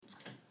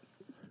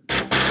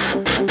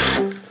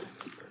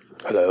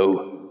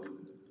Hello?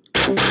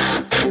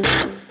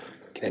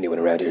 Can anyone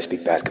around here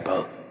speak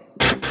basketball?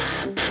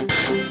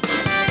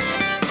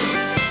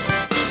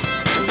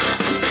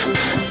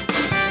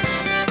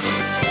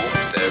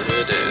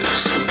 There it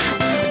is.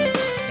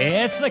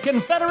 It's the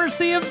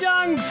Confederacy of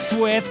Dunks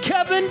with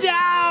Kevin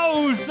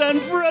Dowse and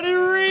Freddie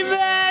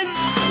Rivas.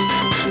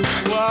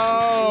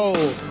 Whoa.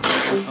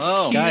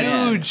 Oh,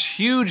 Guys.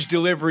 Huge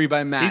delivery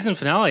by Matt. Season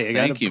finale. You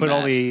got Thank to you, put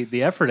all Matt.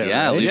 the effort in.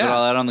 Yeah, right? leave it Yeah.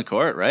 all out on the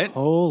court, right?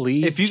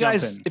 Holy If you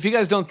jumping.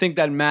 guys don't think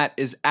that Matt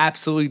is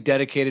absolutely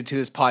dedicated to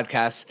this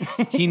podcast,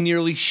 he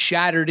nearly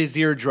shattered his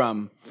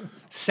eardrum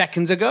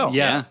seconds ago.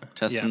 Yeah.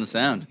 Testing Yeah. the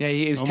sound. Yeah,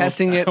 he was Almost-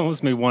 testing it.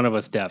 Almost made one of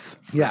us deaf,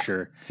 for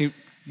sure.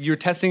 You're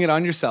testing it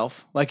on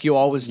yourself, like you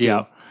always do.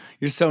 Yeah.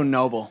 You're so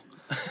noble.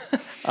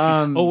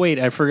 Oh, wait,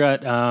 I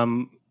forgot.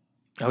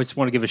 I just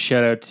want to give a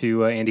shout out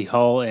to Andy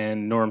Hull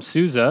and Norm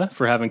Souza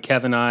for having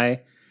Kevin and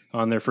I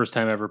on their first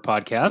time ever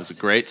podcast. It was a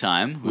great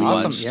time. We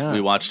Awesome. watched Yeah.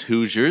 we watched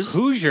Hoosiers.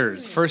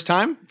 Hoosiers. First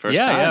time? First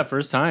yeah, time. yeah,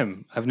 first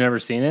time. I've never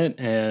seen it,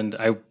 and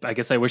I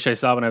guess I wish I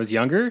saw it when I was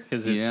younger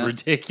because it's Yeah.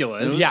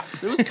 ridiculous. Yeah.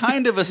 It was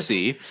kind of a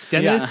C.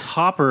 Dennis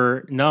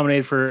Hopper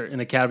nominated for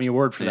an Academy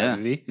Award for that Yeah.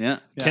 movie. Yeah.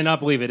 Cannot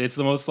believe it. It's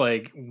the most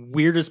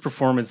weirdest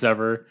performance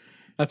ever.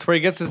 That's where he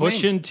gets his name.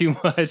 Pushing too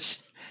much.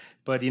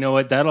 But you know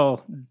what?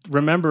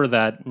 Remember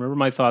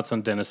my thoughts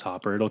on Dennis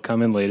Hopper. It'll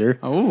come in later.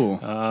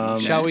 Oh.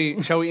 Shall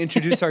we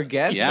introduce our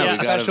guest? Yeah, Our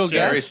we got special a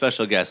very guest.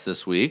 special guest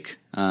this week,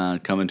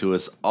 coming to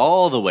us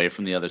all the way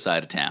from the other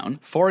side of town.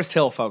 Forest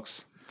Hill,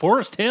 folks.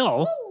 Forest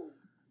Hill.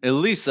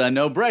 Elisa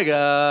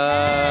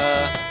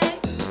Nobrega.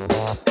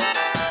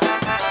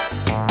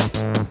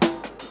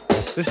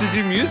 This is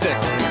your music.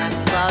 I'm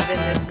loving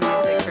this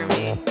music for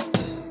me.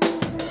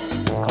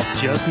 It's called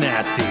Just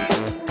Nasty.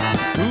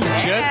 Ooh,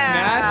 just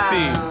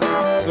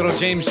nasty. Little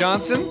James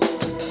Johnson.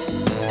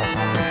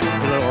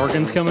 The little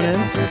organs coming in.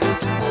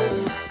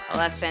 Oh,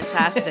 that's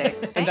fantastic.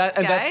 Thanks, And that's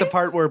the guys.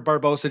 part where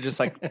Barbosa just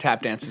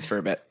tap dances for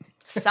a bit.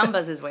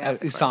 Samba's his way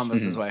out. He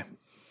sambas his way.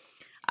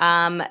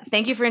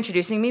 Thank you for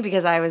introducing me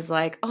because I was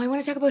like, oh, I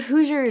want to talk about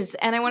Hoosiers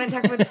and I want to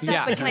talk about stuff,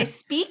 Yeah. but can I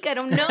speak? I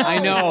don't know. I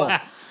know.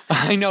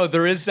 I know.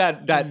 There is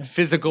that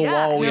physical Yeah,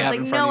 wall and we I was have like,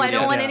 in front no, of you. I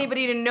don't want Yeah.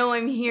 anybody to know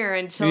I'm here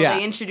until Yeah.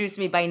 they introduce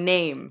me by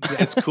name.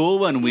 It's cool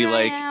when we Here I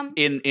like am.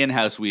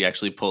 in-house we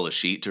actually pull a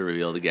sheet to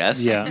reveal the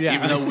guest. Yeah. Yeah.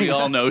 Even though we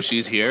all know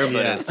she's here,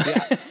 but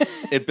Yeah.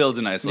 it builds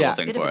a nice little Yeah.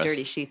 thing Bit for of a us.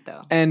 dirty sheet,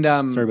 though. And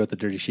Sorry about the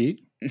dirty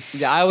sheet.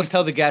 yeah, I always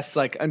tell the guests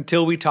like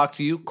until we talk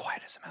to you,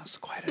 quiet as a mouse,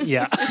 quiet as.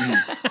 Yeah.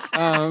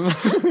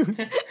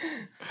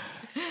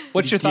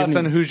 What's your thoughts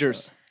on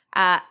Hoosiers?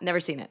 Never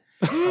seen it.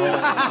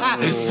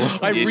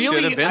 I You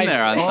should have been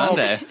there on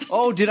Sunday.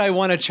 Oh, did I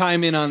want to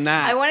chime in on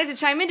that? I wanted to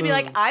chime in to be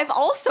like, I've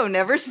also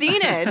never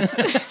seen it.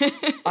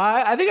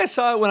 I think I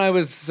saw it when I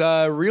was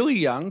really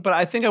young, but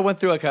I think I went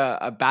through like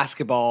a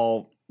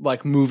basketball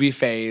like movie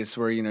phase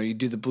where you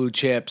do the blue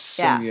chips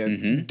and Yeah.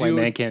 you do White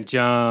Man Can't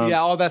Jump. yeah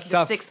all that The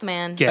stuff. Sixth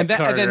Man. Get and then,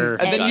 Carter.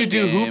 and then you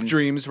do Game. Hoop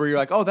Dreams where you're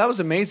like, oh, that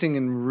was amazing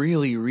and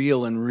really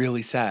real and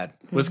really sad.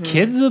 Was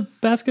Kids a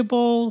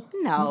basketball?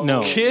 No.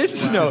 No.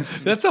 Kids? No,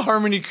 that's a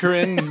Harmony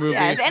Korine movie.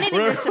 Yeah, if anything,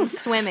 Where- there's some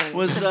swimming.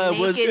 Was some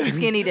naked,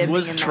 skinny dipping.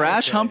 was in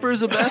Trash that.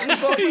 Humpers a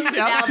basketball?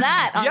 Now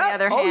that, on Yeah.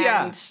 the other Oh, yeah.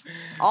 hand,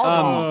 all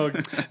wrong.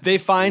 Oh, they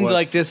find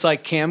like Whoops. this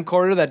like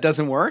camcorder that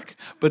doesn't work,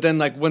 but then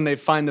like when they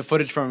find the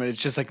footage from it, it's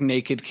just like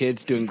naked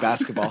kids doing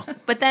basketball.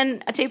 But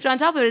then taped on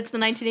top of it, it's the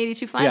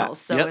 1982 finals.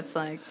 So Yep. it's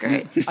like,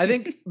 great. I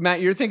think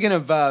Matt, you're thinking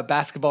of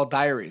Basketball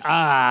Diaries.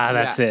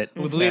 that's Yeah. it.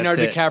 With That's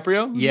Leonardo it.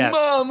 DiCaprio? Yes.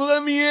 Mom,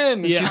 let me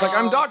in. And Yeah. she's like,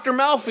 I'm Dr.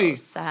 Malfi.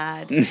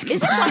 Sad. Is it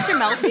Dr.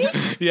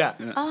 Melfi? Yeah.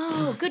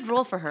 Oh, good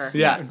role for her.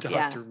 Yeah.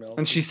 Yeah. Mel.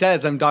 And she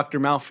says, I'm Dr.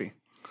 Malfi.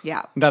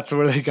 Yeah. That's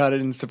where they got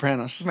it in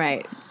Sopranos.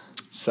 Right.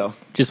 So,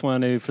 Just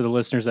want to, for the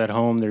listeners at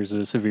home, there's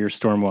a severe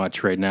storm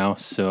watch right now,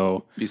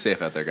 so Be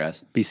safe out there,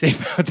 guys. be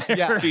safe out there.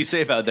 yeah. Be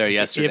safe out there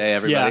yesterday,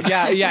 If- everybody.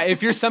 Yeah.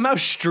 If you're somehow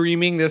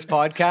streaming this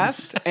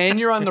podcast and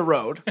you're on the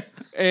road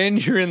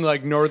and you're in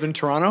like northern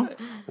Toronto,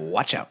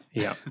 watch out.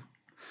 Yeah.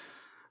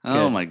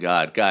 Oh my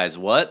God, guys,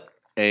 what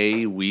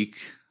a week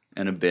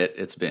and a bit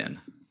it's been.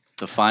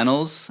 The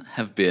finals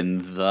have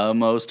been the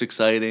most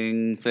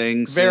exciting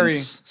thing Very,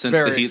 since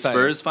very the Heat exciting.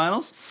 Spurs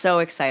finals. So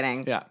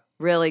exciting. Yeah.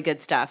 Really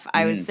good stuff.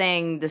 I was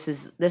saying this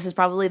is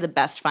probably the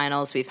best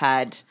finals we've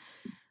had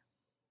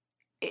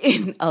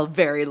in a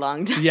very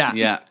long time. Yeah.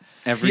 Yeah,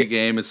 every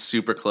game is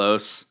super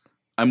close.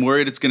 I'm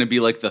worried it's going to be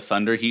like the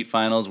Thunder Heat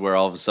finals where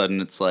all of a sudden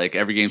it's like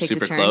every game's Takes a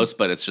super turn. close,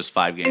 but it's just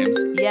 5 games.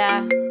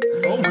 Yeah.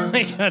 Oh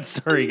my God.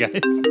 Sorry,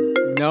 guys.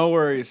 No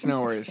worries.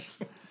 No worries.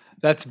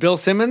 That's Bill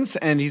Simmons,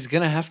 and he's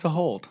going to have to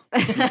hold.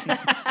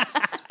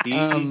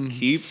 He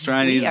keeps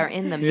trying to. We are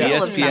in the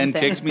middle of ESPN something.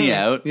 kicked me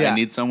out. Yeah. I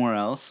need somewhere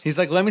else. He's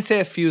like, let me say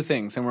a few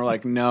things. And we're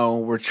like, no,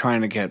 we're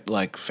trying to get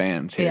like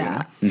fans here.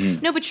 Yeah. You know?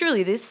 No, but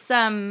truly, this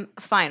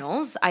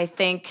finals, I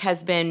think,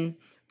 has been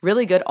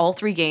really good. All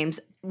 3 games,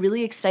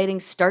 really exciting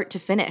start to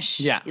finish.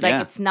 Yeah. Like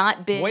it's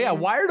not been Well, yeah,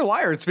 wire to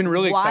wire. It's been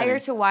really wire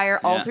exciting. to wire,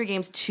 all Yeah. 3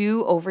 games,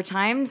 2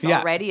 overtimes Yeah.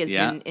 already has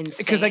Yeah. been insane.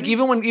 Because like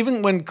even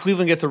when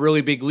Cleveland gets a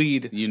really big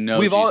lead, You know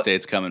we've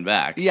G-State's coming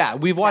back. Yeah,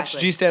 we've watched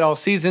Exactly. G-State all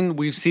season.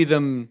 We've seen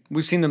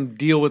them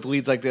deal with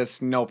leads like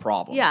this, no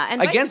problem. Yeah, and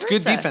vice against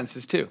good versa.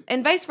 defenses too.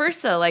 and vice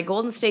versa. Like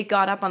Golden State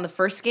got up on the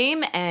first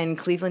game and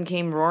Cleveland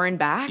came roaring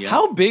back. Yeah.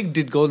 How big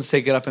did Golden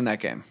State get up in that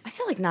game? I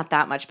feel like not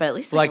that much, but at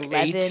least like, Like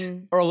 11.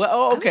 8 or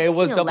oh, okay, it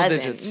was thinking double 11.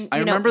 digits. I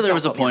You know, remember there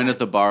was a don't quote me on point that. at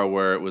the bar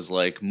where it was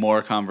like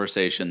more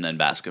conversation than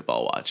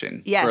basketball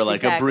watching. Yes, for like a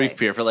exactly. brief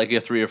period, for like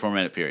a 3 or 4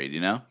 minute period, you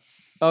know?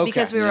 Okay.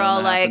 Because we were Yeah, all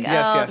that like, happens. oh,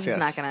 Yes, yes, this yes. is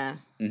not going to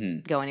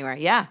Mm-hmm. go anywhere.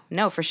 Yeah,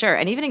 no, for sure.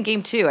 And even in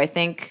game 2, I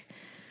think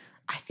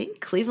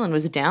Cleveland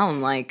was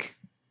down like,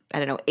 I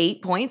don't know,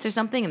 8 points or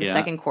something in the Yeah.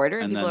 second quarter.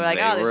 And And people then are like,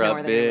 they oh, there's were no up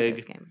more than with big.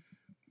 this game.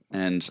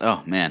 And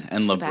oh man, and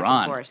Just the back and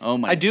LeBron. forth. Oh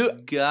my I do-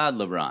 God,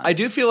 LeBron. I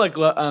do feel like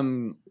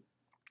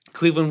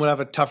Cleveland would have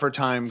a tougher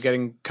time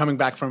coming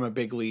back from a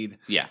big lead.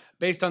 Yeah.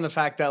 Based on the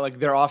fact that like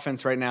their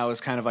offense right now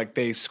is kind of like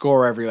they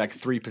score every like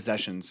 3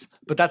 possessions,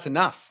 but that's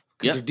enough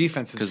because Yeah. their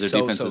defense Because is their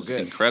so defense is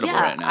good. incredible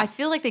Yeah, right now. I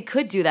feel like they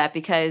could do that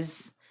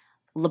because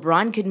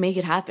LeBron could make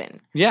it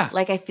happen. Yeah,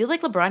 Like, I feel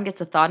like LeBron gets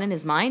a thought in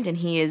his mind and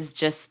he is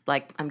just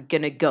like, I'm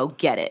going to go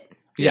get it.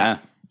 yeah.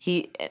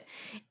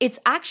 It's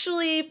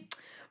actually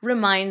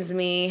reminds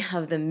me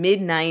of the mid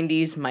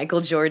 90s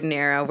Michael Jordan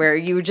era where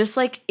you were just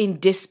like in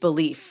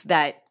disbelief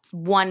that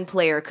one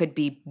player could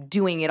be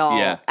doing it all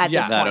Yeah. at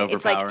Yeah. this That point.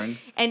 It's like, overpowering.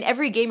 and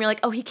every game you're like,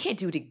 oh, he can't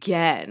do it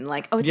again.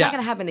 Like, oh, it's Yeah. not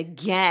going to happen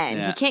again.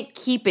 Yeah. He can't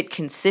keep it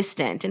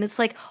consistent. And it's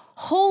like,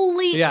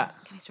 holy. Yeah.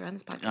 Can I swear on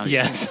this podcast? Oh,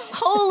 Yes.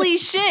 Holy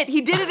shit,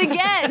 he did it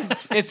again.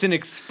 it's an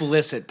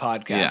explicit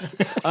podcast.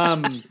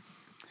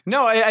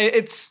 No,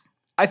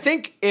 I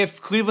think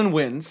if Cleveland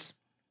wins,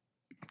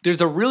 there's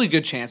a really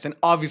good chance, and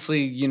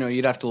obviously,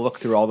 you'd have to look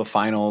through all the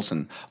finals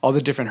and all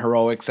the different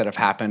heroics that have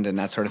happened and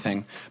that sort of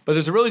thing. But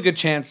there's a really good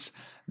chance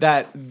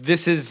that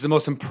this is the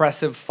most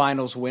impressive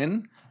finals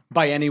win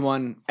by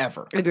anyone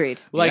ever.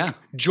 Agreed. Like Yeah.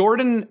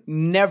 Jordan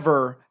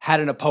never had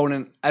an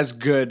opponent as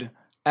good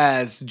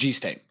as G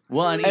State.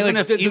 Well, and And even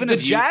like, if the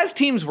you- Jazz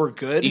teams were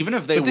good, even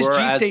if they but this were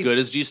as G-State- good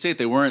as G-State,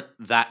 they weren't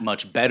that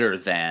much better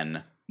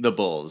than the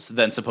Bulls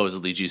than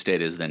supposedly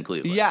G-State is than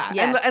Cleveland. yeah,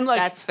 Yes, and like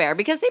that's fair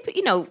because they,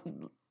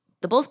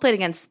 the Bulls played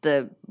against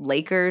the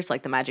Lakers,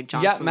 like the Magic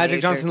Johnson. yeah, Magic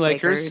Johnson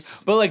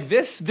Lakers. But like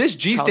this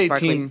G Charles State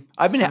Barkley team,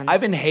 Suns. I've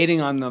been hating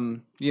on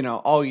them,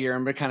 all year.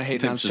 I've been kind of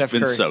hating on They've Steph just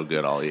been Curry. so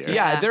good all year.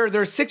 Yeah, they're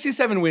a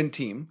 67 win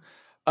team.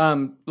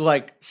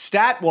 Like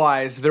stat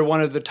wise, they're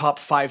one of the top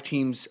 5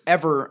 teams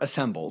ever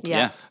assembled.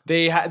 Yeah.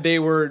 They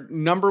were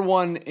number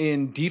 1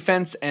 in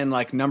defense and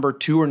like number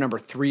 2 or number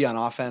 3 on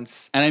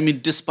offense. And I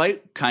mean,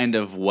 despite kind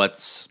of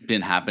what's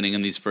been happening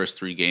in these first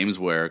 3 games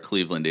where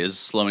Cleveland is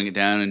slowing it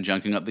down and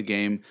junking up the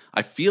game,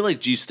 I feel like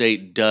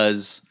G-State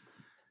does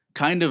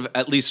kind of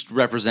at least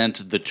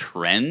represent the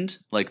trend,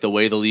 like the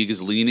way the league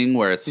is leaning,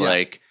 where it's Yeah.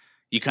 like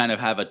you kind of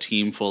have a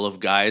team full of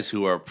guys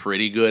who are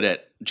pretty good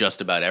at just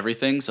about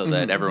everything so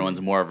that everyone's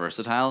more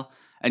versatile.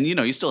 And,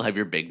 you still have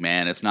your big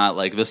man. It's not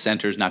like the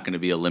center's not going to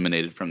be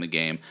eliminated from the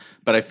game.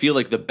 But I feel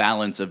like the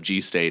balance of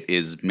G-State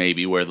is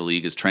maybe where the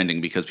league is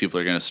trending because people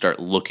are going to start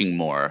looking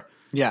more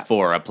Yeah.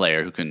 for a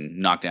player who can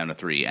knock down a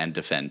 3 and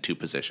defend 2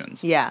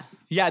 positions. Yeah.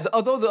 Yeah,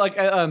 although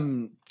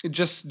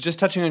just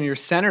touching on your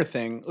center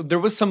thing, there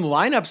was some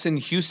lineups in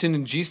Houston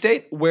and G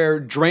State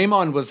where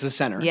Draymond was the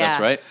center. Yeah.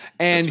 That's right.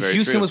 And That's very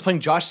Houston true. was playing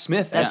Josh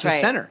Smith That's as the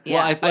right. center. Yeah.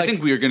 Well, I Like-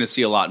 think we are going to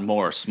see a lot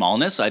more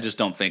smallness. I just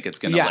don't think it's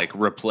going to Yeah.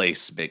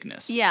 replace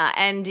bigness. Yeah,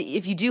 and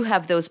if you do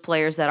have those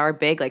players that are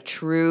big, like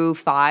true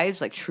 5s,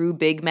 like true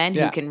big men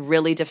Yeah. who can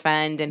really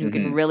defend and who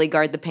Mm-hmm. can really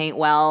guard the paint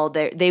well,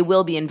 they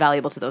will be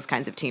invaluable to those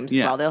kinds of teams as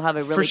Yeah. well. They'll have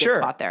a really For good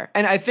sure. spot there.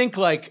 And I think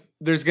like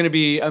there's going to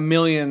be a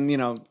million,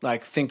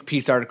 like think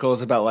piece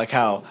articles about like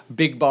how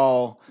big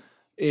ball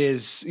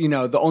is,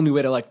 the only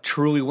way to like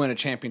truly win a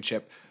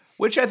championship,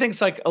 which I think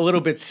is like a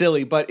little bit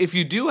silly. But if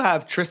you do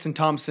have Tristan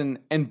Thompson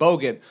and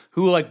Bogut,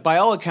 who like by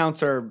all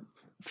accounts are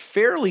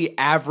fairly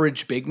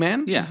average big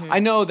men. Yeah. Mm-hmm. I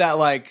know that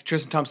like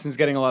Tristan Thompson's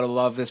getting a lot of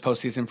love this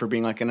postseason for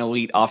being like an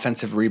elite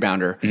offensive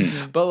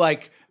rebounder. But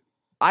like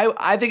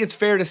I think it's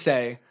fair to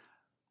say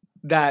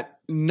that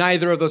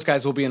neither of those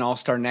guys will be an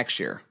all-star next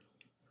year.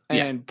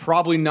 Yeah. And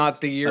probably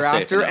not the year A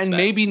safe after, enough and bet.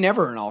 maybe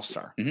never an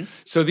all-star.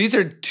 So these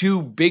are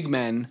 2 big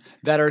men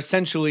that are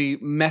essentially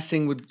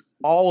messing with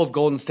all of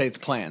Golden State's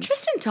plans.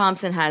 Tristan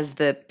Thompson has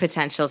the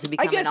potential to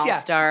become guess, an yeah.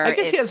 all-star. I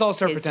guess he if has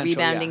all-star his potential,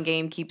 rebounding yeah.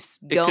 game keeps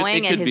It could-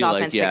 going it and could his be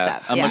offense picks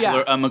up. A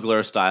Yeah.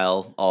 McGlure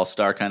style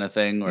all-star kind of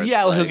thing. Where it's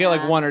Yeah, he'll like- get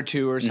like Yeah. 1 or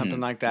 2 or something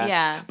like that.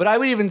 Yeah. But I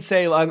would even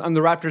say on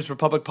the Raptors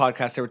Republic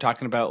podcast, they were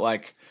talking about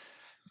like,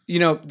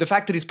 the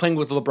fact that he's playing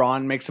with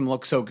LeBron makes him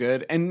look so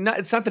good. And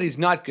it's not that he's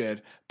not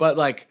good, but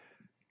like,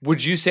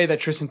 would you say that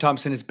Tristan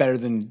Thompson is better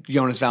than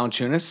Jonas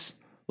Valanciunas?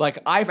 Like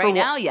Right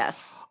now,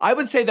 yes. I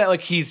would say that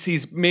like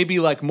he's maybe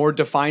like more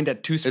defined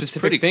at two It's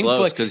specific pretty things. close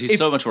but, because like, he's if-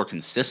 so much more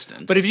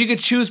consistent. But if you could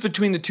choose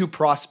between the two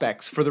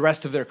prospects for the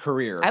rest of their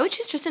career, I would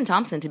choose Tristan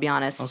Thompson, to be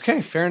honest.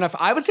 okay, fair enough.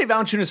 I would say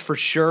Valanciunas for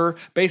sure,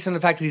 based on the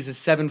fact that he's a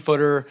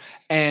 7-footer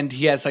and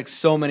he has like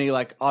so many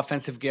like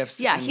offensive gifts.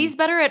 Yeah, and- he's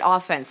better at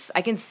offense.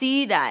 I can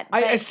see that.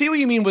 I but- see what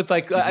you mean with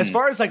like as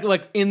far as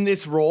like in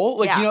this role,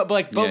 like Yeah. you know,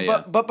 but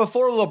like but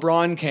before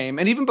LeBron came,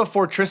 and even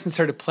before Tristan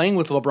started playing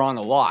with LeBron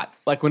a lot,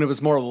 like when it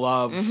was more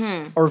Love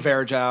or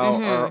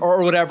Verjao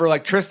or whatever,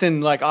 like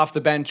Tristan like off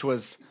the bench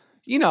was,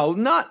 you know,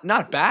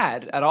 not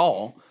bad at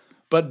all,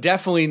 but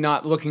definitely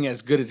not looking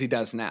as good as he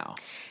does now.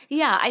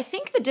 Yeah, I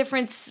think the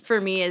difference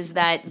for me is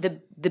that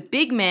the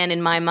big man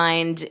in my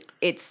mind,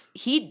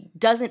 he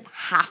doesn't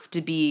have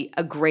to be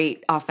a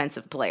great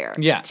offensive player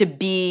Yeah. to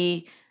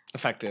be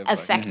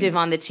Effective.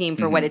 on the team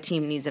for what a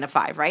team needs in a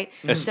 5, right?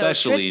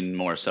 Especially So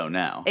more so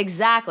now.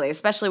 exactly,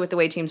 especially with the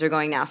way teams are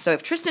going now. So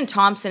if Tristan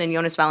Thompson and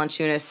Jonas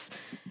Valanciunas,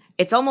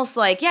 it's almost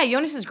like, yeah,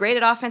 Jonas is great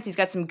at offense. He's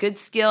got some good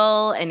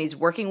skill and he's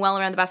working well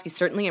around the basket. He's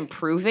certainly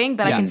improving,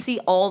 but I Yeah. can see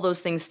all those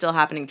things still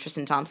happening to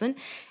Tristan Thompson.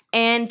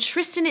 And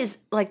Tristan is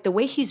like the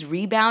way he's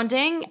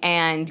rebounding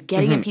and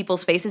getting in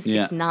people's faces.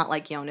 Yeah. It's not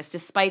like Jonas,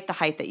 despite the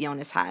height that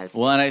Jonas has.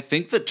 Well, and I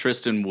think that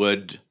Tristan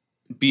would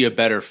be a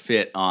better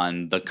fit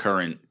on the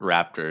current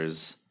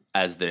Raptors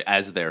as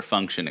they're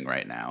functioning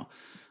right now.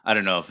 I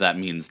don't know if that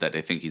means that I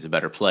think he's a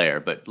better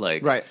player, but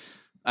like, Right.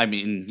 I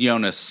mean,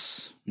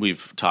 Jonas,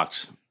 we've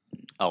talked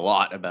a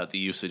lot about the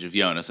usage of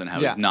Jonas and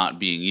how Yeah. he's not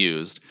being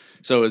used.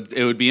 So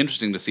it would be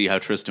interesting to see how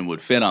Tristan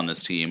would fit on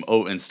this team.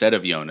 Oh, instead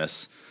of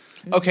Jonas.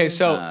 Okay,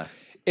 so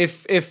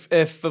if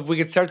we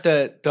could start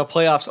the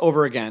playoffs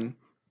over again,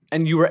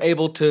 and you were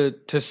able to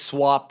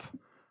swap,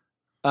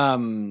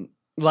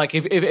 like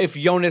if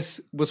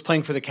Jonas was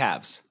playing for the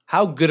Cavs,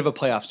 how good of a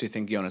playoffs do you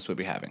think Jonas would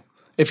be having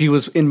if he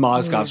was in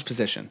Mozgov's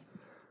position?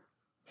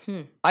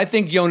 I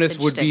think Jonas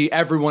would be.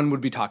 Everyone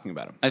would be talking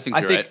about him. I think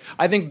you're right.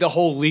 I think the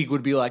whole league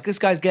would be like, this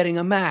guy's getting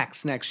a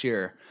max next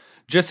year.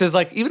 Just as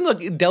like even like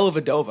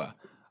Dellavedova,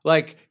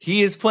 like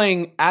he is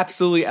playing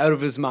absolutely out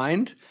of his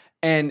mind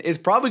and is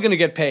probably going to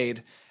get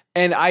paid.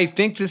 And I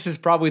think this is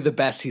probably the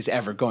best he's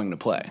ever going to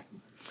play.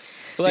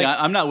 See, Like-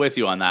 I'm not with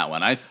you on that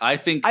one. I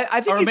think,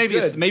 I think or he's maybe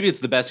good. it's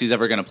the best he's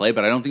ever going to play,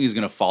 but I don't think he's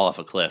going to fall off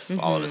a cliff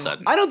all of a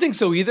sudden. I don't think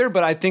so either,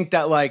 but I think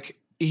that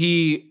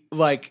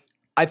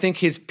I think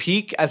his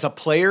peak as a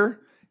player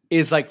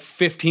is like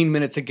 15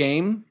 minutes a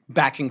game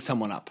backing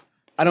someone up.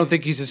 I don't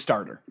think he's a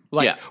starter.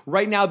 Like Yeah.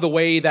 right now, the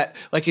way that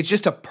like it's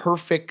just a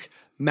perfect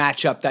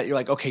matchup that you're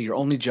like, okay, your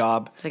only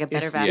job like a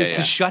better is, basket. is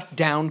to shut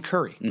down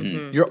Curry.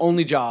 Your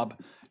only job.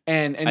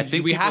 And I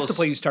think we have people to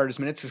play you starters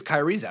minutes because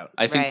Kyrie's out.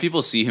 I think Right.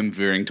 people see him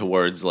veering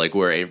towards like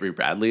where Avery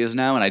Bradley is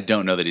now, and I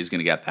don't know that he's going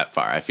to get that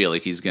far. I feel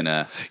like he's going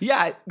to.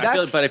 Yeah, I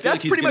feel like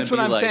that's he's pretty going much to what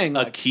be I'm like saying. a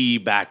Like, key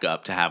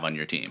backup to have on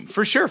your team.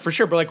 for sure.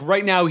 But like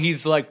right now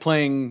he's like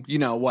playing,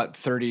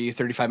 30,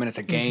 35 minutes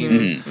a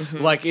game.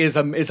 Like is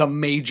a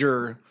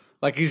major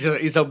like he's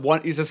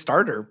a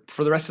starter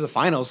for the rest of the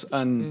finals.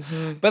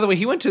 And by the way,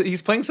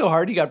 he's playing so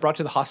hard he got brought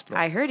to the hospital.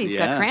 I heard he's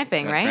got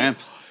cramping, got right?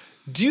 cramps.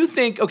 Do you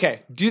think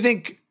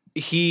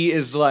he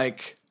is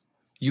like,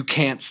 you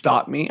can't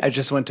stop me, I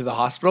just went to the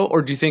hospital?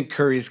 Or do you think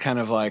Curry's kind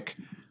of like,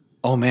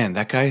 oh man,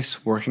 that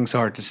guy's working so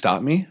hard to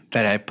stop me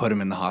that I put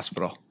him in the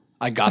hospital.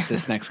 I got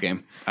this next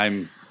game.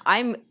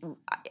 I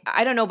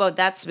don't know about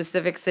that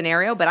specific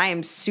scenario, but I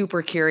am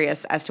super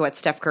curious as to what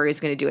Steph Curry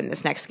is going to do in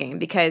this next game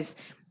because,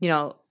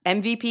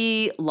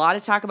 MVP, a lot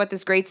of talk about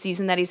this great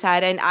season that he's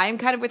had. And I'm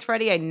kind of with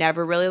Freddie. I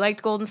never really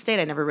liked Golden State.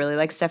 I never really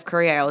liked Steph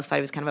Curry. I always thought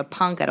he was kind of a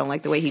punk. I don't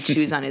like the way he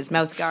chews on his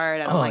mouth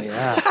guard. I don't like his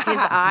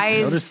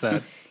eyes. Noticed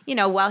that.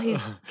 While he's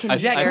can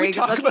be Yeah, can very we good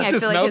talk looking, about I this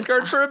feel like mouth his,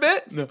 guard for a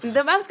bit? No.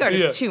 the mouth guard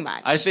is too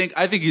much. I think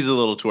he's a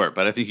little twerp,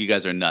 but I think you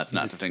guys are nuts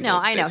not to think. No,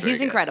 that I know. State's very He's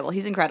good. incredible.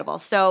 He's incredible.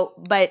 So,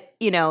 but,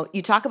 you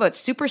talk about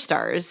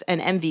superstars and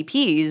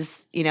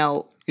MVPs,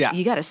 Yeah.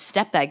 you got to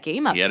step that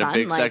game up, He had son. a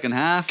big second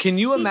half. Can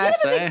you imagine?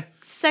 say?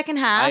 Second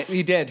half.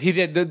 He did.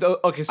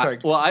 Okay, sorry.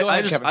 Well, Go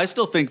ahead, I Kevin.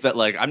 still think that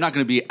like I'm not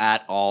going to be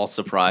at all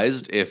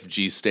surprised if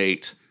G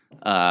State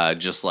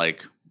just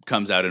like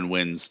comes out and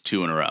wins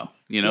 2 in a row.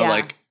 Yeah.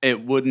 Like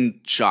it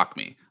wouldn't shock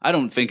me. I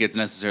don't think it's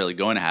necessarily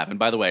going to happen.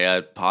 By the way,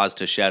 I paused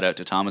to shout out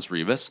to Thomas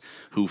Rivas,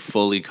 who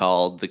fully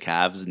called the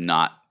Cavs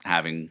not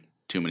having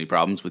too many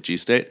problems with G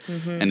State,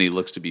 and he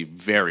looks to be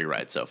very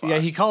right so far. Yeah,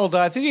 he called.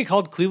 I think he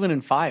called Cleveland in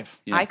 5.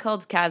 I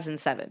called Cavs in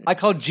 7. I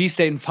called G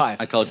State in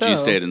 5. I called G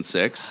State in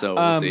 6, so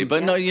we'll see.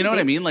 But no, you know what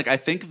I mean? Like, I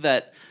think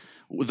that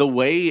the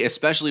way,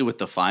 especially with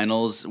the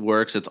finals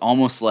works, it's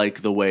almost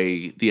like the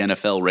way the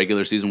NFL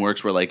regular season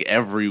works, where like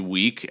every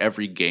week,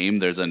 every game,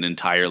 there's an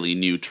entirely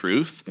new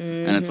truth,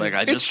 and it's like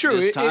It's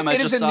true. This time I It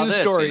just is a saw new this,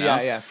 story. you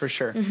know? Yeah, for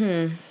sure.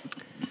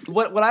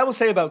 What I will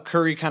say about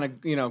Curry, kind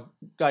of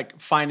like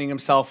finding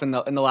himself in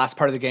the last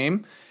part of the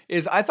game,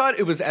 is I thought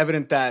it was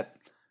evident that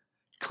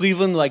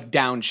Cleveland like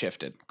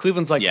downshifted.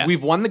 Cleveland's like, Yeah.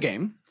 we've won the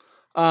game.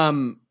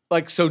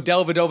 So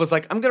Dellavedova's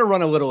like, I'm gonna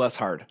run a little less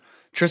hard.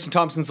 Tristan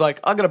Thompson's like,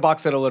 I'm going to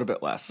box out a little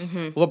bit less.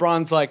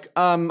 LeBron's like,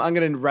 I'm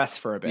going to rest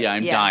for a bit. Yeah,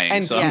 I'm Yeah. dying,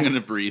 And- so yeah. I'm going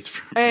to breathe.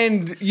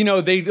 And,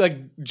 they like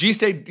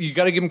G-State, you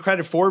got to give them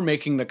credit for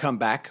making the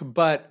comeback.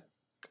 But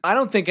I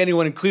don't think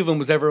anyone in Cleveland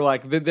was ever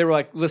like, they were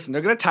like, listen,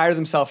 they're going to tire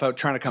themselves out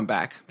trying to come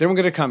back. Then we're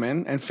going to come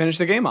in and finish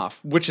the game off,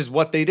 which is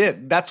what they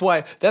did. That's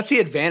the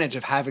advantage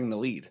of having the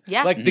lead.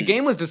 Yeah. Like the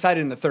game was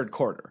decided in the third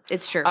quarter.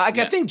 It's true. I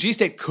think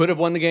G-State could have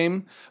won the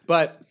game,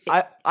 but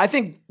I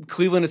think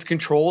Cleveland has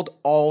controlled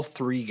all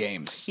 3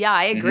 games. Yeah,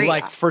 I agree.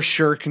 Like for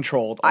sure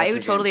controlled all I 3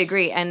 would totally games.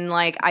 agree. And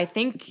like, I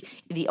think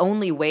the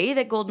only way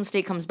that Golden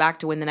State comes back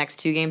to win the next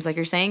 2 games, like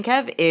you're saying,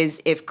 Kev,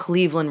 is if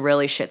Cleveland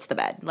really shits the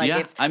bed. Like, Yeah,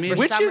 if I mean- for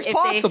Which is if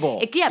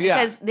possible. Yeah, Yeah.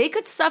 because they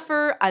could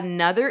suffer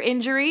another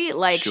injury.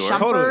 Like Sure.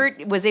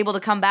 Shumpert was able to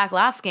come back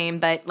last game,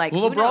 but like who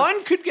knows?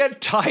 LeBron could get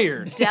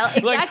tired.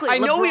 Exactly. Like, I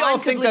know LeBron we all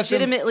could think that's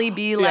legitimately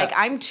be like,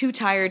 I'm too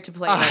tired to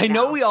play. I right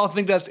know now. we all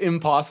think that's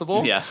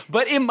impossible. Yeah.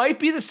 But it might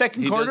be the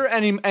second He quarter, does-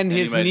 and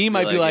his he might knee be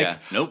might be like, like, yeah,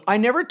 nope. I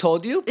never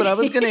told you, but I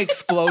was going to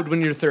explode when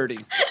you're 30.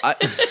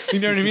 You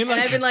know what I mean? And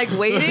I've been like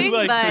waiting,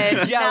 Like,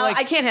 but yeah, now like,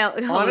 I can't help.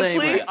 hold it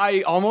honestly, anymore.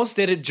 I almost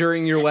did it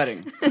during your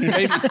wedding.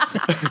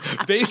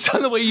 Based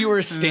on the way you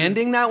were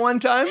standing that one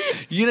time,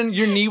 your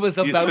knee was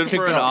You about stood to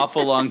for go. an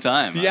awful long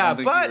time. I Yeah, don't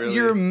think but you really-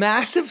 your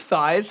massive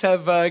thighs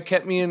have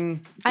kept me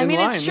in I mean,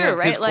 line. it's true, yeah.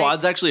 right? His Like-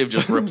 quads actually have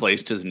just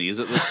replaced his knees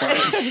at this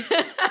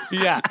point.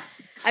 Yeah.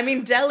 I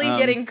mean, Delhi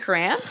getting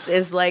cramps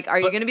is like, are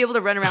you going to be able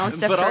to run around with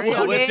Steph but Curry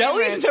also all with game?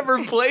 Delhi's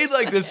never played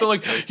like this, so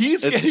like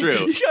he's It's getting,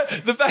 true.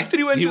 The fact that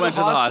he went, to the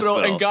hospital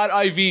and got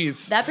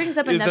IVs. That brings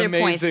up is another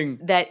amazing.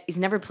 point that he's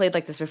never played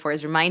like this before.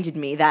 Has reminded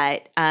me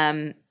that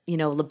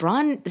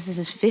LeBron, this is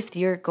his 5th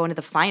year going to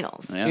the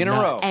finals. Yeah. in a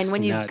row. And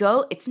when you Nuts.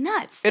 go, it's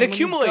nuts. It And when you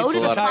accumulates go to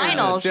a the lot of times,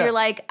 finals, yeah. you're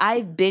like,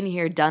 I've been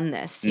here, done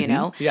this, you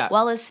know? Yeah.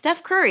 While as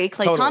Steph Curry,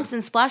 Klay Totally.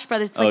 Thompson, Splash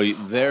Brothers, it's Oh, like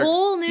they're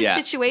whole new yeah,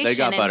 situation. They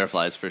got and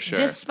butterflies for sure.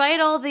 Despite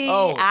all the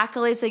Oh.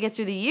 accolades they get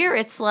through the year,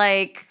 it's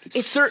like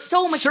it's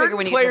so much certain bigger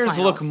when you get to the players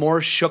look finals.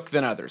 more shook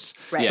than others.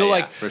 Right. Yeah, So yeah,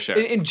 like for sure.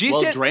 in G well,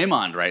 State,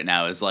 Draymond right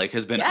now has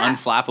been Yeah.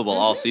 unflappable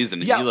all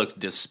season. Yeah. He looks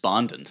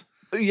despondent.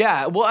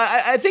 yeah. Well,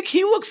 I think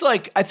he looks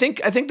like I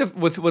think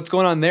with what's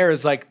going on there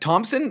is like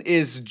Thompson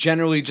is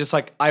generally just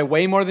like I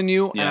weigh more than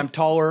you and Yeah. I'm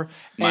taller.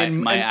 My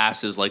and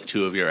ass is like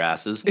 2 of your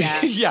asses.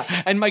 Yeah.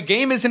 yeah, and my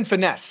game isn't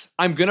finesse.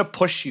 I'm gonna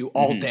push you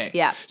all day.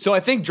 Yeah. So I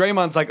think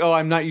Draymond's like, oh,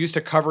 I'm not used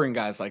to covering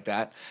guys like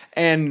that.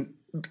 And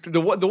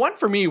the one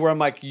for me where I'm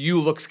like, you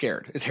look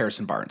scared is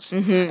Harrison Barnes,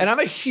 and I'm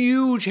a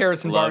huge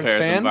Harrison Love Barnes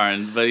Harrison fan.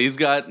 Barnes, but he's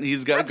got to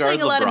They're guard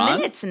playing a lot LeBron. of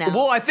minutes now.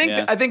 Well, I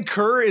Yeah. think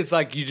Kerr is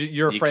like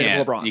you're You afraid can't,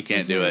 of LeBron. You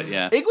can't do it.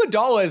 Yeah.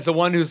 Iguodala is the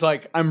one who's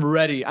like, I'm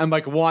ready. I'm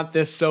like, want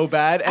this so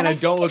bad, and I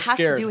don't think look it has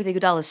scared. to do with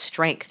Iguodala's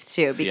strength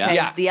too, because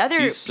Yeah. the other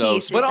He's so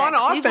piece is but on that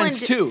offense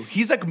Cleveland- too,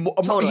 he's like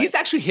Totally. he's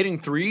actually hitting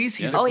threes.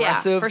 He's Oh yeah,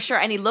 aggressive. for sure,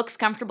 and he looks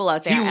comfortable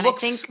out there. He and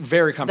looks I think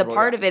very comfortable, The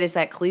part yeah. of it is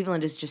that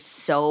Cleveland is just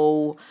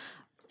so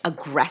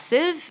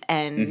aggressive,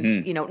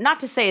 and not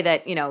to say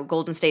that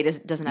Golden State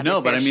doesn't have No,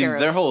 their but fair I mean share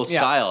their of whole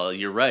style.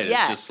 You're right.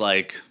 Yeah. It's just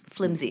like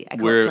flimsy. I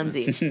call we're- it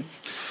flimsy.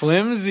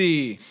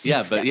 Flimsy.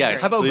 yeah, but yeah.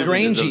 How about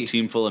Cleveland is a Grangey?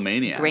 team full of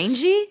maniacs.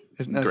 Grangey?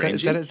 Is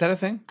Grangey? that a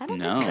thing? I don't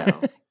No.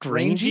 think so.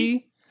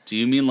 Grangey? Do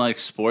you mean like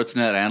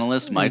Sportsnet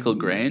analyst Michael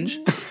Grange?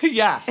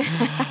 Yeah,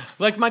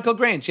 like Michael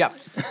Grange. Yeah.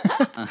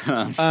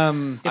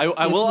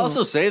 I will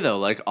also say though,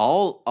 like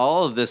all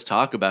of this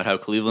talk about how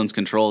Cleveland's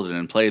controlled it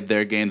and played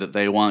their game that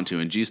they want to,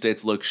 and G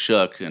State's look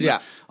shook, and Yeah.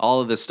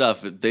 all of this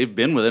stuff, they've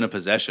been within a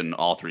possession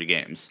all 3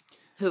 games.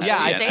 Who? Yeah,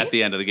 Golden I- State? At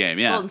the end of the game,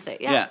 yeah. Golden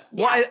State, yeah.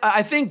 Well,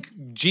 I think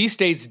G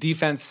State's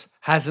defense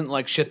hasn't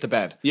like shit the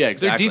bed. Yeah,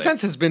 exactly. Their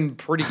defense has been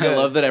pretty I good.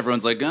 love that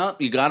everyone's like, oh,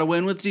 you got to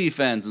win with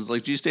defense. It's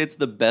like G State's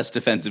the best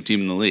defensive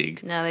team in the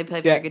league. No, they play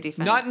Yeah, very good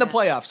defense. not in the yeah.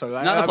 playoffs. So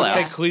Not I in the would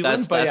playoffs. say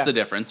Cleveland, but that's yeah. the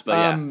difference. But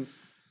yeah.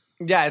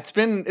 Yeah,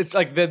 it's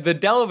like the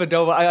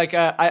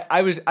Dellavedova.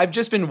 I've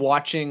just been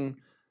watching.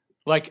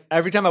 Like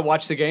every time I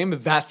watch the game,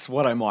 that's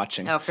what I'm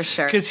watching. Oh, for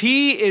sure. Because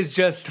he is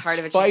just Heart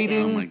of a fighting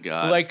champion. Oh my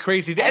God. like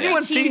crazy. Did Every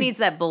anyone team see? needs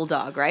that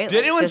bulldog, right? Did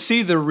anyone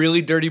see the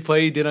really dirty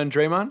play he did on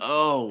Draymond?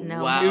 Oh,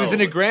 No. wow. It was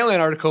in a Grantland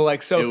article,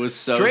 like so. It was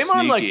so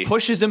Draymond like sneaky.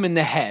 pushes him in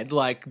the head,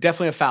 like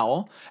definitely a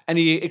foul, and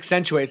he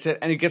accentuates it,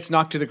 and he gets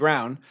knocked to the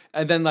ground,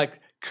 and then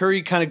like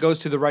Curry kind of goes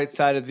to the right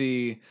side of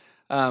the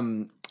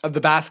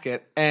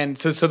basket, and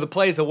so the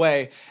play's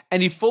away,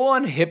 and he full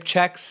on hip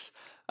checks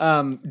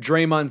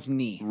Draymond's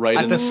knee right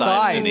at in the the side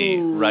side. of the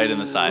knee. Right in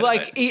the side.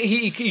 Like of it.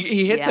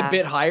 he hits Yeah. a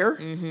bit higher,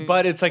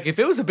 but it's like if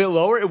it was a bit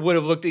lower, it would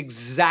have looked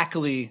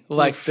exactly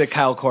like the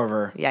Kyle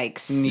Korver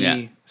Yikes. knee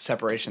Yeah.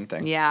 separation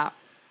thing. Yeah.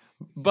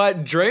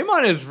 But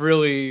Draymond is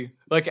really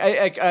like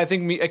I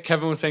think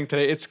Kevin was saying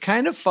today. It's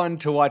kind of fun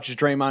to watch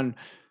Draymond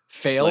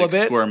fail like a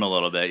bit. squirm a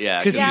little bit,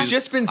 yeah. 'Cause he's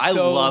just been I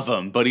so- love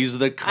him, but he's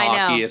the cockiest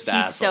I know. He's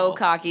asshole. so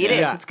cocky. It is.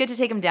 Yeah. It's good to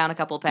take him down a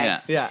couple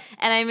pegs. Yeah.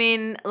 And I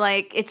mean,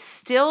 like, it's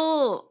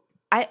still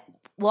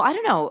I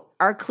don't know.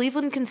 Are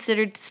Cleveland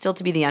considered still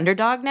to be the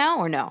underdog now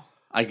or no?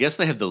 I guess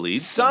they have the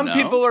lead. Some no.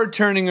 people are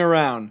turning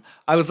around.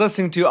 I was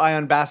listening to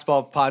Ion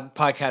Basketball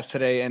podcast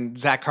today, and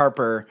Zach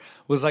Harper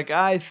was like,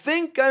 I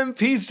think I'm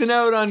peacing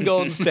out on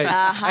Golden State.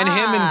 And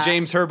him and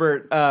James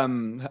Herbert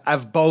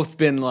have both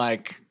been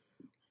like,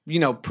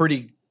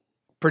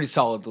 pretty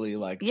solidly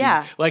like,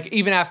 Yeah. like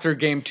even after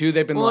game 2,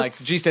 they've been like,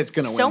 G State's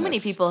going to win So many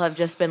this. people have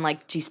just been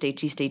like, G State,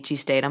 G State, G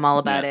State. I'm all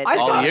about it. I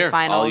thought- All year.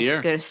 Finals,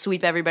 going to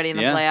sweep everybody in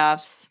the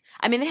playoffs.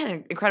 I mean, they had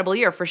an incredible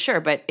year for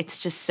sure, but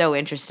it's just so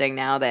interesting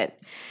now that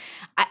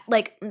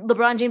like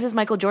LeBron James is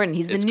Michael Jordan.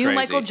 He's the It's new crazy.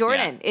 Michael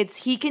Jordan. Yeah.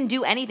 He can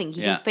do anything.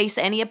 He Yeah. can face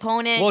any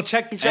opponent. Well,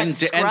 check- He's got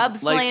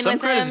scrubs like playing some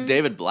with credit him. to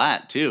David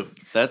Blatt too.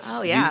 That's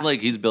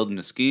he's building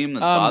a scheme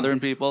that's bothering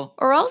people.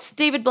 Or else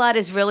David Blatt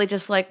is really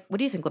just like, what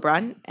do you think,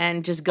 LeBron?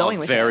 And just going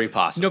with very it.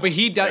 possible. No, but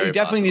he Very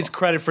definitely needs possible.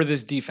 credit for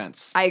this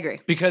defense. I agree.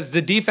 Because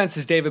the defense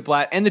is David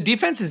Blatt, and the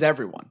defense is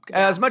everyone.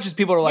 As much as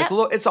people are like, Yeah.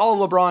 look, it's all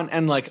LeBron,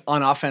 and like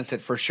on offense,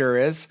 it for sure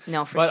is.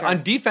 No, for but sure.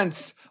 on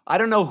defense, I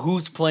don't know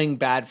who's playing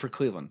bad for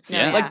Cleveland.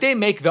 Yeah. Like they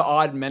make the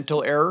odd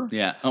mental error.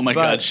 Yeah. Oh my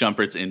But- God,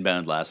 Shumpert's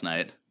inbound last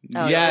night.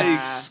 Oh,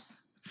 Yes.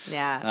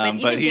 Yeah.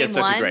 But he even had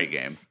such game a great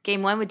game.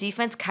 Game 1 with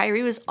defense,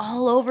 Kyrie was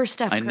all over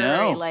Steph I Curry.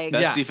 know. Like,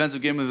 Best Yeah.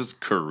 defensive game of his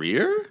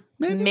career.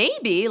 Maybe.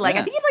 maybe. Like, I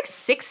Yeah. think he had like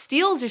 6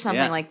 steals or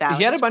something Yeah. like that.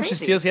 He had a It was bunch of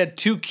crazy. steals. He had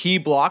 2 key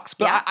blocks.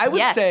 But Yeah. I would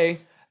Yes. say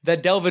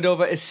that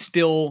Delvedova is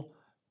still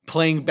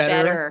playing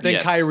better than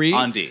Yes, Kyrie.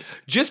 on D.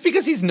 Just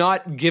because he's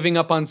not giving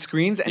up on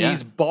screens and Yeah.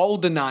 he's ball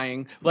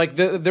denying. Like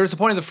there's a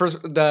point in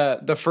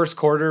the first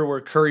quarter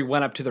where Curry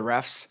went up to the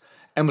refs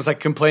and was like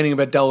complaining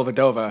about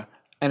Dellavedova,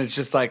 and it's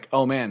just like,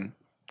 oh man,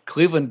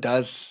 Cleveland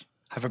does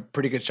have a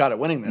pretty good shot at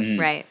winning this,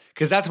 Right.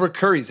 Because that's where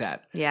Curry's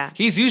at. Yeah.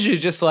 He's usually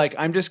just like,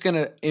 I'm just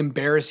gonna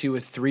embarrass you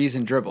with threes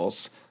and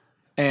dribbles,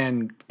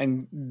 and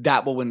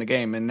that will win the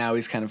game. And now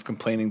he's kind of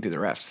complaining to the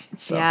refs.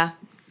 So, Yeah.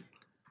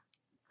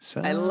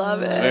 so- I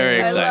love it.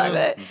 Very I love exciting.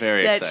 it.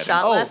 Very that exciting.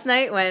 shot Oh. last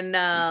night when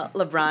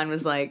LeBron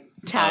was like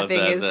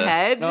tapping his the-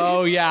 head.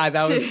 Oh yeah,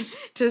 that was.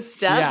 to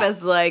Steph Yeah.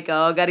 as like,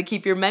 oh, got to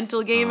keep your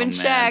mental game Oh, in man.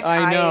 check.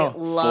 I know.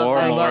 love Four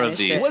that more kind of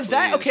these. shit. Was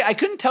that Please. okay? I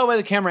couldn't tell by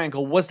the camera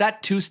angle. Was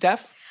that to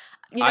Steph?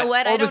 You know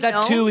what? or I was don't that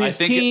know. too I his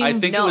think team? I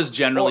think No. it was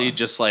generally Or-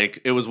 just like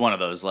it was one of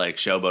those like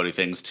showboaty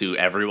things to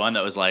everyone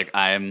that was like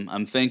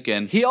I'm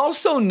thinking He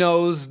also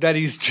knows that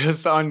he's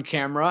just on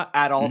camera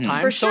at all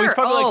times. For So he's sure.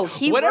 probably Oh, like,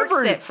 he whatever,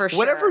 works it for sure.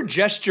 whatever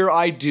gesture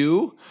I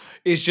do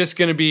is just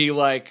going to be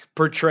like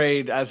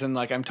portrayed as in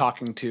like I'm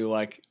talking to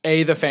like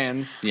the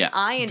fans. yeah.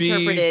 I B-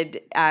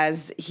 interpreted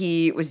as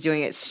he was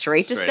doing it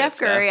straight to Straight Steph at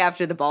Steph. Curry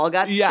after the ball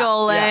got Yeah,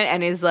 stolen, yeah.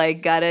 and is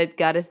like,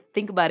 gotta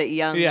think about it,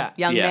 young Yeah.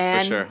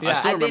 man. for sure. I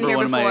still I've been remember here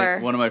one of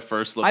before. my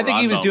first LeBron I think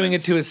he was doing it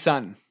moments. to his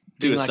son.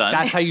 To Being his like, son?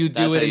 That's how you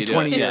do That's it how in you do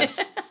 20 it, years.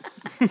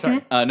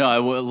 Sorry.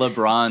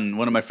 LeBron,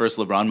 one of my first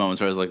LeBron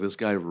moments where I was like, this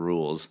guy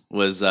rules,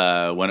 was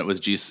when it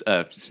was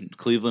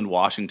Cleveland,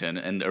 Washington,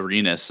 and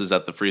Arenas is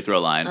at the free throw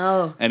line.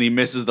 Oh. And he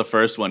misses the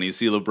first one. You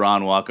see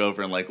LeBron walk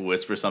over and like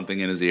whisper something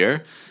in his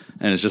ear.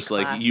 And it's just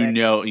like, Classic. you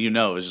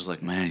know, it's just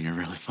like, man, you're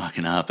really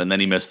fucking up. And then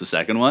he missed the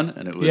second one.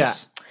 And it was Yeah.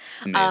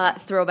 amazing.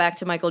 Throwback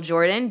to Michael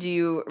Jordan. Do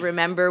you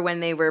remember when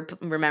they were?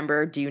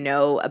 Do you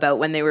know about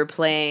when they were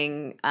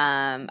playing?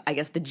 I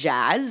guess the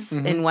Jazz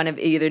in one of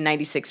either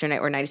 '96 or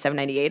 '97,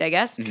 '98. I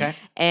guess. Okay.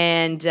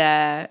 And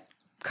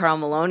Karl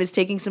Malone is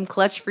taking some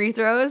clutch free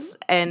throws,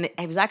 and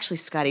it was actually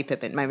Scottie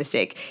Pippen. My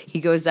mistake. He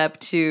goes up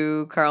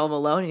to Karl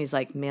Malone and he's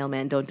like,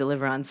 "Mailman don't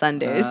deliver on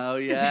Sundays." Oh,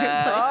 They were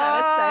yeah. playing on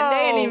a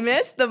Sunday, and he Oh.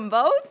 missed them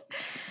both.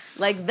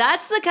 Like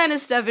that's the kind of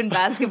stuff in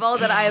basketball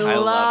that I love it.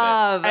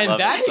 love. And love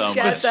it that's so much.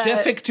 Get that.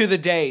 specific to the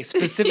day,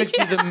 specific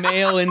to the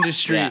male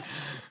industry. Yeah.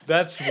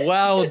 That's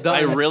well done.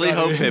 I really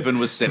hope Pippen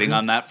was sitting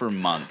on that for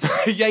months.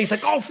 Yeah, he's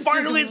like, oh,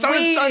 finally it's on a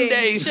Waiting,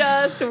 Sunday.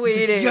 Just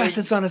waiting. Yes,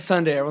 it's on a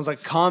Sunday. Everyone's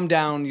like, calm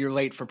down, you're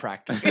late for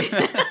practice.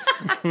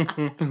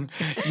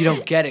 You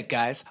don't get it,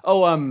 guys.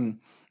 Oh,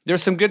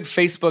 there's some good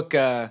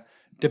Facebook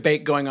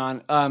debate going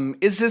on.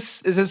 Is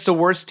this the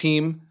worst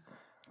team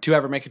to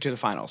ever make it to the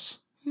finals?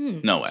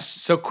 No way.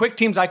 So quick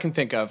teams I can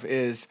think of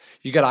is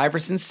you got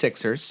Iverson's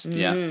Sixers,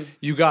 Yeah.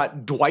 you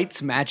got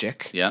Dwight's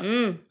Magic, Yeah.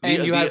 And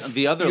The, you have-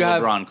 the other you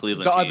have LeBron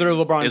Cleveland the team other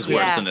LeBron is Cleveland.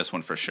 worse Yeah. than this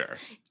one for sure.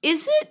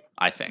 Is it?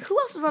 I think. Who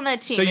else was on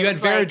that team? So you It had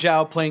was like-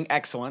 Varejao playing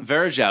excellent.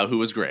 Varejao, who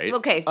was great.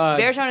 Okay,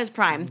 Bergeron is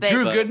prime. But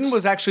Drew But- Gooden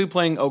was actually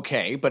playing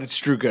okay, but it's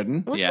Drew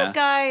Gooden. what's Yeah. that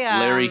guy?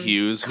 Larry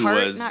Hughes, who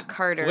was not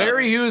Carter.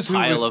 Larry Hughes, who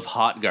Pile was, of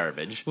hot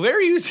garbage.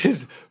 Larry Hughes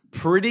is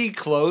pretty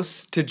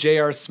close to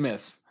J.R.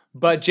 Smith,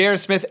 but J.R.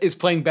 Smith is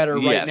playing better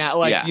right Yes, now.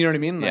 Like yeah, you know what I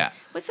mean? Like, yeah.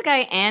 What's the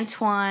guy?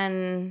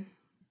 Antoine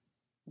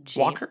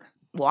Walker.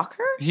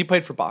 Walker? He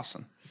played for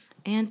Boston.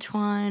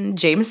 Antoine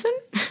Jameson?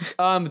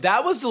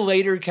 That was the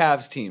later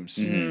Cavs teams.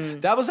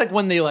 That was like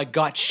when they like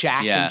got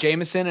Shaq Yeah. and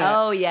Jameson. And,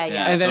 Oh yeah, Yeah.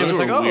 yeah. and then Those it was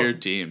were like, oh,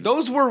 weird teams.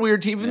 Those were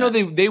weird teams. Even though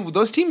they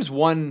those teams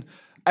won.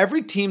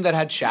 Every team that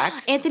had Shaq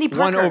Anthony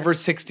won Parker. over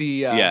 60.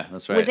 Yeah,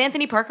 that's right. Was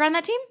Anthony Parker on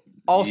that team?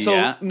 Also,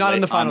 Yeah, not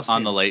in late- the finals on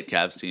team. the late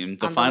Cavs team.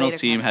 The On the finals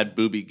later team Cavs. had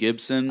Boobie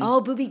Gibson. Oh,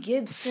 Boobie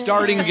Gibson.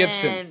 Starting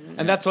Gibson.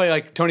 And that's why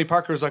like Tony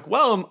Parker was like,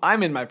 well,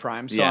 I'm in my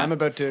prime, so Yeah. I'm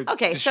about to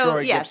Okay, destroy so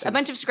yes, Gibson. a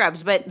bunch of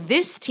scrubs, but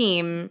this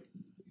team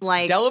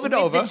Like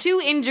Dellavedova. with the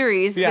two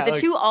injuries, Yeah, with the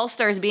like- two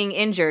all-stars being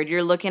injured,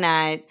 you're looking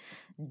at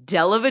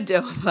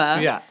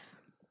Dellavedova, Yeah.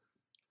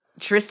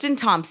 Tristan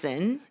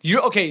Thompson,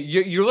 You're looking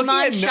Iman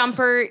at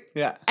Shumpert.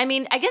 Yeah. I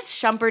mean, I guess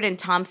Shumpert and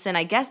Thompson.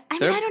 I guess. I mean,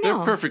 They're, I don't they're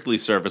know. perfectly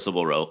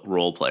serviceable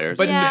role players.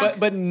 But, Yeah.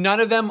 but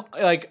none of them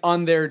like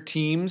on their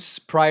teams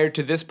prior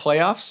to this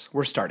playoffs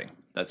were starting.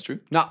 That's true.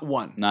 Not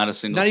one. Not a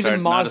single Not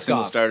even not a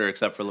single Mozgov. starter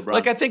except for LeBron.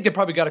 Like I think they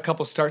probably got a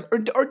couple starts. Or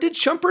did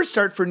Shumpert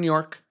start for New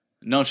York?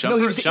 no, Shumpert,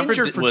 he was Shumpert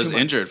injured did- for 2 was months.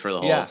 injured for the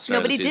whole Yeah. start No,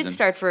 of but the he season. did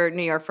start for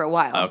New York for a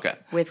while. Okay.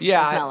 With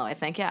Yeah, Melo, I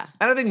think. Yeah.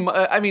 I don't think.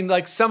 I mean,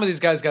 like some of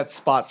these guys got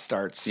spot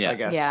starts. Yeah. I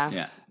guess. Yeah.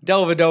 Yeah.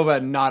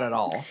 Dellavedova, not at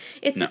all.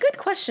 It's a good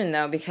question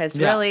though, because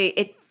Yeah. really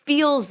it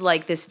feels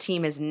like this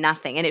team is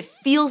nothing, and it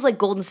feels like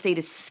Golden State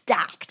is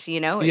stacked. You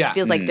know, it Yeah.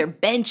 feels like their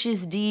bench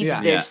is deep.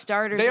 Yeah. Their Yeah.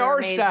 starters They are are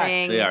amazing.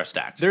 stacked. They are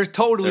stacked. They're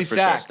totally They're for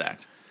stacked. sure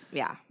stacked.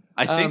 Yeah.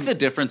 I think the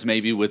difference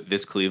maybe with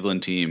this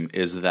Cleveland team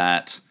is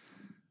that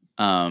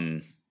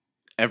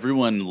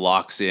everyone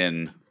locks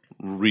in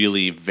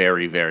really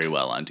very, very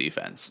well on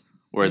defense.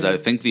 Whereas I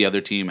think the other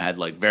team had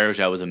like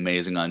Varejao was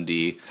amazing on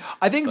D.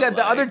 I think But, that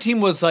the like- other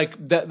team was like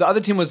the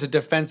other team was a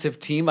defensive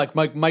team. Like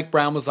Mike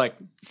Brown was like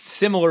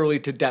similarly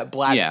to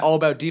Blatt, Yeah. all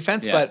about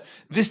defense. Yeah. But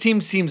this team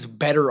seems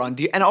better on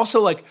D. And also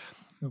like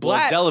Well,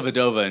 Blatt.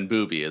 Dellavedova and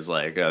Booby is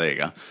like, oh, there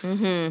you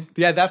go.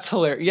 Yeah, that's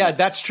hilarious. Yeah,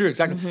 that's true.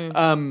 Exactly.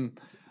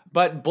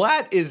 But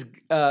Blatt is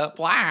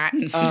Blatt.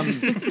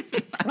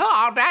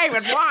 Oh,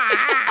 David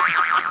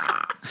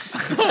Blatt.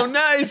 Oh,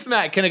 nice,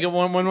 Matt. Can I get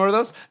one more of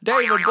those?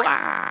 David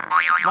Blatt.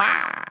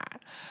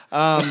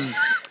 Blatt.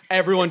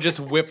 Everyone just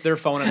whipped their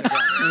phone at the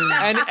ground.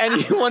 And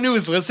anyone who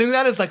was listening to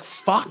that is like,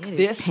 fuck is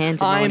this. I'm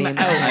pandemonium.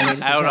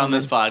 out. Out on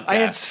this podcast. I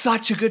had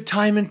such a good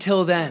time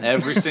until then.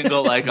 Every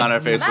single like on our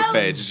Facebook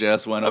page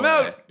just went I'm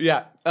away. out.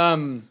 Yeah.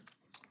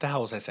 The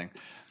hell was I saying?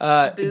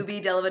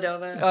 Booby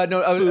Dellavedova.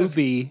 No, I was,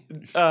 Booby.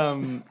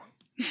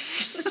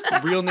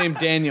 real name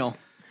Daniel.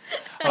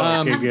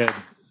 Okay, good.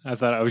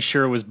 I was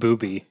sure it was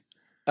Booby.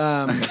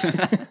 No.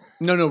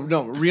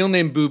 Real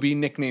name Booby,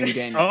 nickname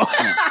Daniel.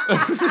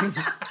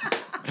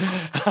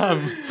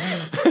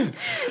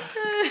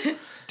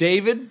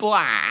 David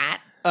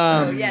Blatt.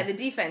 Oh yeah, the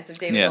defense of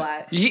David Yeah.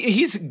 Blatt.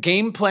 He's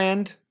game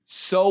planned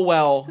so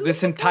well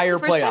this entire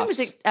First time playoffs. was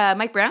it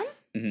Mike Brown?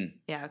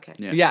 Yeah. Okay.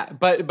 Yeah. Yeah,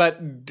 but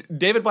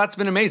David Blatt's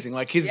been amazing.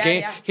 Like his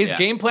Yeah.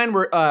 game plan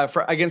were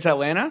for against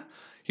Atlanta.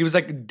 He was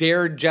like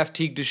dared Jeff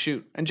Teague to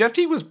shoot, and Jeff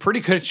Teague was pretty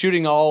good at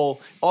shooting all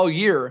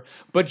year.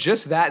 But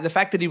just the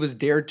fact that he was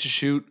dared to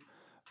shoot,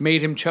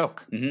 made him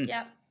choke.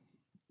 Yeah.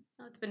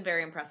 Oh, it's been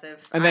very impressive.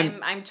 And then-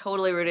 I'm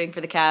totally rooting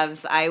for the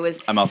Cavs.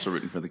 I'm also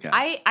rooting for the Cavs.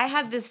 I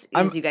have this,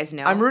 as you guys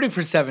know. I'm rooting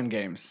for 7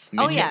 games.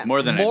 Me Oh, too. yeah.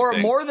 More than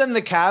anything. More than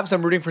the Cavs,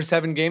 I'm rooting for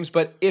 7 games.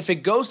 But if it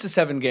goes to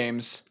 7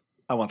 games,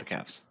 I want the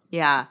Cavs.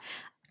 Yeah.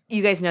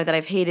 You guys know that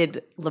I've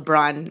hated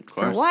LeBron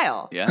for a course.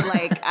 while. Yeah.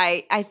 Like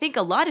I think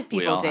a lot of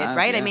people all did, have,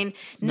 right? I yeah. mean,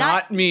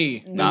 Not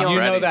me. Not you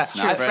Freddie. know that. It's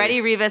True. not Freddie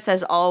Rivas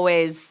has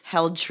always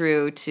held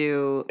true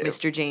to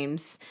Mr.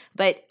 James.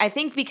 But I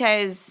think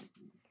because,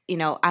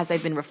 as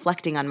I've been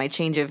reflecting on my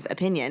change of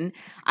opinion,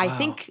 I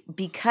think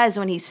because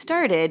when he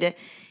started,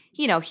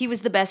 he was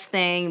the best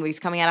thing. When he was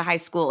coming out of high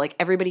school, like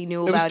everybody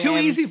knew It was about too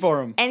him. easy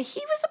for him. And he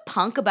was a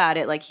punk about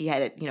it. Like he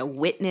had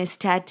witness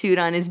tattooed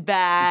on his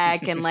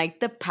back and like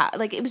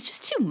like it was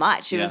just too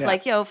much. It was Yeah.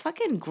 like,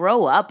 fucking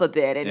grow up a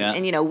bit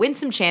and, Yeah. win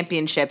some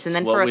championships. And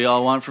then what for we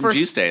all want from for-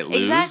 G State.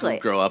 Lose, exactly.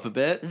 grow up a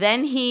bit.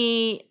 Then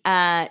he,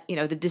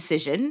 the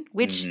decision,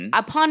 which Mm-hmm.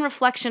 upon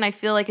reflection, I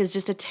feel like is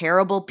just a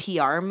terrible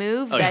PR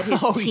move that his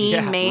Oh, team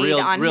yeah. made Real-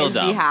 on real his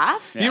dumb.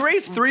 behalf. He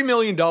raised $3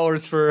 million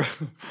for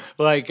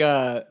like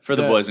For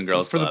the Boys and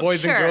Girls for the Club.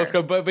 Boys Sure. and Girls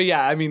Club. But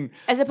yeah, I mean,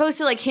 As opposed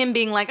to like him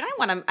being like,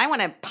 I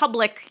want a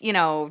public,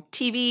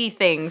 TV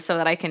thing so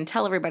that I can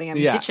tell everybody I'm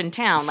Yeah. ditching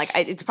town. Like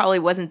it probably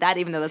wasn't that,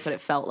 even though that's what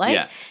it felt like.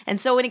 Yeah. And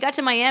so when he got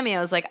to Miami, I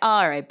was like,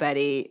 all right,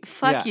 buddy,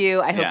 fuck Yeah.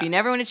 you. I hope Yeah. you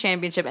never win a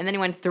championship. And then he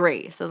won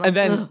 3. So like, And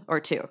then- ugh, or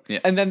 2.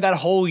 and then that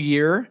whole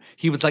year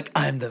he was like,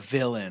 "I'm the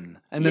villain,"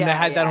 and then Yeah, they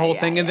had that yeah, whole yeah,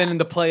 thing. And then yeah. in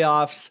the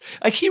playoffs,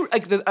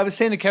 I was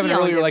saying to Kevin He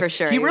owned earlier, it like for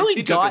sure. he He really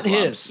took got his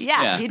his. lumps.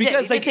 Yeah, Yeah. he did.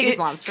 He did take his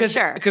lumps for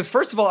sure. Because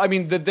first of all, I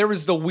mean, there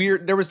was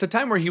the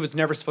time where he was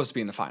never supposed to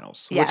be in the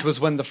finals, Yes. which was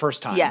when the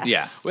first time. Yes.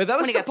 Yeah. Well, that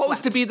was When he got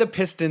supposed to swept. be the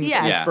Pistons Yes.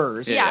 and Yeah.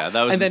 Spurs. Yeah,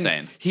 that was and then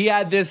insane. he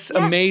had this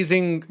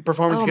amazing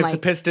performance Oh against my- the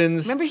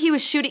Pistons. Remember he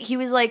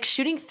was like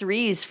shooting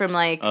threes from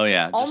like Oh,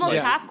 yeah, just almost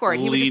like half court.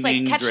 He would just like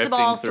leaning, catch the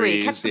ball drifting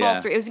 3, catch the threes, ball yeah.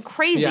 3. It was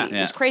crazy. Yeah. It was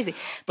Yeah. crazy.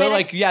 But I-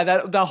 like, yeah,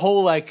 that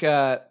whole like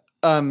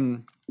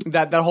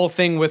that whole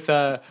thing with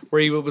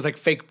where he was like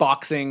fake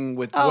boxing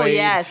with Oh, Wade,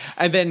 yes.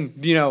 and then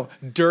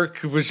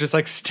Dirk was just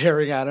like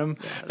staring at him,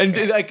 and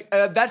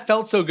that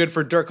felt so good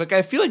for Dirk. Like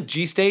I feel like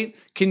G State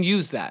can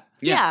use that.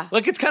 Yeah.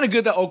 Like it's kind of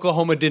good that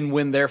Oklahoma didn't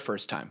win their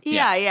first time.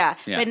 Yeah. Yeah.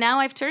 But now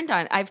I've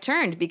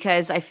turned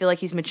because I feel like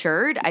he's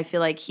matured. I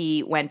feel like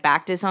he went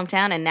back to his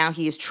hometown and now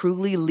he is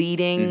truly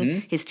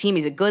leading his team.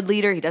 He's a good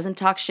leader. He doesn't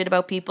talk shit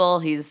about people.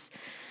 He's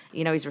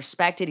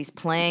respected. He's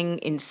playing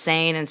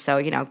insane. And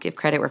so, give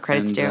credit where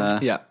credit's due.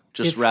 Yeah.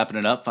 Just wrapping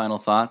it up. Final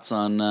thoughts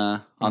on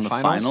the finals?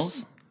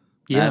 finals.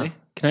 Yeah. Maddie?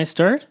 Can I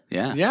start?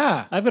 Yeah.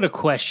 Yeah. I've got a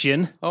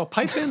question. Oh,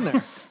 pipe in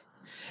there.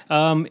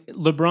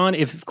 LeBron,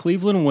 if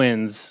Cleveland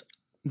wins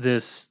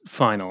this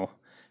final,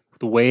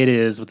 the way it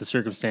is with the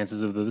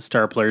circumstances of the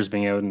star players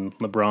being out and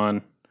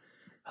LeBron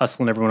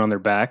hustling everyone on their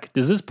back,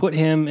 does this put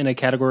him in a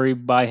category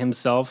by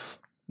himself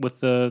with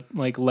the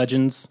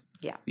legends?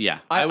 Yeah,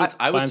 I would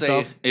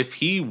say himself? if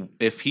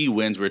he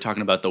wins, we're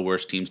talking about the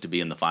worst teams to be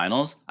in the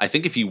finals. I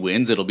think if he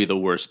wins, it'll be the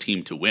worst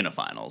team to win a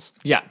finals,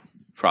 Yeah.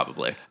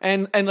 probably.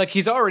 And like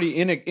he's already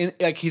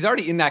he's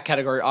already in that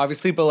category,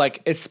 obviously, but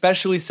like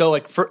especially so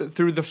like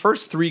through the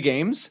first 3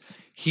 games,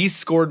 he's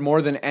scored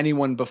more than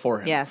anyone before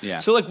him. Yes. Yeah.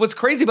 So like what's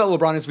crazy about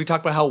LeBron is we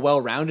talk about how well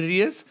rounded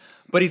he is,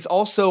 but he's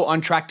also on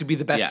track to be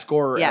the best Yeah.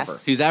 scorer Yes. ever.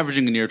 He's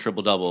averaging a near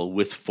triple double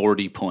with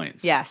 40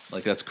 points. Yes.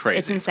 like that's crazy.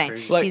 It's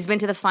insane. Like- He's been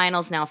to the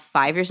finals now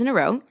 5 years in a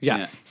row. Yeah.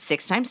 Yeah.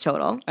 6 times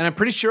total. And I'm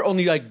pretty sure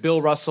only like Bill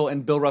Russell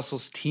and Bill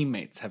Russell's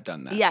teammates have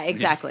done that. Yeah,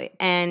 exactly.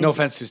 And No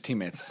offense to his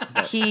teammates.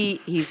 but- he's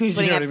You know putting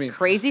what up I mean.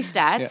 crazy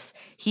stats.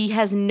 He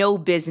has no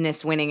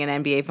business winning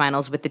an NBA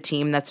finals with the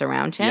team that's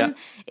around him.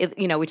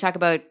 We talk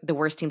about the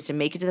worst teams to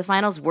make it to the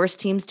finals, worst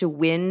teams to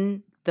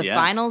win the Yeah.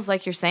 finals,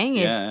 like you're saying,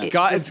 is Yeah. it's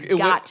Got-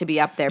 got to be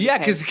up there. Yeah,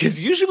 because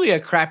usually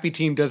a crappy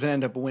team doesn't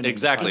end up winning.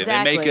 Exactly.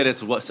 Exactly. They make it.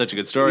 It's such a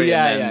good story,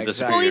 Yeah, and then yeah, the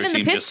exactly. superior well, even the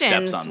team just steps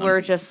Pistons on them. were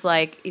just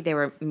like they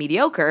were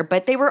mediocre,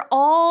 but they were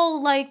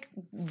all like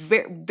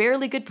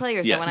barely good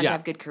players Yes. that went on Yeah. to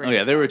have good careers. Oh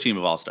yeah, they were a team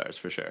of all stars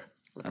for sure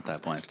at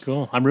that point.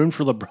 Cool. I'm rooting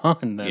for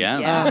LeBron then.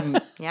 Yeah.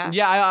 Yeah.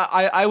 Yeah,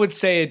 I would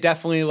say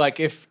definitely like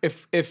if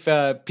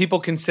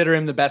people consider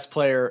him the best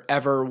player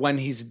ever when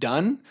he's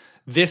done,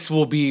 this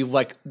will be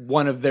like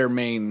one of their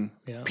main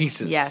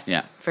pieces. Yes.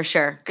 Yeah. For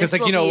sure. Because This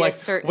like will like be a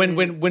certain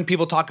when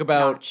people talk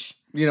about notch.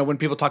 when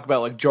people talk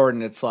about like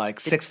Jordan, it's like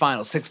 6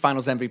 finals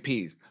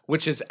MVPs,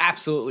 which is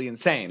absolutely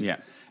insane. Yeah.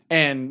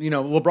 And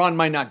LeBron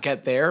might not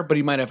get there, but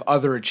he might have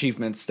other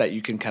achievements that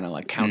you can kind of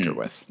like counter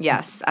with.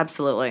 Yes,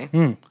 absolutely.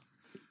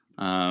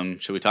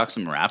 Should we talk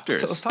some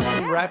Raptors? So let's talk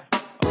some rap.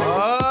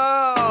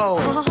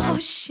 Oh, Oh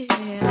shit.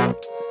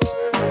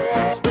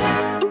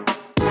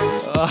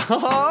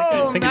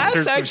 oh, I think Matt's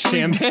it's some actually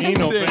champagne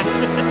dancing.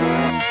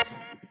 open.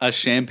 A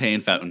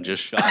champagne fountain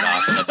just shot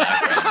off in the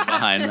background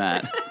behind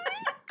Matt.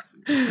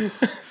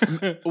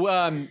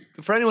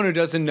 For anyone who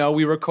doesn't know,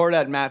 we record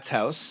at Matt's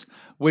house,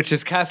 which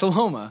is Casa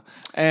Loma,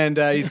 and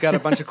he's got a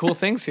bunch of cool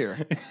things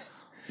here.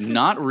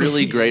 Not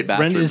really great Rent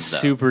bathrooms, is though.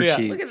 super Yeah.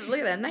 cheap. Look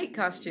at that night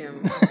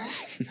costume.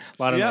 A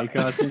lot of Yeah. night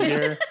costumes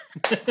here.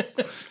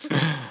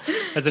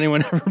 Has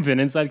anyone ever been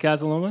inside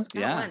Casa Loma?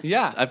 Yeah.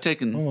 Yeah. I've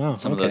taken wow,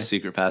 some of okay. those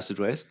secret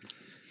passageways.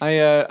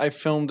 I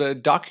filmed a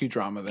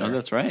docudrama there Oh,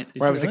 that's right.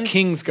 where I was really? a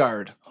King's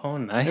Guard. Oh,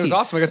 nice. It was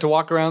awesome. I got to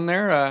walk around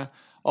there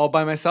all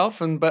by myself,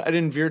 but I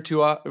didn't veer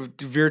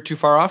too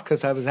far off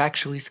because I was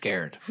actually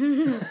scared.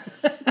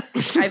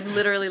 I've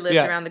literally lived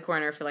Yeah. around the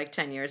corner for like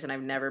 10 years and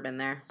I've never been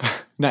there.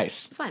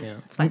 Nice. It's fine. Yeah.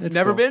 It's fine. It's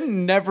Never cool.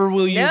 been. Never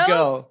will you No.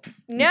 go.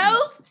 No.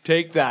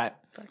 Take that.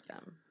 Fuck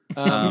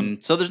them.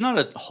 So there's not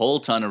a whole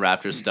ton of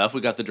Raptors stuff.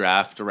 We got the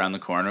draft around the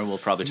corner. We'll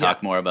probably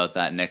talk more about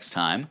that next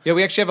time. Yeah,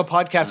 we actually have a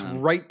podcast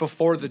right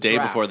before the Day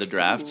draft. before the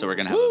draft, so we're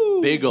gonna have a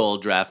big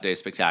old draft day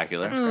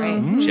spectacular. That's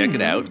great. Check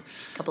it out. A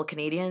couple of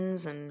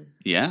Canadians and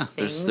Yeah,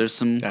 Things. there's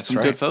some That's good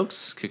right.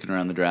 folks kicking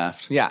around the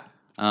draft. Yeah.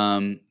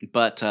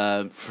 But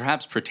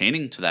perhaps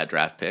pertaining to that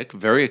draft pick,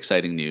 very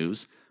exciting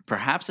news.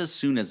 Perhaps as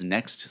soon as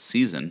next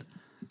season,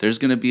 there's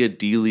going to be a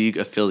D League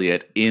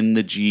affiliate in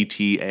the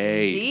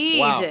GTA. indeed.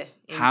 Wow.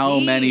 How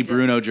many Indeed.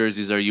 Bruno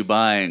jerseys are you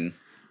buying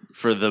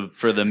for the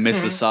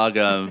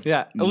Mississauga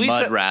Yeah.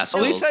 mud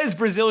rascals? Elisa is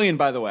Brazilian,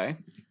 by the way.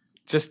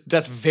 Just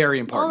that's very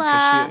important.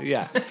 'cause Hola.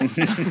 yeah.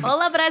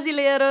 Hola,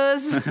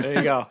 brasileiros. There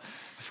you go.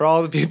 For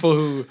all the people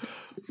who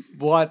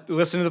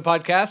listen to the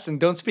podcast and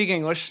don't speak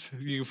English,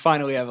 you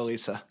finally have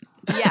Elisa.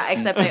 Yeah,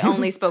 except I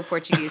only spoke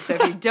Portuguese. So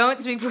if you don't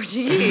speak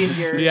Portuguese,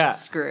 you're Yeah.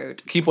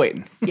 screwed. Keep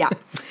waiting. Yeah.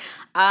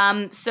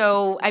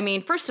 So, I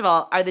mean, first of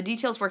all, are the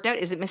details worked out?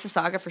 Is it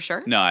Mississauga for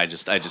sure? No, I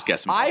just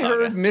guessed. I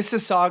heard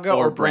Mississauga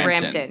or Brampton,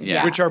 Brampton,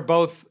 yeah. which are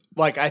both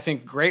I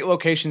think great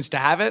locations to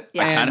have it.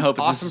 Yeah. I I and kind of hope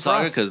it's awesome for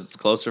Mississauga us. because it's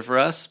closer for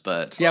us.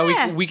 But yeah,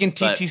 Yeah. we can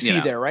But, TTC you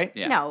know, there, right?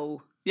 yeah.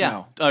 No.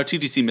 yeah,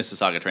 TTC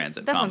Mississauga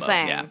Transit. That's combo, what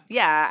I'm saying.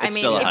 Yeah. I It's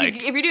mean, still a if, hike.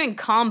 if you're doing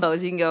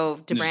combos, you can go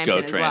to Just Brampton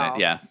go as train well.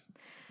 it. Yeah.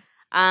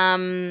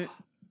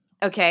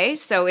 Okay,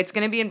 so it's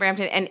going to be in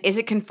Brampton. And is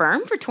it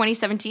confirmed for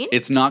 2017?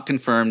 It's not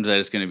confirmed that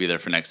it's going to be there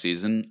for next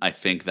season. I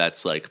think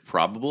that's like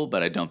probable,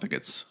 but I don't think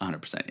it's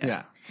 100% yet.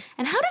 Yeah.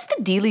 And how does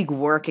the D League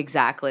work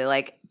exactly?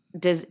 Like,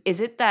 is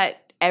it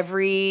that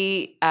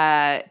every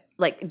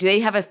do they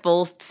have a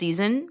full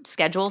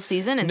schedule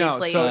season and No, they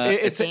play so the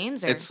it's-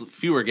 teams? Or? It's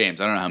fewer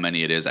games. I don't know how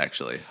many it is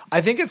actually.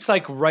 I think it's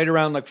like right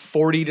around like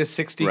 40 to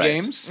 60 Right.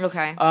 games.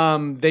 Okay.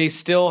 They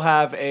still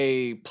have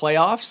a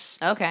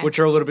playoffs, Okay. which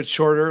are a little bit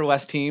shorter,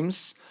 less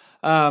teams.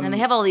 And they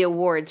have all the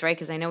awards, right?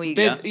 Because I know we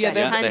They- got yeah,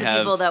 they- tons they of have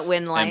people that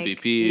win like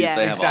MVPs. Yeah,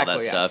 They have Exactly, all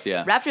that yeah. stuff.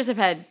 Yeah. Raptors have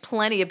had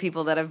plenty of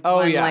people that have Oh,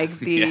 won yeah. like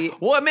the Yeah.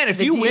 Well, man, if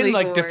the you win D-League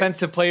like awards.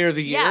 defensive player of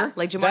the year, Yeah,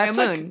 like Jamario that's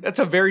Moon. that's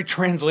a very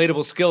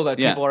translatable skill that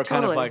Yeah. people are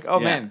kind of Totally. like, oh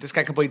Yeah. man, this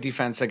guy can play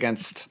defense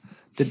against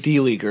the D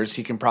leaguers,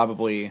 he can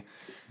probably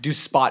do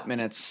spot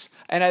minutes.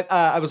 And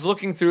I was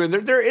looking through, and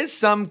there is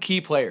some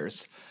key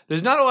players.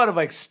 There's not a lot of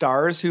like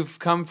stars who've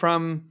come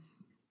from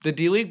the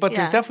D League, but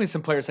there's Yeah. definitely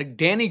some players like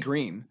Danny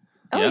Green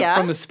Oh, yeah.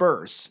 from the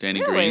Spurs.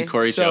 Danny Really? Green,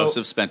 Corey So-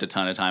 Joseph spent a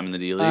ton of time in the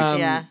D League.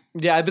 Yeah.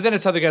 Yeah, but then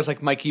it's other guys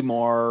like Mikey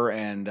Moore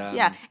and,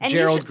 Yeah, and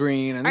Gerald usually-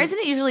 Green. And, Or isn't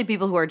it usually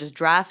people who are just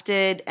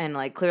drafted and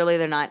like clearly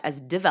they're not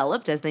as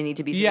developed as they need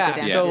to be? So they go yeah,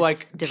 down so to this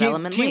like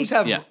development teams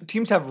league? have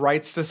teams have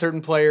rights to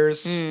certain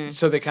players,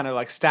 so they kind of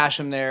like stash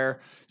them there.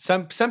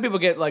 Some people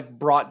get like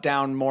brought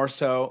down more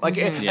so. Like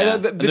Mm-hmm. Yeah.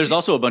 And there's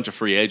also a bunch of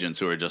free agents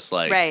who are just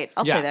like Right,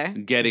 I'll Yeah. play there.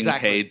 getting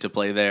Exactly. paid to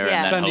play there.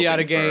 Yeah. And then Sundiata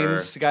hoping for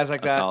Gaines, guys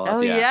like a that. call-up. Oh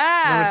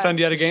yeah,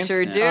 Remember Sundiata Gaines?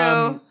 Sure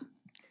do.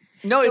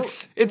 No, So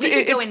it's we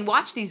could go it's and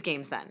watch these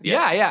games then.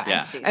 yeah, yeah.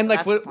 Yeah. I see. And So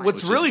like that's the point. what's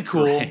Which is really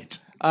cool, great.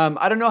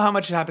 I don't know how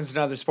much it happens in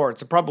other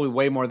sports. Probably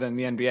way more than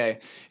the NBA.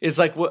 Is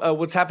like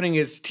what's happening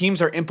is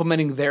teams are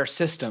implementing their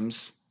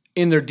systems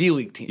in their D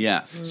League teams.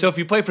 Yeah. So if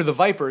you play for the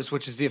Vipers,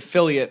 which is the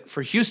affiliate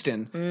for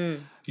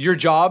Houston, your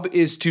job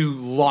is to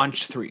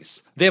launch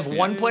threes. They have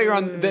one player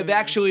on. They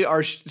actually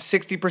are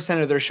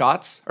 60% of their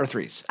shots are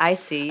threes. I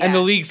see. And the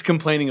yeah. league's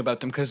complaining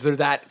about them because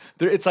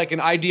it's like an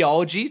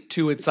ideology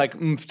to its like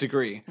oomph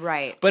degree.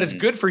 Right. But it's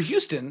good for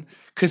Houston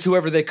because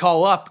whoever they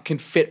call up can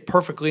fit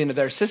perfectly into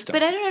their system.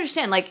 But I don't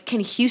understand. Like, can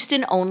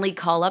Houston only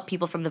call up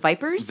people from the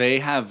Vipers? They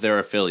have their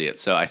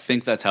affiliates, so I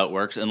think that's how it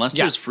works. Unless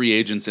Yeah. there's free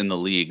agents in the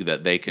league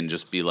that they can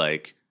just be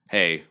like,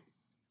 "Hey,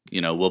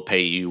 we'll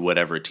pay you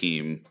whatever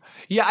team."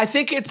 Yeah, I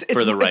think it's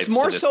For the rights it's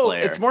more to this so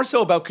player. it's more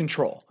so about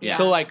control. Yeah.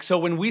 So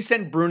when we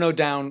sent Bruno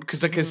down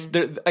because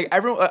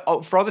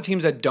everyone for all the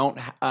teams that don't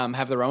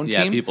have their own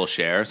Yeah, team, people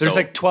share. there's so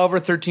like 12 or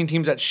 13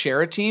 teams that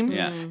share a team.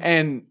 Yeah.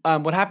 And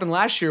what happened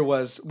last year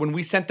was when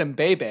we sent them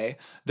Bebe,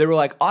 they were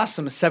like,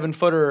 awesome, a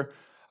 7-footer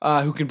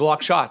who can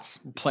block shots,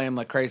 play him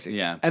like crazy.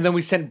 Yeah. And then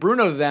we sent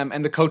Bruno to them,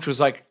 and the coach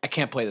was like, I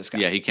can't play this guy.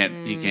 yeah, he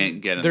can't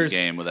get in the There's-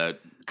 game without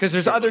Because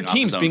there's other dribbling off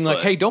teams his own being like,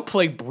 foot. hey, don't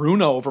play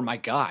Bruno over my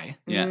guy.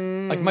 yeah.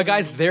 Like my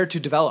guy's there to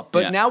develop.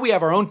 But Yeah. now we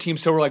have our own team,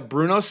 so we're like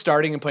Bruno's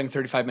starting and playing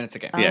 35 minutes a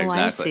game. Yeah, Oh,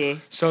 I exactly.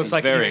 see. So it's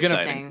like Very he's gonna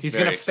exciting. he's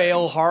Very gonna exciting.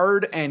 fail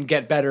hard and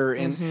get better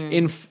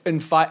in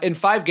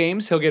five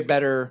games. He'll get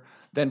better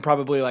than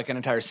probably like an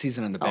entire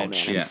season on the Oh man,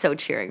 bench. I'm Yeah. so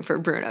cheering for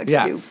Bruno to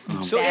Yeah. do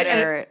So, and-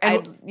 better.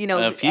 and-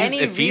 If he's, any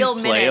if he's real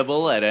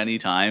playable minutes. at any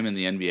time in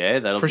the NBA,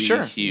 that'll For be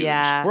sure. huge.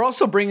 Yeah. We're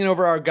also bringing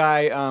over our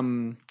guy.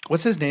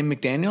 What's his name?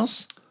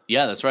 McDaniel's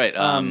Yeah, that's right.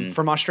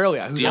 from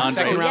Australia. Who's a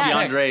second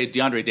round pick.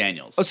 DeAndre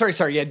Daniels. Oh,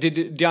 sorry. Yeah,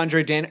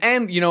 DeAndre Dan.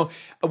 And, we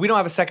don't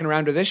have a second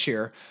rounder this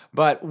year,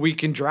 but we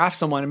can draft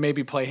someone and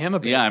maybe play him a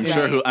bit. Yeah, I'm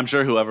Right.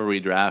 sure whoever we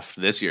draft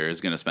this year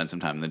is going to spend some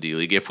time in the D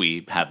League if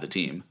we have the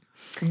team.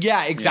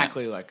 Yeah,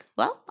 exactly. Like,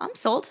 Well, I'm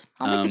sold.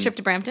 I'll make the trip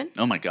to Brampton.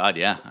 Oh my god,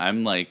 yeah.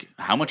 I'm like,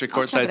 how much are check it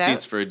courtside out.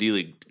 seats for a D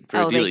League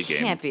Oh, they game?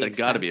 can't be They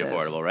got to be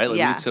expensive. affordable, right? Like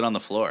Yeah. we'd sit on the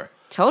floor.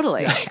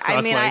 Totally.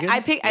 I mean, Cross-legged?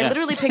 I Yes.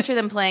 literally picture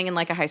them playing in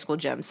like a high school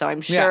gym. So I'm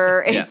Yeah.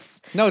 sure Yeah.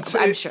 it's. no, it's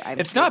I'm sure. I'm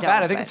it's sure not they bad.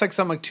 don't, I think but- it's like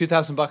something like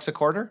 $2,000 a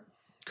quarter.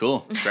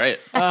 Cool, great.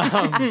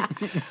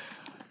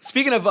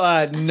 Speaking of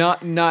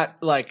not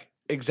like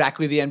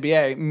exactly the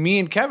NBA, me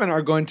and Kevin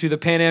are going to the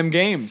Pan Am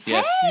Games.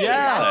 Yes. Yeah.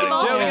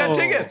 basketball? Yeah, we got Oh.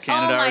 tickets.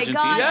 Canada, oh my Argentina.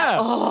 God. Yeah.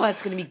 Oh,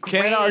 that's gonna be great.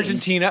 Canada,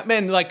 Argentina.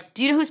 Man, like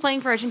Do you know who's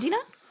playing for Argentina?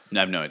 I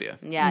have no idea.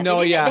 Yeah. No,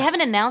 they didn't- yeah. They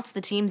haven't announced the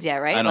teams yet,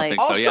 right? I don't Like,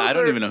 think so. Also, Yeah, I don't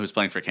they're- even know who's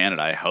playing for Canada.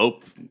 I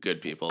hope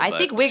good people. I but-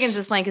 think Wiggins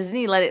is playing because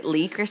didn't he let it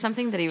leak or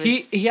something that he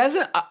was? he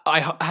hasn't.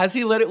 Has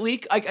he let it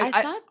leak? I thought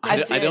I,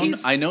 that I did. don't.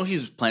 I know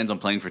he's plans on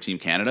playing for Team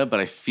Canada, but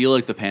I feel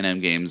like the Pan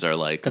Am Games are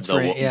like That's the,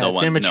 right, yeah, the it's ones no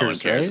one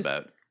amateurs, cares right?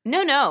 about.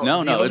 No,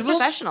 No, it's it's-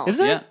 professional. Is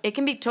it? Yeah. It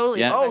can be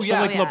totally. Yeah. Oh,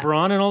 professional, yeah. Like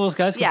LeBron and all those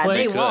guys can Yeah, play?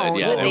 they could, won't.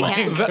 yeah, but they they might.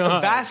 can.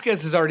 God.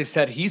 Vasquez has already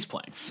said he's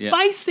playing. Yeah.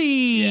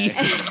 Spicy.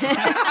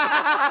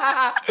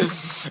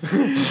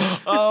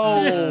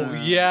 Oh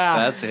yeah,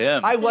 That's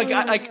him.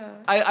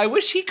 I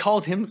wish he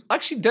called him.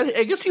 Actually,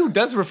 I guess he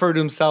does refer to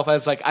himself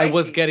as like I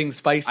was Spicy. getting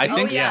spicy. I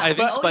think yeah. I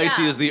think Oh,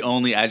 spicy yeah. is the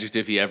only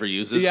adjective he ever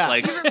uses. Yeah.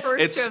 Like He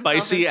refers it's to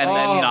himself spicy as and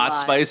then spicy a not lot.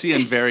 spicy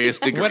and various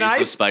degrees I-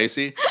 of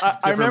spicy. I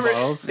Different remember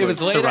bottles, it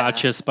was like late.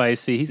 Sriracha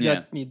spicy. He's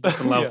got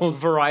different Yeah, levels.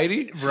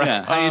 variety.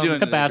 Yeah. How you doing?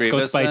 today, Tabasco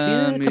Grievous? spicy.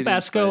 Yeah, Medium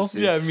Tabasco.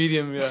 spicy. Yeah,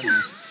 medium. Yeah,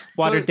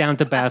 Watered down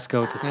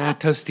Tabasco.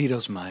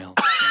 Tostitos mild.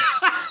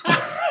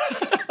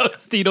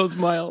 Tostitos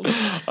mild.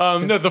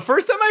 No, the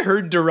first time I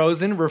heard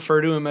DeRozan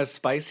refer to him as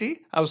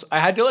spicy, I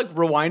had to like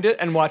rewind it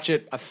and watch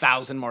it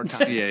 1,000 more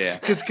times. Yeah.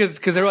 Because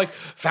they were like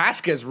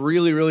Vasquez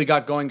really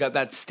got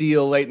that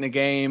steal late in the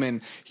game,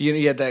 and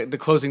he had the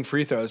closing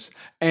free throws,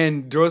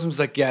 and DeRozan was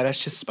like, "Yeah, that's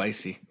just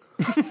spicy,"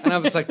 and I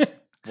was like,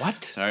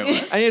 "What?" Sorry,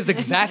 what? And he was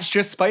like, "That's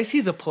just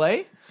spicy, the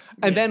play,"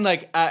 and then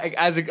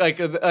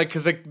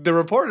because the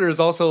reporter is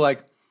also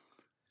like.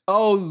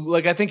 Oh,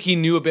 like I think he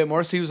knew a bit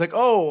more, so he was like,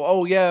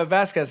 "Oh, yeah,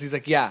 Vasquez." He's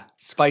like, "Yeah,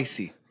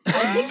 spicy."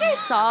 I think I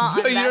saw on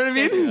So, you know what I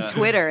mean? Vasquez's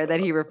Twitter that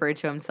he referred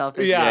to himself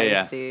as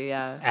Yeah. spicy.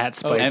 Yeah. At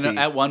spicy. And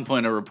at one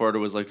point, a reporter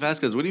was like,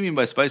 "Vasquez, what do you mean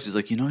by spicy?" He's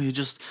like, you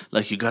just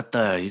like you got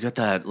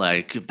that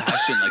like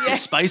passion, like you're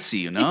spicy,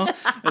 you know.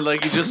 And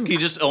like he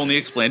just only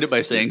explained it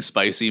by saying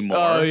spicy more.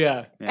 Oh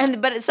yeah.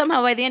 But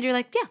somehow by the end you're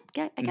like,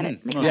 yeah, I get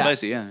it. Makes Well, sense.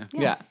 spicy, yeah.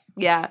 Yeah.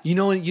 Yeah. You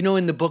know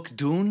in the book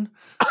Dune,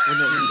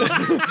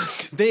 when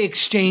they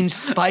exchange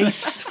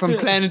spice from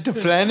planet to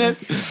planet.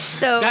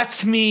 So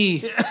That's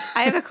me.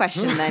 I have a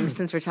question then,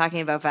 since we're talking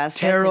about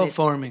Vasquez. and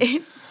Terraforming.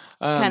 It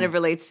kind of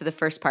relates to the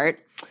first part.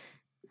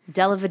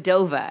 Della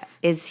Vedova,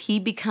 is he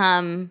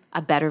become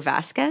a better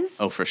Vasquez?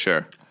 Oh, for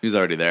sure, he's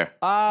already there. Is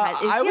I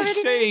he would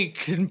already say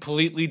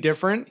completely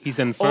different. He's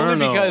Inferno.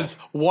 Only because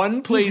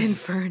one plays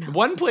Inferno.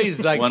 one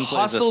plays like One plays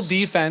hustle a s-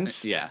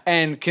 defense yeah.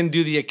 and can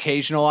do the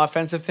occasional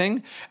offensive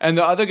thing. And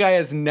the other guy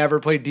has never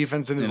played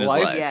defense in his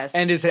life. Yes.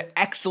 And is an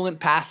excellent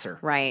passer.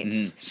 Right.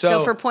 Mm-hmm. So,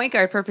 So- for point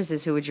guard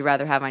purposes, who would you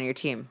rather have on your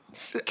team?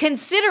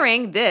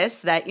 Considering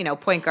this, that,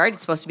 point guard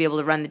is supposed to be able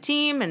to run the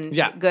team and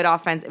Yeah. good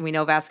offense, and we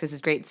know Vasquez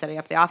is great at setting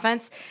up the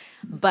offense,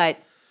 but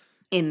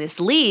in this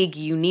league,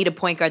 you need a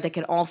point guard that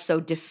can also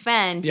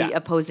defend Yeah. the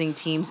opposing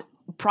team's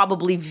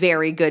probably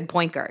very good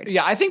point guard.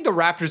 Yeah, I think the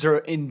Raptors are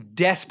in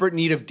desperate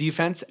need of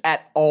defense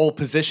at all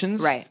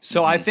positions. Right.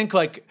 So I think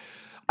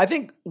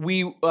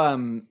we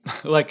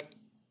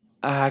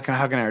how can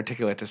I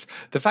articulate this?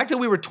 The fact that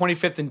we were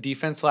 25th in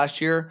defense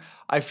last year,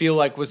 I feel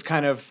like was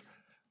kind of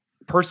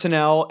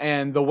personnel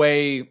and the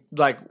way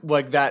like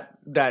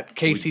that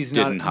Casey's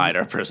Didn't not hide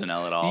our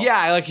personnel at all.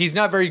 Yeah, like he's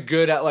not very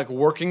good at like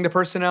working the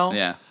personnel.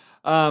 yeah.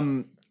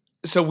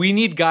 So we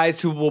need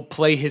guys who will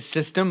play his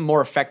system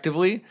more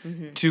effectively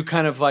to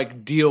kind of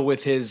like deal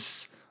with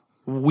his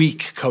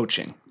weak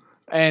coaching.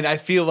 And I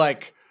feel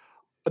like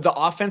the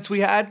offense we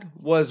had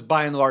was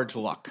by and large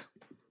luck.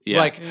 Yeah.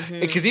 Like,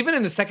 because even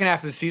in the second half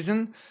of the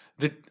season,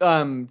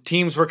 the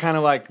teams were kind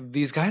of like,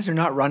 these guys are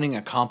not running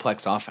a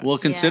complex offense. Well,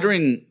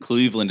 considering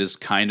Cleveland is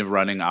kind of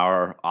running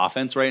our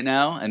offense right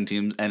now, and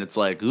it's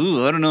like,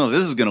 ooh, I don't know if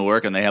this is going to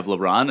work, and they have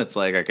LeBron, it's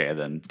like, okay,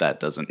 then that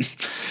doesn't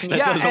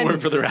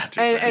work for the Raptors.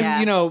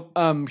 And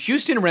Yeah.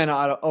 Houston ran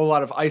a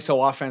lot of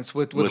ISO offense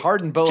with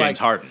Harden, but James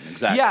Harden,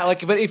 exactly. Yeah,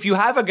 but if you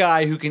have a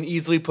guy who can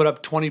easily put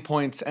up 20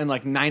 points and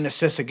like 9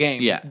 assists a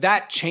game, Yeah.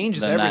 that changes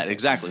then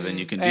everything. then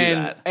you can do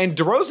and, that. And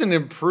DeRozan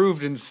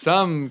improved in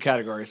some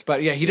categories,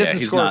 but yeah, he doesn't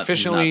he's score not-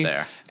 he's not efficiently.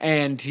 there.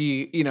 And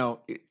he,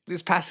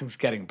 his passing's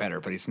getting better,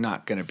 but he's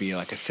not going to be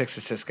like a 6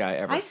 assist guy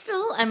ever. I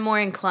still am more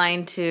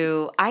inclined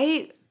to.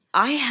 I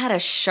had a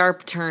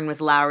sharp turn with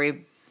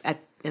Lowry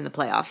in the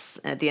playoffs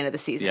at the end of the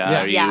season.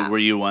 Yeah. Were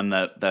you one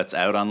that's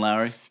out on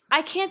Lowry?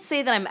 I can't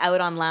say that I'm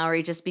out on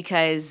Lowry just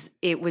because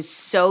it was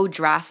so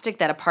drastic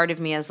that a part of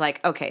me is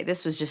like, okay,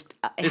 this was just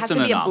it has It's to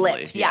an be a anomaly,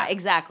 blip. yeah. Yeah,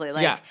 exactly.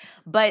 Like, Yeah.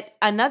 but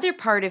another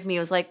part of me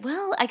was like,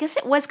 well, I guess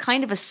it was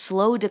kind of a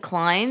slow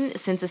decline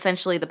since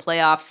essentially the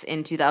playoffs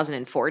in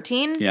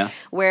 2014. Yeah.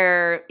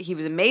 Where he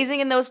was amazing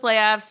in those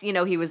playoffs.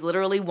 He was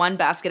literally one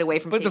basket away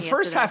from But the taking us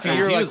first to the half of the next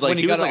year, round. He was when like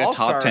he he was got like an a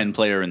top All-Star. 10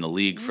 player in the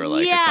league for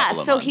like a couple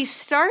of so months. he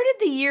started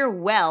the year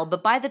well,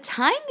 but by the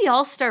time the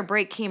All-Star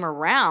break came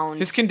around,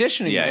 His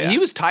conditioning, Yeah, man, yeah. he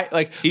was tight.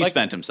 Like He like,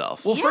 spent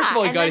himself. Well, first of Yeah,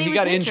 all, and then he he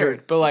got was injured,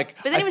 injured. but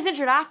But then he was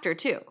injured after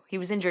too. He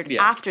was injured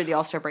Yeah. after the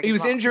All-Star break. he as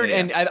was well. injured, Yeah,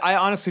 and I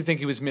honestly think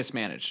he was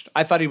mismanaged.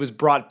 I thought he was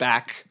brought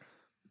back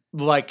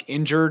like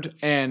injured,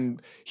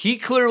 and he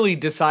clearly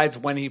decides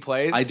when he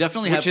plays. I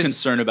definitely have which is-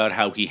 concern about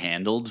how he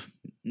handled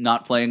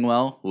not playing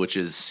well, which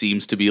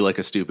seems to be like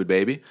a stupid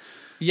baby.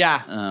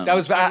 Yeah, that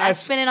was And bad.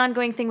 that's been an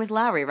ongoing thing with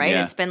Lowry, right?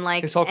 Yeah. It's been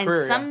like His whole and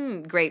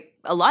career,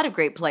 a lot of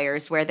great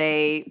players where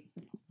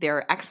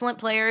they're excellent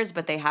players,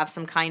 but they have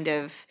some kind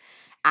of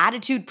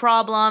attitude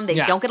problem. They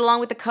Yeah. don't get along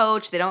with the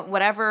coach. They don't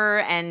whatever,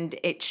 and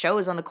it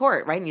shows on the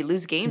court, right? And you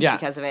lose games Yeah.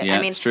 because of it. Yeah, I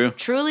mean, it's true.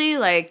 truly,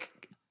 like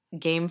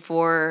Game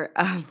 4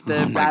 of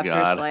the Oh my Raptors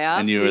God. playoffs,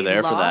 And you were we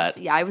there for lost.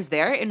 that. Yeah, I was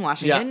there in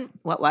Washington.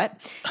 What?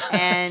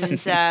 And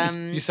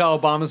you saw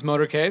Obama's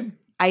motorcade.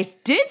 I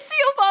did see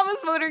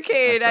Obama's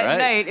motorcade That's at right.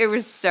 night. It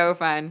was so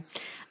fun.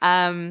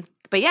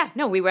 But yeah,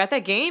 no, we were at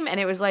that game and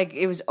it was like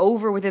it was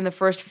over within the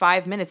first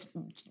 5 minutes,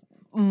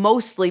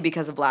 mostly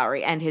because of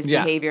Lowry and his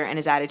Yeah. behavior and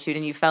his attitude.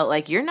 And you felt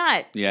like you're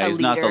not Yeah, a he's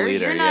not the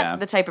leader, You're not yeah.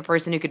 the type of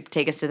person who could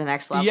take us to the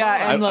next level.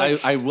 Yeah, and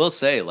like, I will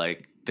say,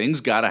 like,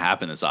 things got to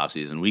happen this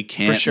offseason. We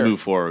can't sure.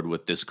 move forward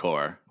with this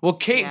core. well,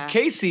 Yeah.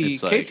 Casey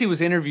It's like- Casey was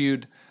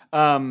interviewed,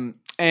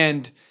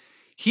 and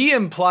he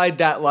implied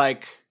that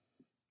like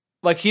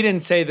he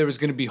didn't say there was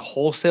going to be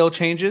wholesale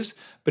changes,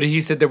 but he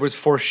said there was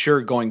for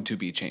sure going to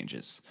be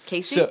changes.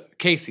 Casey? So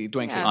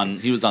Dwayne Yeah. Casey.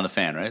 He was on the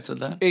fan, right? Said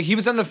that? He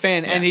was on the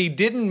fan, and he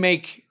didn't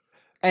make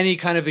any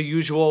kind of the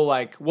usual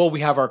like, well, we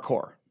have our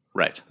core.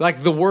 Right.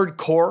 Like the word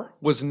core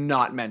was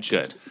not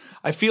mentioned. Good.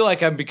 I feel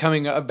like I'm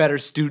becoming a better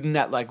student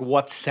at like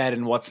what's said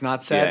and what's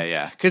not said. Yeah,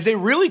 yeah. Because they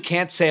really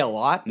can't say a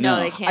lot. No,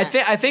 No. they can't.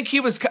 I think he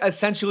was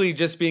essentially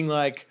just being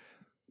like,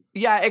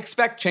 yeah,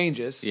 expect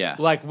changes. Yeah.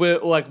 Like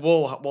we'll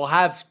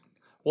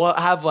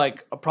have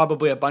like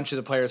probably a bunch of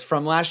the players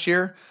from last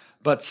year,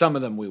 but some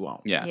of them we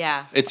won't. Yeah.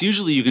 Yeah. It's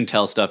usually you can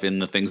tell stuff in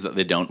the things that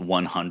they don't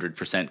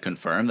 100%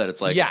 confirm that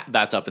it's like, Yeah.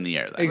 that's up in the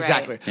air. Then.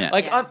 Exactly. Yeah.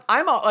 Like Yeah.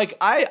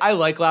 I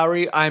like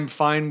Lowry. I'm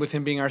fine with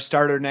him being our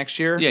starter next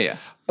year. Yeah.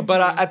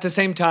 But at the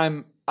same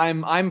time,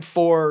 I'm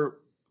for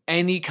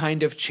any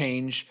kind of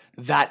change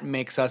that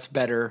makes us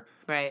better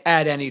Right.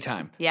 at any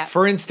time. Yeah.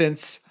 For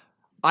instance,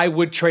 I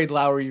would trade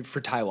Lowry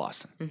for Ty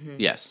Lawson.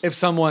 Yes. If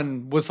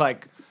someone was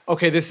like,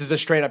 okay, this is a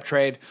straight up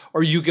trade,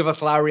 or you give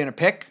us Lowry and a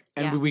pick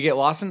and Yeah. we get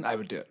Lawson, I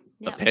would do it.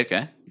 Yeah. A pick,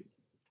 eh?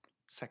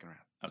 Second round.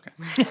 Okay.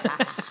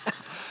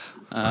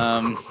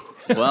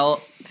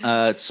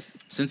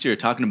 Since you're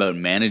talking about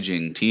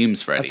managing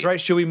teams, Freddie. That's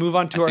right. Should we move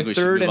on to I our think we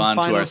should third move and on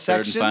final to our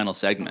third section? and final Oh my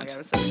segment. God,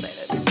 I'm so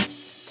excited.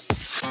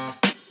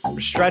 We're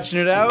stretching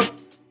it out.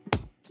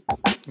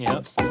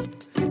 Yep.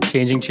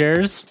 Changing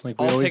chairs like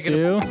we always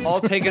do. All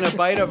taking a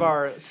bite of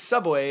our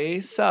Subway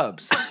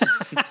subs.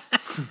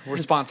 We're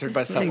sponsored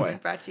by Subway.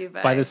 Brought to you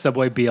By the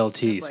Subway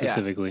BLT Subway.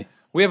 specifically.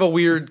 We have a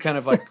weird kind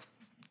of like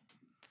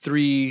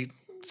 3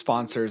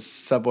 sponsors: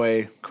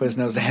 Subway,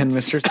 Quiznos, and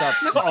Mr. Sub.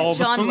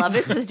 John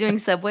Lovitz was doing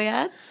Subway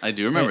ads. I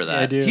do remember that.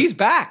 I do. He's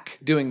back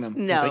doing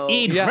them. No.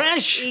 Eat Yeah.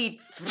 fresh.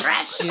 Eat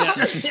fresh.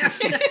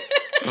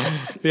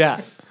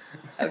 Yeah.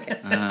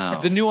 Oh,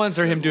 The new ones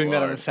are him doing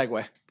that on a Lord.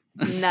 Segway.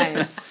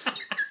 Nice.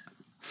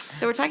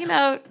 So we're talking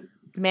about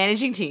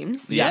managing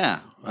teams. Yeah.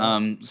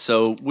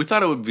 So we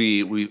thought it would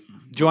be Do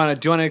you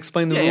want to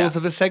explain the Yeah, rules yeah.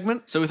 of this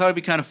segment? So we thought it'd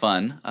be kind of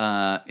fun,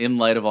 in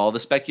light of all the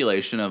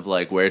speculation of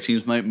like where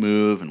teams might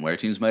move and where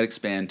teams might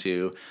expand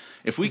to.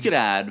 If we could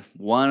add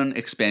one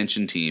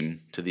expansion team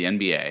to the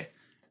NBA, it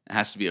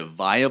has to be a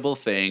viable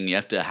thing. You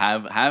have to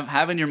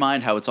have in your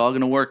mind how it's all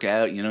going to work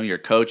out. You know, your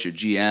coach, your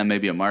GM,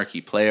 maybe a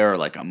marquee player, or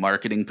like a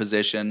marketing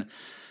position,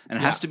 and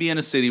it has to be in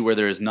a city where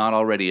there is not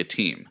already a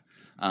team.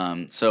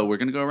 So we're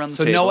going to go around the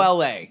So table. no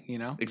LA, you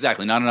know?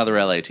 Exactly, not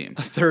another LA team.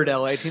 Third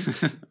LA team.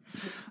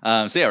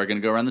 So yeah, we're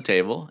gonna go around the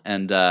table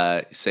and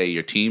say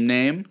your team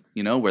name,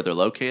 you know, where they're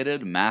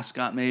located,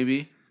 mascot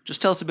maybe.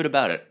 Just tell us a bit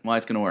about it, why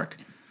it's gonna work.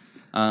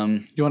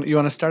 You want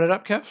to start it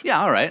up, Kev? Yeah,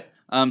 all right.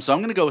 So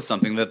I'm gonna go with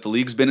something that the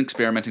league's been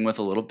experimenting with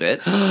a little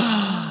bit.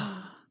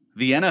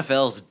 The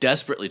NFL's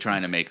desperately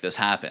trying to make this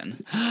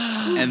happen,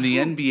 and the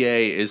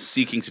NBA is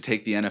seeking to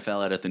take the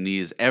NFL out at the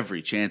knees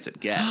every chance it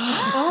gets.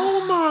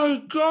 Oh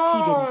my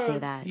god. He didn't say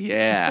that.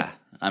 Yeah,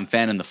 I'm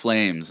fanning the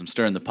flames. I'm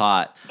stirring the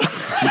pot.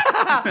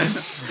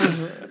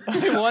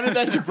 I wanted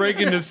that to break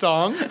into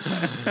song.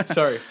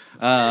 Sorry.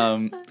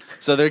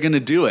 So they're going to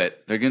do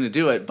it. They're going to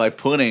do it by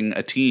putting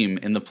a team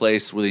in the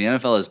place where the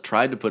NFL has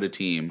tried to put a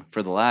team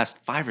for the last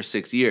 5 or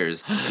 6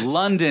 years.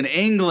 London,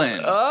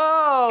 England.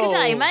 Oh. Good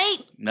day,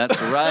 mate.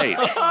 That's right.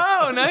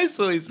 Oh, nice,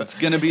 Lisa. It's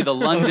going to be the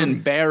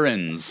London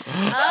Barons. Oh,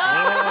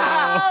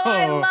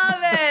 I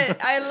love it.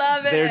 I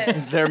love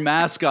it. Their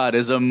mascot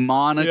is a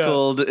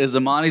monocled,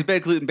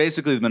 he's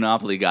basically the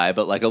Monopoly guy,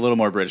 but like a little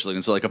more British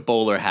looking, so like a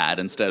bowler hat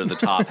instead of the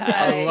top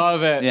hat. I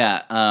love it.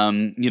 Yeah,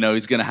 you know,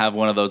 he's gonna have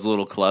one of those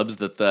little clubs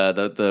that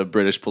the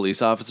British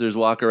police officers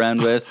walk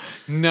around with.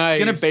 Nice.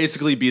 It's gonna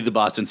basically be the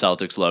Boston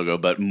Celtics logo,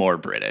 but more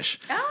British.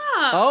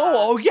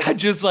 Oh, yeah,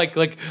 just like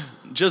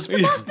Just The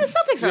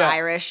Celtics are Yeah.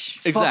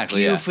 Irish.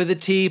 exactly. fuck you Yeah. for the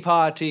tea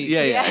party.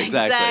 Yeah, Yeah,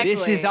 exactly.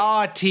 This is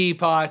our tea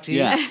party.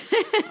 Yeah.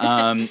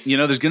 You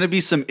know, there's going to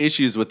be some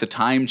issues with the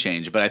time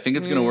change, but I think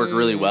it's going to work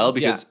really well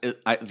because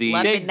Love the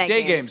midnight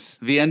games.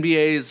 the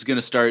NBA is going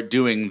to start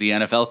doing the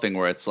NFL thing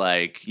where it's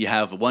like you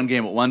have one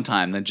game at one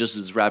time, then just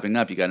as wrapping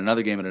up, you got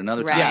another game at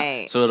another time.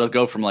 Right. So it'll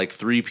go from like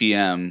 3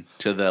 p.m.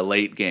 to the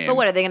late game. But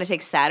what, are they going to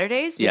take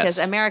Saturdays? Because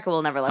Yes. America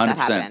will never let that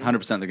 100%, happen.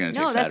 100% they're going to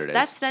No, take Saturdays.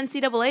 that's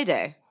NCAA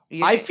day.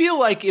 I feel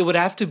like it would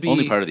have to be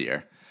only part of the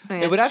year.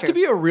 It would have to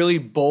be a really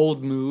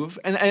bold move,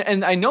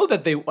 and I know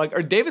that they like,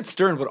 or David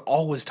Stern would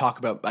always talk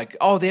about like,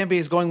 oh, the NBA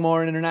is going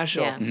more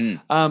international. Yeah.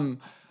 Mm-hmm.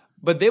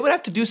 But they would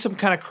have to do some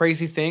kind of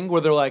crazy thing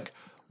where they're like,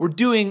 we're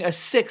doing a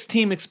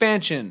 6-team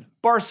expansion: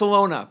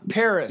 Barcelona,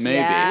 Paris,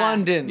 Maybe.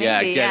 London. Yeah,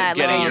 Maybe, get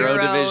like a Euro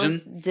Euros,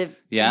 division.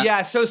 Yeah.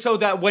 Yeah, so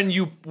that when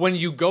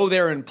you go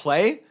there and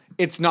play,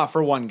 it's not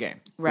for one game.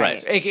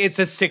 Right. It's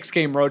a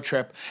 6-game road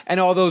trip,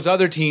 and all those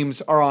other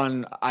teams are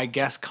on, I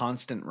guess,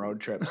 constant road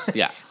trips.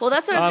 Yeah. Well,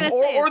 that's what I was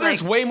going to say. Or It's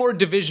there's like, way more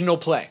divisional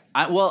play.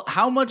 Well,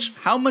 how much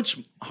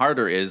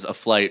harder is a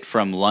flight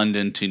from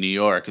London to New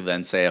York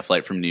than say a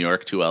flight from New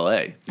York to LA?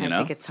 You I know,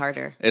 think it's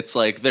harder. it's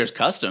like there's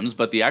customs,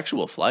 but the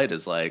actual flight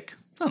is like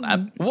not that.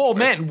 Whoa,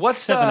 man, what's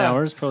 7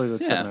 hours, probably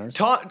about 7 yeah. hours.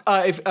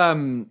 If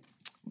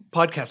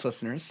podcast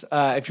listeners,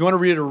 if you want to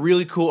read a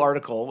really cool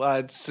article,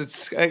 it's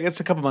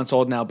a couple months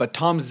old now, but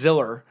Tom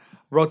Ziller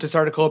wrote this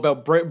article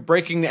about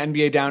breaking the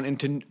NBA down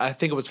into, I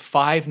think it was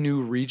 5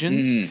 new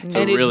regions. It's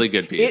a really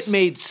good piece. It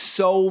made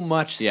so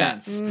much Yeah,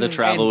 sense. the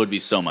travel And- would be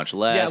so much Yeah,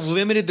 less.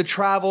 limited the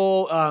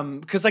travel,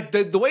 because like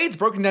the way it's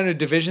broken down into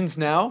divisions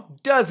now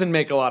doesn't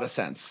make a lot of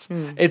sense.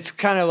 It's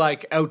kind of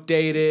like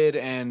outdated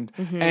and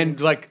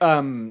like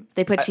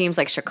They put teams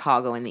like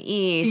Chicago in the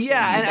East.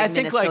 Yeah, teams and like I think,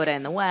 Minnesota like,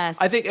 in the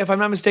West. I think if I'm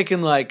not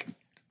mistaken, like,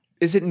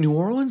 is it New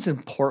Orleans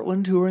and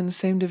Portland who are in the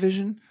same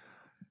division?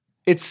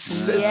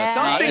 It's Yeah,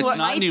 something it like It's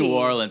not might New be.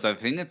 Orleans. I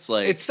think it's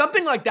like it's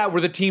something like that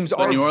where the teams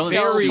are New Orleans is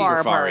very super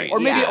far far apart. east. or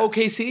maybe Yeah.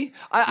 OKC.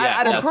 I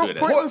Yeah, don't that's know. who it is.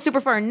 Portland's super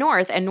far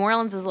north, and New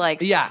Orleans is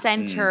like Yeah.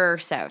 center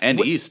south.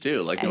 and east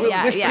too. Like New Yeah,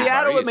 Orleans With is yeah. far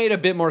Seattle, it east. made a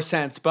bit more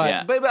sense, but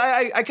Yeah. but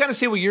I kind of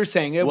see what you're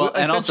saying. It Well,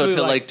 w- and also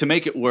essentially to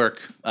make it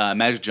work,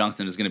 Magic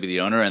Johnson is going to be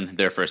the owner, and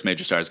their first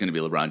major star is going to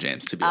be LeBron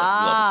James to be like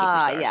global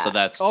superstar. yeah. So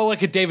that's oh,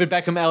 like a David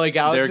Beckham LA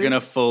Galaxy. they're going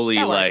to fully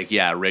That works.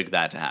 rig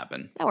that to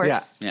happen. That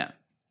works. Yeah.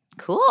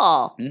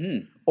 Cool.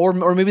 or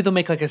maybe they'll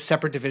make like a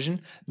separate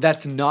division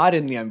that's not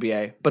in the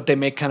NBA, but they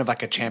make kind of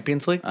like a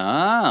Champions League.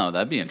 Oh,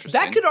 that'd be interesting.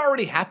 That could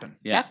already happen.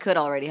 Yeah. That could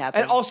already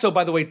happen. And also,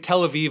 by the way,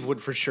 Tel Aviv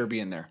would for sure be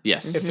in there.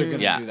 Yes. If they're going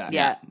to Yeah. do that.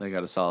 Yeah. They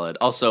got a solid.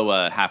 Also,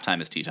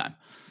 halftime is tea time.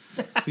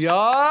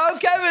 Yo,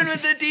 Kevin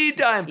with the D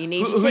time. You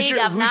need to who's take your,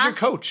 up who's now. your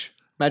coach?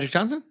 Magic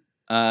Johnson?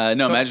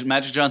 No,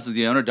 Magic Johnson's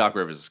the owner. Doc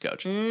Rivers is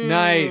coach.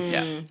 Nice.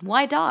 Yeah.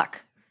 Why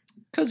Doc?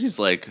 Because he's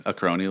like a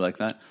crony like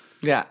that.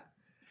 Yeah.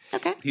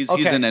 Okay. He's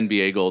Okay. an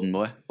NBA golden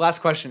boy. Last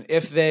question.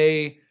 If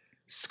they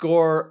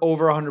score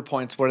over 100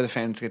 points, what do the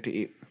fans get to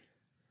eat?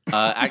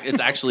 It's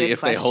actually Good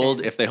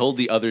if they hold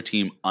the other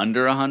team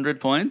under 100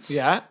 points,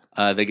 Yeah.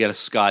 they get a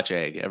Scotch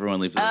egg.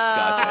 Everyone leaves with a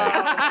Scotch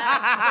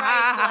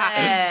egg.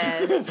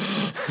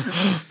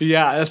 Priceless.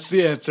 Yeah, that's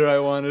the answer I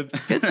wanted.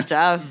 Good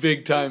stuff.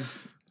 Big time.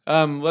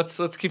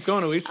 Let's keep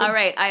going, Elisa. All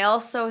right. I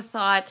also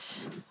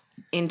thought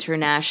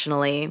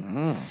internationally,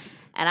 and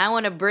I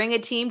want to bring a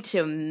team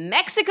to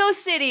Mexico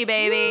City,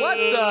 baby. What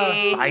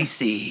the-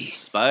 Icy.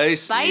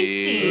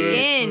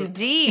 Spicy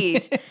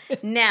indeed.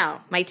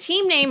 Now, my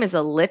team name is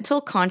a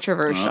little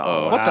controversial.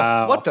 Uh-oh.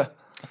 Wow. What the?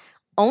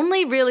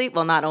 Only really,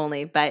 well, not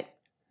only, but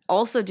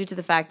also due to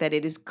the fact that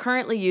it is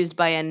currently used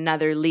by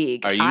another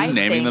league. Are you I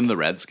naming think them the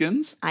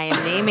Redskins? I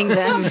am naming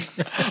them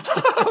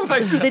Oh my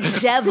God. the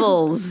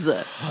Devils. Or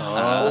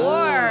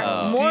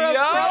more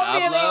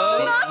appropriately,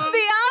 Diablos. Los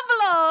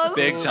Diablos.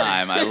 Big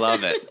time. I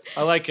love it.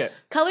 I like it.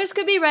 Colors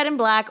could be red and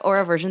black or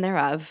a version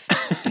thereof.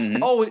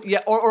 Oh,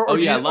 yeah. Or Oh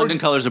yeah, or- London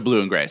colors are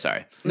blue and gray.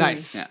 Sorry.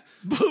 Nice. Yeah.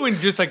 Blue and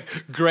just like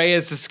gray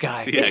as the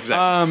sky. Yeah,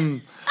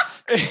 exactly.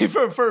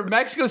 For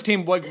Mexico's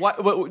team, like what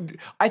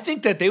I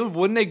think that they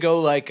wouldn't they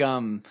go like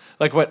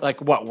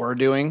what we're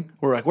doing?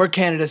 We're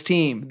Canada's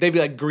team. They'd be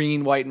like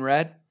green, white, and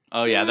red,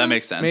 Oh yeah, that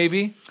makes sense.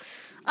 maybe.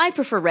 I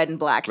prefer red and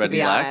black, to Red and be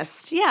black?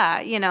 honest.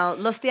 Yeah,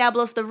 Los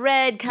Diablos, the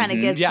red kind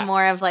of gets Yeah.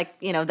 more of like,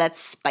 that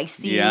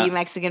spicy Yeah.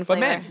 Mexican But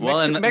flavor. man, Well,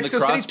 and the Mexico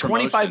City's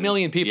cross-promotion. 25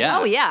 million people. Yeah.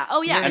 Oh yeah,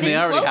 Yeah. and they it's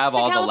already close have to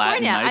all the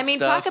Latin California. night I mean,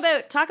 stuff.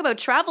 talk about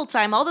travel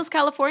time. All those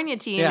California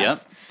teams. Yeah. Yep.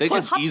 They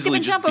Plus, could hop, skip, easily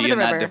and just jump be over the in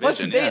that river. Plus,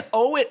 division. they Yeah.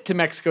 owe it to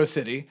Mexico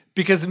City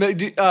because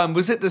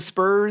was it the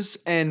Spurs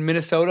and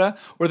Minnesota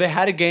where they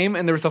had a game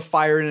and there was a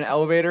fire in an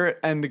elevator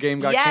and the game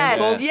got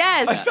canceled?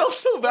 Yes. I felt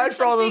so bad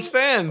for all those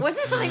fans.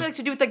 Wasn't it something like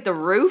to do with like the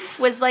roof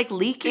was like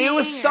leaking? It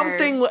was or-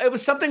 something. It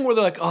was something where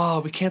they're like, "Oh,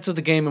 we canceled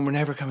the game and we're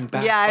never coming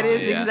back." Yeah, it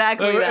is Yeah.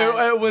 exactly It,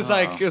 that. it was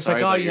like Oh, it was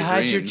sorry like, "Oh, about you your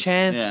had your dreams."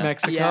 chance, Yeah.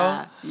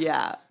 Mexico."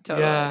 Yeah,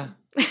 totally. Yeah.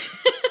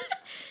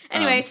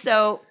 Anyway,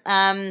 so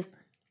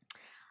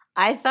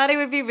I thought it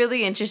would be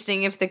really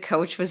interesting if the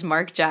coach was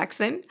Mark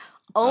Jackson,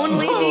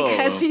 only Oh.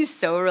 because he's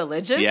so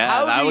religious. Yeah,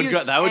 How that do would you-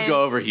 go. That would and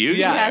go over huge.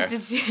 Yeah. He there.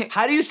 has to do.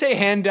 How do you say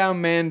hand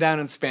down, man down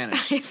in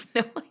Spanish? I have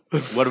no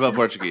idea. What about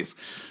Portuguese?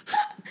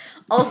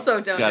 Also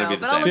don't gotta know, be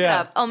the but I'll same. look it Yeah.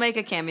 up. I'll make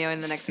a cameo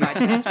in the next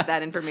podcast with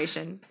that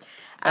information.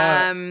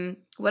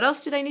 What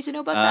else did I need to know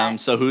about that?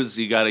 So who's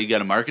you got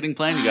a marketing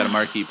plan? You got a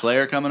marquee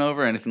player coming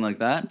over? Anything like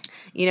that?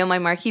 My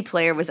marquee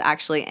player was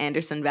actually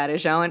Anderson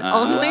Varejão,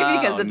 only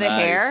because of the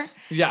hair.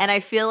 Yeah. And I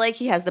feel like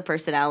he has the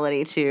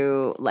personality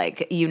to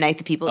like unite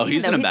the people. Oh, even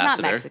he's though an he's not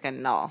ambassador. Mexican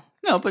at all.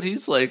 No, but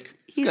he's like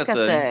He's got the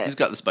the- he's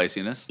got the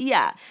spiciness.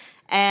 Yeah.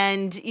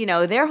 And,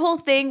 their whole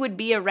thing would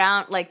be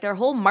around, like, their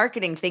whole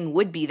marketing thing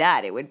would be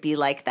that. It would be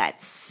like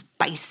that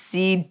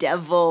spicy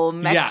devil,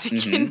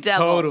 Mexican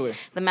devil. totally.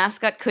 The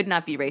mascot could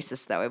not be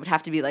racist, though. It would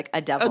have to be like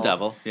a devil. A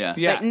devil, yeah,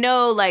 Yeah. But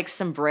no, like,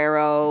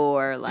 sombrero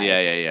or, like,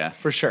 yeah.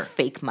 For sure.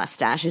 fake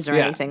mustaches or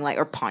Yeah. anything, like,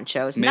 or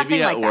ponchos. Maybe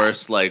Nothing at like that.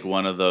 worst, like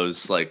one of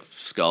those like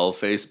skull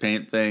face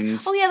paint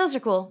things. Oh, yeah, those are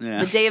cool. Yeah.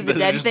 The Day of the They're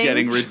Dead just things.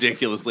 getting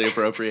ridiculously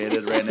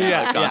appropriated right now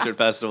Yeah, at concert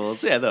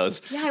festivals. Yeah,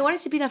 those. Yeah, I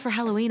wanted to be that for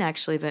Halloween,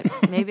 actually, but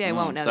maybe I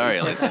won't now. that Sorry,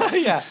 you say Elisa. that.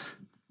 Yeah.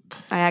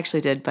 I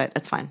actually did, but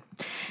that's fine.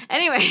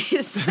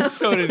 Anyways.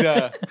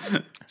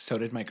 So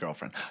did my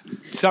girlfriend.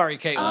 Sorry,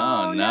 Kate.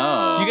 Oh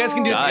no! You guys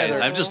can do it Guys,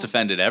 together. I've just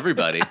offended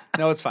everybody.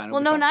 No, it's fine.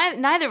 It'll Well, be no, fine.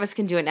 neither of us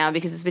can do it now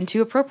because it's been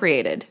too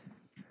appropriated.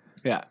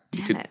 Yeah.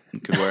 You Damn it.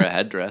 could wear a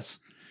headdress.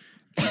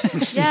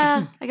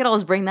 Yeah, I could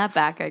always bring that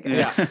back, I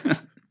guess.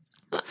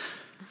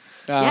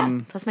 Yeah,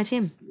 that's my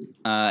team.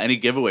 Any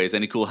giveaways?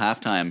 Any cool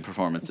halftime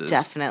performances?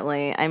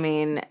 Definitely. I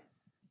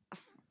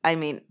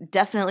mean,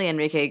 definitely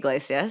Enrique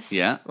Iglesias.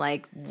 Yeah.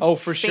 Like, Oh,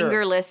 for sure.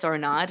 fingerless or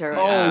not, or Oh,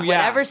 yeah.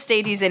 whatever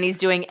state he's in, he's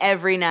doing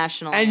every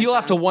national. And you'll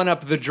have to anthem. one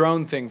up the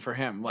drone thing for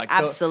him. Like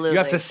Absolutely. you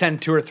have to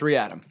send 2 or 3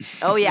 at him.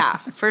 Oh yeah,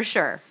 for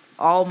sure.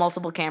 All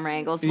multiple camera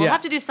angles. We'll Yeah.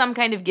 have to do some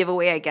kind of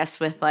giveaway, I guess,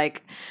 with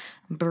like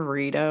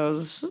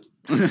burritos.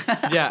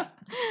 Yeah.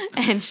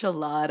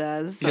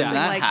 enchiladas, something Can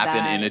that like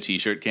happen that. in a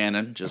t-shirt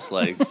cannon? Just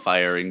like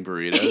firing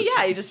burritos?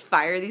 Yeah, you just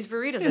fire these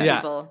burritos at Yeah.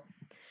 people.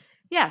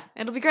 Yeah,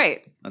 it'll be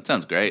great. That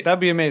sounds great. That'd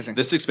be amazing.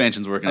 This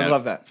expansion's working I out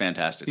love that.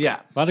 fantastic. Yeah.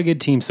 A lot of good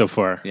teams so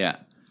far. Yeah.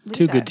 What do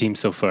Two you good got? teams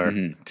so far.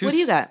 Two What do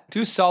you got?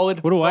 Two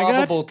solid, What do I got?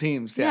 probable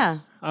teams. Yeah.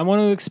 I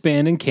want to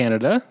expand in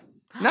Canada.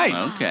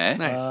 Nice. Okay.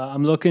 Nice.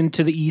 I'm looking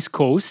to the East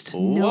Coast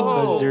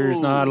because there's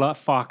not a lot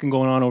fucking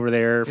going on over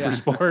there for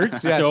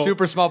sports. Yeah, so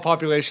super small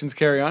populations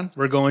carry on.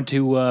 we're going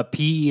to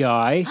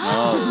PEI,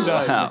 Oh,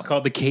 wow.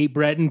 called the Cape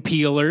Breton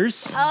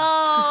Peelers. Oh,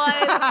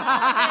 I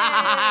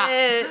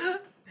love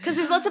it. Because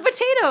there's lots of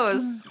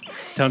potatoes.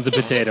 Tons of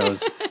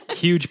potatoes.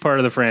 Huge part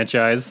of the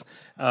franchise.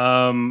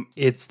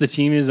 The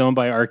team is owned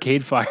by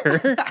Arcade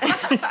Fire,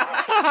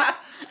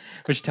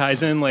 which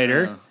ties in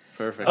later.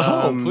 Perfect.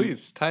 Oh,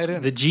 please tie it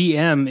in. The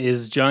GM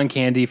is John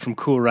Candy from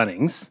Cool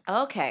Runnings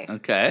Okay.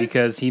 Okay.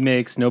 because he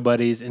makes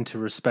nobodies into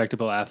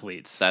respectable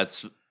athletes.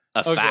 That's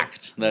a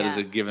fact. That is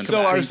Yeah. a given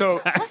so, fact. are, so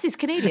Plus, he's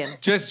Canadian.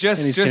 just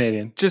he's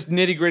Canadian.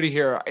 nitty gritty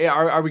here.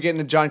 Are we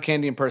getting a John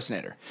Candy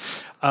impersonator?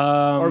 Or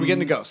are we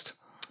getting a ghost?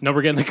 No,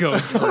 we're getting the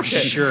ghost for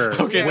sure.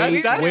 Okay,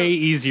 We're that's Way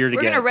easier to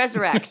We're get. going to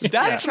resurrect.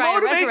 that's Try a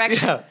motivation.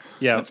 resurrection. Yeah.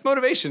 Yeah. That's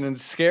motivation and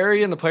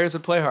scary, and the players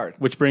would play hard.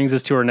 Which brings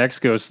us to our next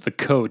ghost, the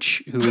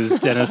coach, who is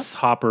Dennis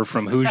Hopper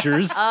from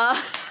Hoosiers.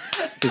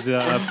 'Cause,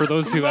 for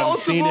those who haven't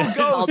seen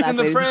Multiple it, All ghosts that, in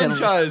the ladies and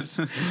gentlemen.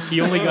 franchise.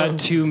 he only got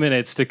 2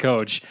 minutes to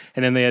coach,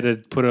 and then they had to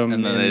put him.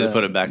 And then in they had to the-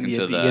 put him back he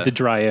into had, the- He had to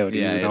dry out.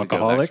 yeah, He's he an had to go back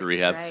alcoholic. to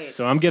rehab. Right.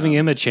 So I'm giving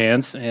him a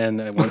chance,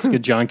 and once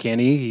again, John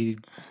Candy, he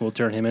will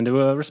turn him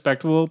into a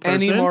respectable person.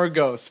 Any more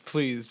ghosts,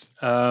 please?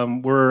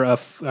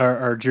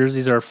 Our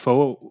jerseys are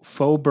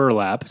faux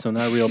burlap, so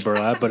not real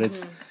burlap, but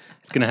it's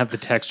going to have the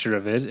texture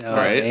of it,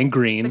 Right. and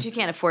green. But you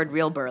can't afford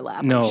real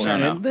burlap. No, I'm sure.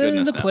 no. and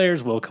Goodness, the no.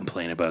 players will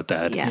complain about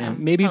that. Yeah,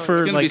 Maybe totally. for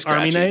It's gonna be like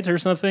Army scratchy. Night or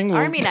something. we'll-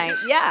 Army night,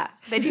 yeah.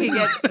 Then you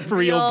can get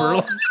Real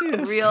burlap.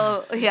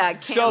 real, yeah.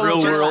 So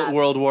Real burlap.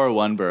 World War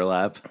I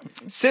burlap.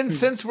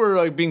 Since we're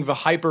like being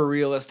hyper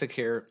realistic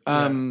here,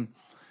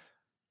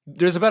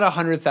 there's about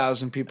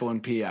 100,000 people in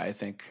PI, I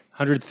think.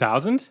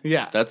 100,000?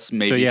 Yeah, That's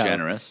maybe So, yeah.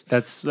 generous.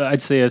 That's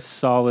I'd say a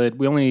solid.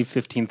 We only need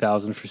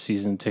 15,000 for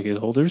season ticket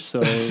holders.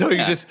 So, so you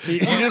just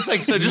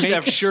like So just make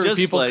every- sure just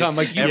people like come.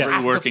 Like you every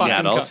have to working fucking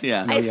adult. come.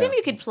 Yeah. I assume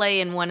you could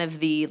play in one of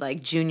the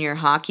like junior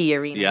hockey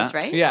arenas, Yeah.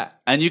 right? Yeah,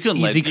 And you can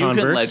Easy you can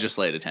convert.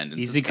 legislate attendance.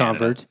 easy It's Canada.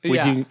 convert.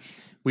 Yeah.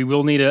 We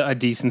will need a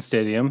decent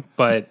stadium,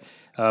 but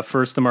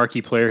first the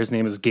marquee player. His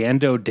name is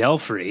Gando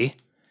Delfrey,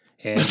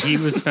 and he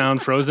was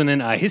found frozen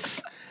in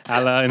ice, a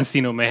la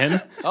Encino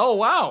Man. Oh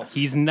wow.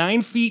 He's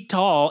 9 feet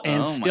tall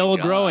and Oh my still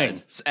God.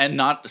 growing. And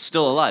not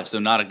still alive, so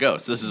not a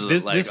ghost. This is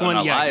like This an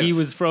one, yeah, alive. he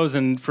was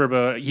frozen for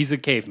about. He's a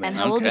caveman. And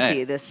how old is Okay.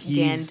 he? This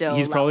He's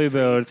Gando. probably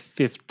about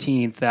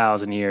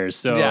 15,000 years.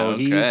 So Yeah,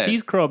 okay.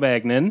 he's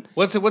Cro-Magnon.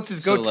 What's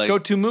his So, go like-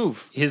 go-to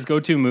move? His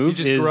go-to move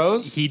just is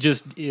grows?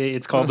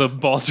 it's called the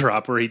ball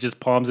drop, where he just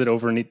palms it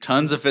over and he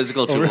Tons of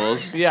physical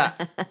tools. Yeah,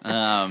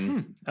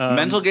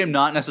 Mental game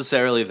not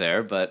necessarily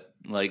there, but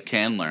like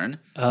can learn.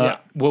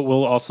 What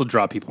will also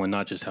draw people in,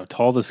 not just how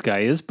tall this guy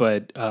is,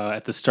 but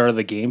at the start of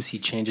the games, he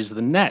changes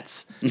the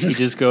nets. He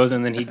just goes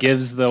and then he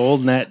gives the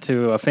old net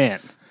to a fan.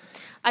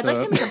 I'd like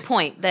to make a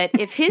point that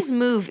if his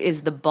move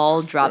is the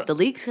ball drop, the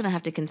league's going to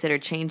have to consider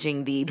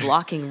changing the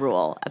blocking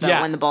rule about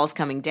Yeah. when the ball's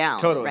coming down,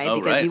 Totally. right? Oh,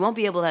 Because right. you won't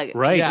be able to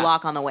Right. just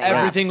block on the way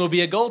everything up. will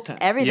be a goaltend.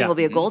 Everything Yeah. will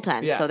be a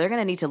goaltend, Yeah. so they're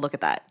going to need to look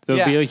at that. There'll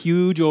Yeah. be a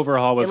huge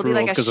overhaul with It'll be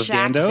rules like a because of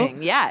Shaq Gando.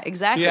 thing. Yeah,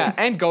 exactly. Yeah,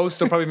 and ghosts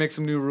will probably make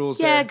some new rules.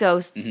 Yeah, there.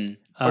 ghosts.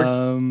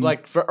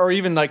 Like or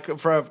even like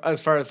for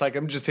as far as like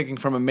I'm just thinking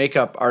from a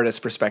makeup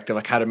artist perspective,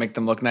 like how to make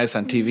them look nice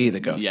on TV.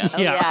 The ghosts. Yeah.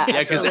 Oh, yeah, Yeah,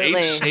 because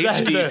absolutely.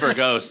 HD for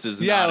ghosts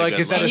is Yeah, not a like,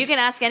 good is that look. And you can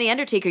ask any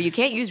Undertaker. You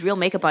can't use real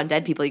makeup on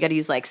dead people. You got to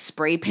use like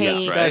spray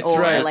paint right. or That's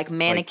right. like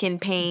mannequin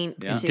paint.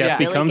 Yeah. To Death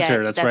really Becomes get,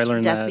 Her, that's where I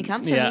learned Death that.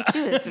 Becomes Her. Yeah. Me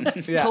too.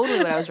 That's totally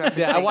what I was referencing.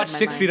 Yeah, I watched in my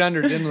 6 Feet mind.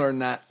 Under. Didn't learn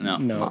that. No.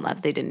 Well,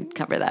 not they didn't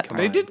cover that part.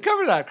 They did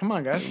cover that. Come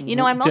on, guys. You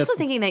know, I'm also Death-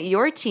 thinking that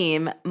your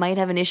team might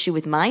have an issue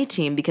with my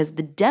team because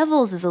the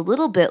Devils is a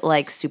little bit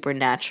like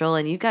Supernatural,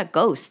 and you got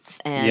ghosts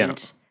and. Yeah.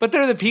 But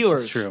they're the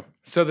peelers. true.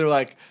 So they're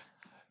like.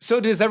 So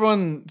does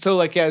everyone? So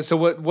like yeah. So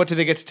what do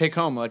they get to take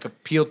home? Like a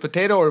peeled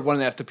potato, or one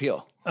they have to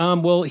peel?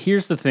 Well,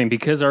 here's the thing: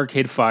 because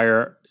Arcade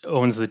Fire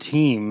owns the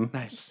team,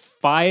 Nice.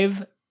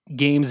 5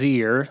 games a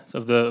year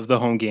of the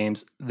home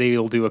games,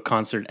 they'll do a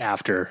concert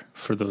after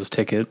for those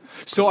tickets.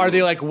 So are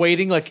they like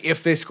waiting? Like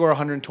if they score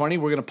 120,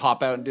 we're gonna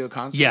pop out and do a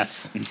concert.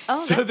 Yes,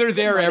 Oh, So that's they're good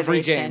there every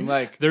motivation. game.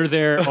 Like they're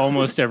there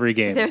almost every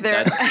game. They're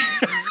there.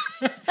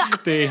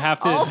 They have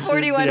to All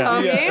 41 yeah.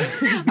 home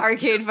games.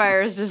 Arcade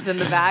Fire is just in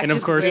the back. And of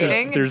just course,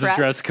 waiting there's a and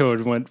dress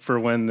code for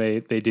when they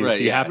do. Right, so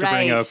you yeah. have to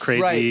bring a Right.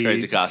 crazy Right.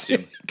 Crazy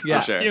costume. Yeah.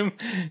 For sure. costume.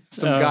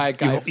 Some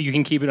guy- You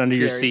can keep it under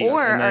your Very seat.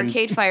 Or and then-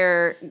 Arcade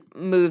Fire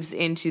moves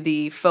into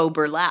the faux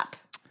burlap.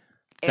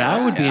 That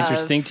era would be of-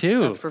 interesting,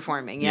 too. Of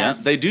performing, Yeah,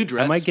 yes. they do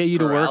dress. I might get you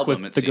to per work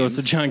album, with it the Ghost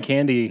of seems. John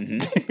Candy.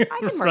 I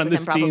can work run with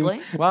him this team.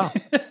 probably. wow.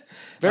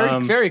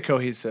 Very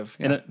cohesive.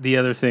 Yeah. And the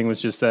other thing was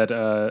just that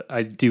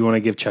I do want to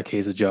give Chuck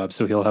Hayes a job,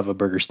 so he'll have a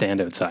burger stand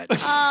outside.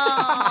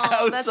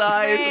 Oh, that's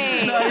Outside,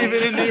 great. not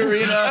even in the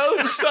arena.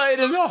 Outside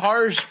in the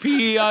harsh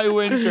PEI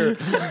winter.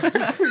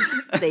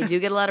 They do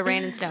get a lot of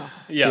rain and snow.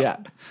 Yeah.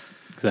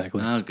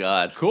 Exactly. Oh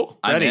God, Cool.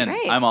 I'm Ready. in.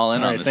 Great. I'm all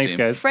in All on right, this thanks, team.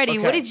 guys. Freddie,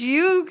 what Okay. did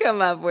you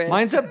come up with?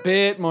 Mine's a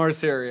bit more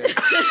serious.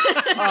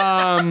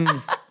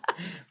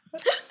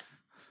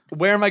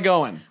 Where am I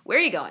going? Where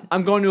are you going?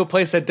 I'm going to a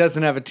place that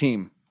doesn't have a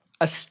team.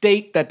 A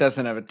state that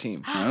doesn't have a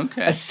team.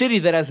 Okay. A city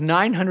that has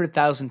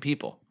 900,000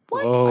 people.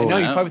 What? Whoa. I know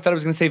you wow. probably thought I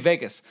was going to say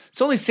Vegas.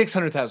 It's only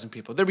 600,000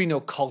 people. There'd be no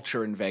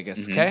culture in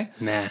Vegas, okay?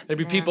 Nah. There'd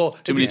be people.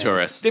 Too many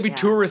tourists. There'd be Yeah.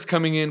 tourists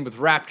coming in with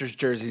Raptors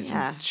jerseys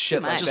Yeah, and shit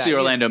too like much. Just that. the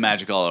Orlando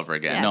Magic all over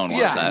again. Yes, No one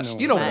yeah. wants that.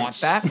 You don't Too want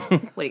much. that.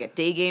 What do you got?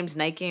 Day games,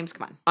 night games?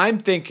 Come on. I'm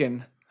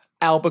thinking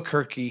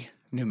Albuquerque,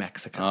 New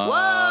Mexico.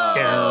 Whoa.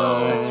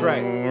 That's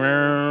right.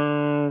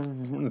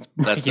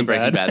 That's the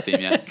Breaking Bad theme,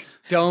 yeah.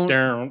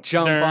 Don't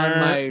jump on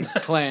my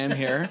plan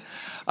here.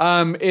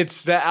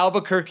 It's the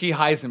Albuquerque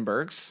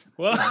Heisenbergs.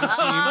 Whoa. And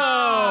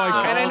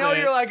I know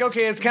you're like,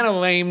 okay, it's kind of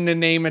lame to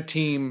name a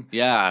team.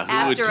 Yeah, who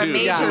After a would do?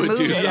 major who would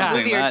do movie, something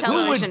movie or that-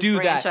 television Who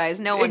would do franchise,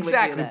 that? no one would do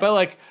exactly.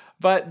 that.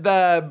 But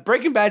the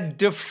Breaking Bad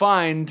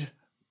defined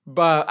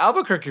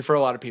Albuquerque for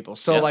a lot of people.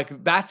 So Yeah.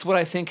 like that's what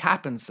I think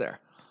happens there.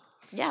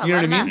 Yeah, You know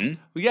a what lot I of mean? math.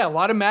 Yeah, a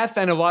lot of meth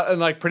and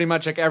like pretty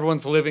much like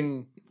everyone's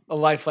living a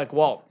life like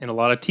Walt. And a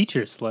lot of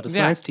teachers, a lot of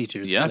Yeah. science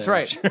teachers. Yeah. That's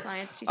right.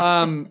 Science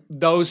teacher.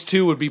 Those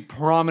two would be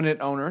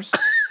prominent owners.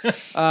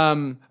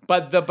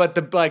 But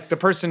the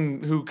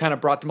person who kind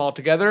of brought them all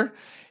together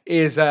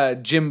is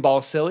Jim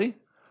Balsillie.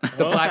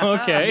 The black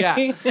Okay. Yeah.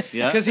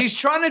 Yeah. Because he's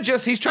trying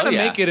to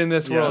yeah. make it in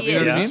this world. he You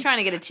know is. what I mean? He's trying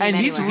to get a team And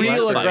anyway. he's real He's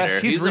a fighter.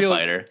 aggressive. He's a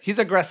fighter. He's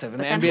aggressive, and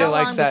the Then NBA how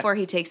likes long that. before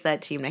he takes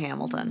that team to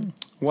Hamilton?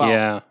 Wow.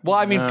 Yeah. Well,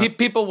 I mean, No.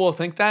 people will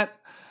think that,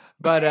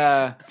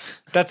 but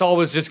that's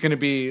always just going to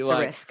be It's like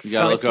a risk. You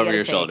gotta It's a risk look over gotta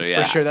your take. shoulder, for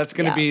yeah. sure. That's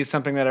going to Yeah. be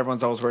something that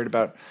everyone's always worried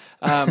about.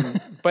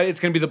 But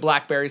it's going to be the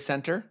BlackBerry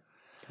Center.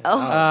 Oh,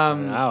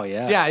 Wow,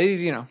 yeah. Yeah,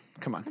 you know,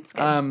 come on.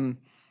 good.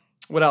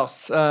 What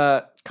else?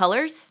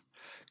 colors?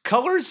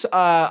 Colors.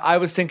 I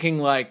was thinking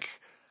like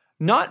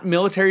not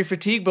military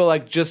fatigue, but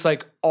like just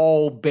like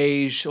all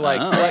beige,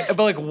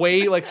 but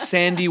like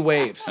sandy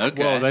waves.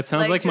 Okay. Whoa, that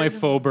sounds Like like my just-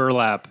 faux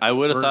burlap. I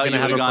would have We're thought you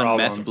gonna would have have a gone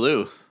problem. meth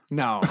blue.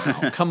 No,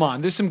 come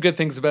on. There's some good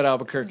things about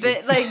Albuquerque.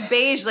 But like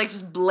beige, like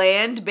just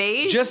bland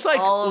beige. Just like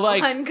all of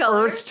one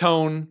color. earth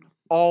tone,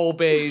 all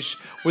beige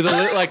with a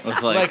like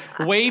With, like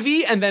like-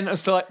 wavy, and then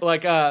some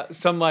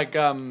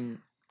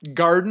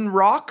garden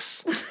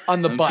rocks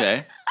on the butt.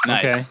 Okay.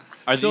 Nice. Okay.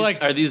 Are So, these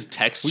like- are these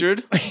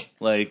textured?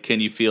 Like, can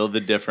you feel the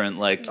different?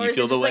 Like, can Or you is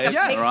feel it the just way like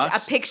of a, the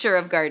rocks? a picture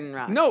of garden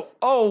rocks?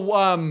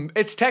 No,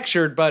 it's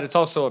textured, but it's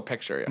also a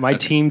picture. Yeah. My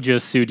team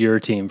just sued your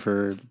team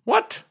for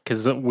What?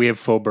 because we have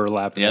faux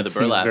burlap. and Yeah, it the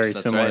seems burlaps, very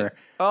that's similar. right.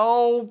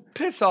 Oh,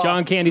 piss off.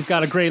 John Candy's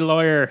got a great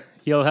lawyer.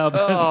 He'll help Oh.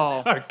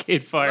 us.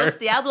 Arcade Fire. Los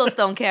Diablos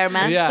don't care,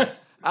 man. Yeah,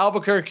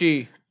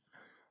 Albuquerque.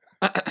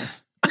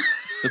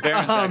 The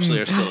Barons actually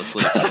are still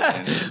asleep.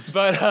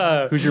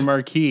 But Who's your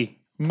marquee?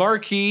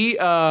 Marquee.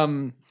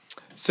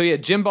 So yeah,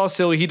 Jim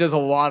Balsillie, he does a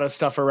lot of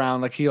stuff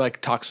around. Like he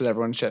like talks with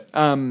everyone and shit.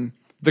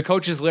 The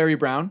coach is Larry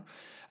Brown.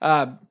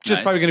 Just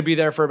Nice. probably going to be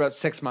there for about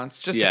 6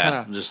 months, just to yeah, kind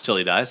of just till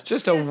he dies.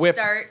 just to whip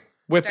Start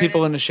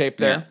people it. into shape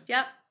there.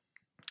 Yep.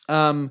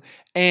 And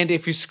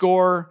if you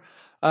score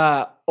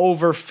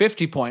over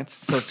 50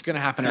 points, so it's going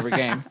to happen every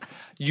game,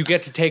 you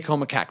get to take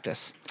home a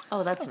cactus.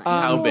 Oh, that's nice.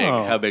 How big?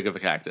 Oh. How big of a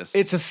cactus?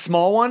 It's a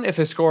small one if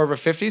they score over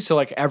 50, so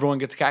like everyone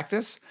gets a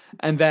cactus.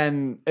 And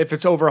then if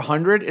it's over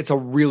 100, it's a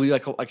really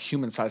like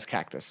human-sized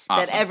cactus.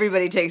 that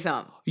everybody takes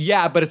home.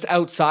 Yeah, but it's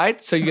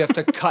outside, so you have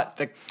to cut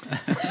the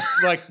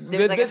like.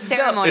 There's like a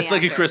ceremony. It's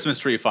like a after. Christmas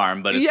tree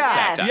farm, but it's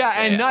Yeah, a cacti.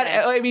 yeah, and not.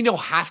 Yes. I mean, you'll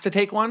have to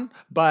take one,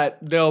 but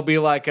there'll be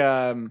like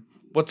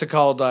what's it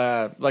called?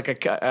 Like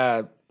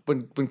a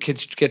when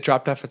kids get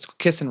dropped off, it's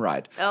kiss and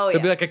ride. Oh,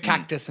 There'll be yeah. like a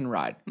cactus and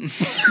ride.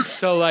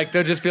 So like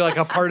there'll just be like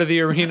a part of the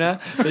arena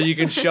that you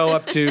can show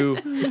up to.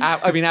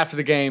 After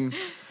the game,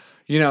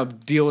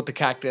 deal with the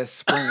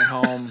cactus, bring it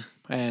home,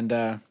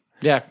 and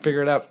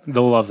figure it out.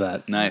 They'll love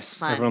that. Nice.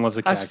 Fun. Everyone loves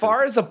a cactus. As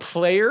far as a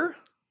player,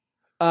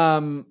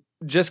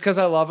 just because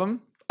I love him,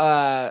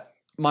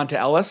 Monta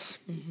Ellis,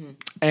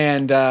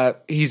 and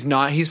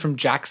he's from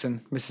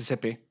Jackson,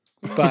 Mississippi,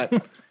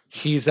 but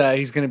he's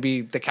going to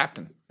be the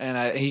captain,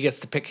 and he gets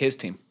to pick his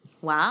team.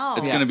 Wow.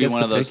 It's going to be Gets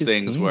one to of those pick his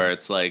things team. where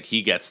it's like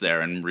he gets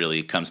there and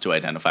really comes to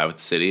identify with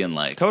the city, and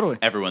like Totally.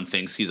 everyone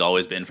thinks he's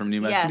always been from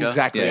New Yes. Mexico.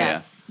 Exactly. Yeah,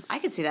 Yes. I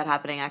could see that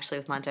happening actually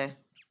with Monte.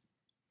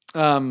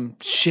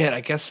 Shit,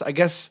 I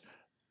guess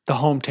the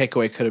home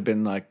takeaway could have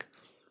been like,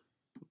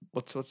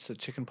 what's the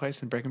chicken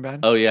place in Breaking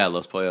Bad? Oh yeah,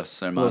 Los Pollos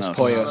Hermanos. Los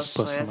Pollos. Los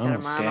Los Pollos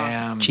Hermanos. Hermanos.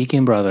 Damn.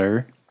 Chicken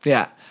brother.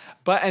 Yeah,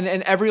 but and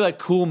every like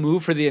cool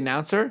move for the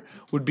announcer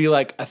would be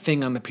like a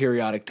thing on the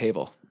periodic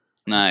table.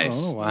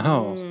 Nice. Oh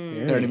wow.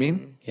 You know what I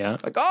mean? Yeah.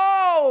 Like,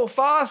 oh,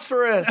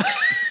 phosphorus,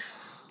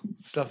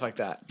 stuff like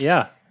that.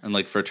 Yeah. And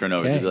like for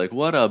turnovers, Okay. you'd be like,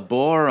 "What a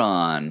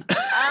boron!" Oh,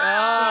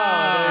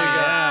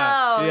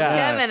 Yeah.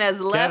 Yeah. Kevin has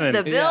left Kevin.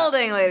 the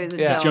building, ladies and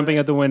Yeah. He's gentlemen. jumping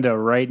out the window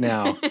right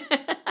now.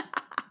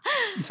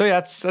 So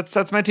yeah,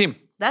 that's my team.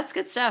 That's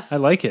good stuff. I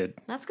like it.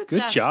 That's good Good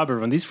stuff. job,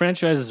 everyone. These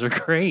franchises are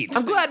great.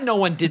 I'm glad no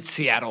one did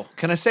Seattle.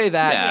 Can I say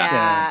that? Yeah.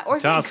 Yeah, or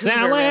Toss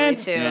Vancouver really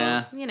salad. too.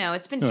 Yeah. You know,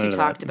 it's been None too of that.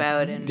 talked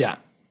about, and Yeah.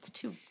 it's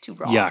too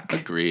raw. Yuck.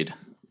 Agreed.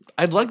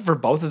 I'd like for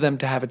both of them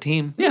to have a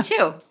team. Me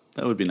too.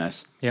 That would be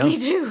nice. Yeah. Me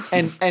too.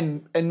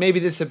 And maybe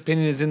this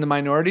opinion is in the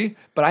minority,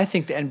 but I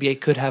think the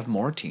NBA could have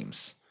more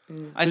teams.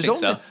 I think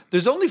so.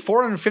 There's only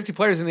 450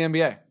 players in the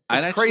NBA.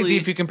 It's I'd crazy actually-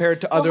 if you compare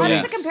it to Well, other how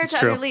leagues. does it compare to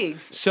true. other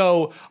leagues?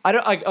 So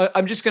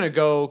I'm just gonna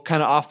go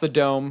kind of off the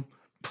dome.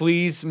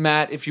 Please,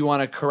 Matt, if you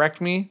want to correct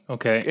me,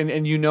 Okay.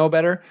 and you know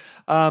better,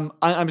 I'm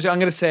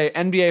gonna say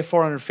NBA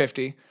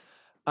 450,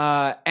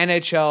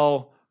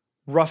 NHL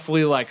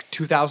roughly like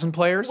 2,000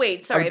 players. Wait,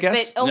 I sorry, would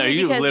guess. but only Are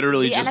you because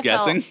literally the just NFL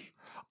guessing?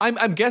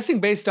 I'm guessing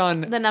based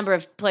on the number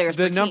of players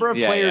the per number team. of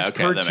Yeah, players yeah,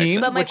 okay, per that makes team,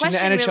 sense. But my which in the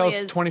question NHL really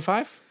is is-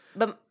 25,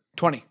 But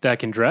 20. That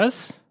can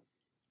dress?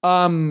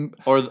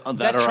 Or that,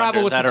 That are travel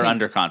under, with that the are team.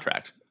 under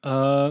contract.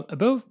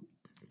 About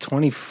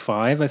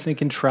 25, I think,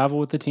 can travel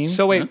with the team.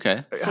 So wait,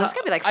 Okay. so there's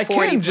gonna be like I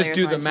 40 can't just players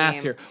do on the a math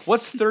team. here.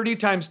 What's 30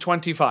 times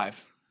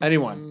 25?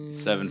 Anyone?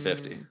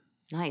 750.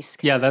 Nice.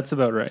 yeah, that's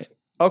about right.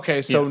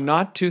 Okay, so Yeah.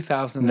 not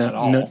 2,000 at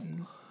all.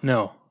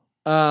 No.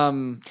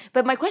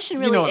 But my question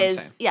You really know what I'm is,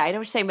 saying. yeah, I know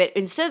what you're saying, but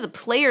instead of the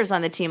players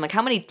on the team, like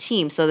how many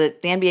teams? So the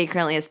NBA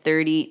currently has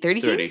 30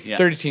 30, teams? yeah.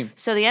 30 teams.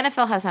 So the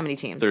NFL has how many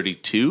teams?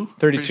 32? 32.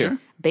 Pretty sure?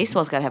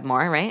 Baseball's got to have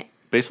more, right?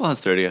 Baseball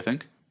has 30, I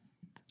think.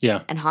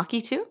 Yeah. And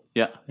hockey too?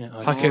 Yeah. Yeah.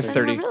 Hockey has Then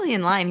 30. We're really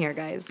in line here,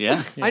 guys.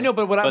 Yeah. I know,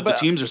 but But the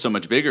teams are so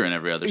much bigger in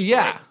every other sport.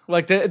 yeah,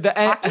 like the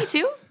Hockey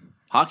too?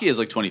 Hockey is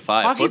like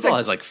 25. Hockey's Football like-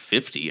 has like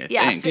 50, I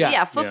Yeah, think.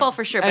 yeah, football Yeah.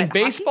 for sure. and but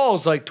hockey? baseball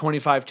is like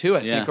 25 too,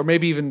 I think, Yeah. or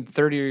maybe even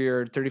 30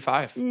 or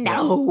 35.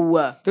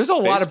 No. There's a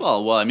lot of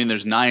Baseball, well, I mean,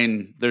 there's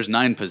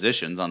nine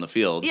positions on the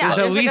field. Yeah, there's at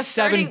there's like a least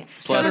seven starting-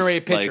 Plus, or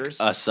eight like, pitchers.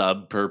 a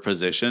sub per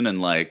position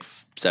and like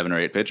 7 or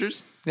 8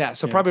 pitchers. yeah,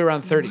 so probably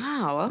around 30.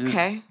 Wow,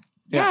 okay.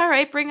 Yeah. Yeah, all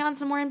right. Bring on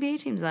some more NBA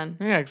teams then.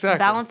 Yeah, exactly.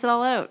 Balance it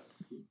all out.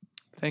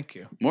 Thank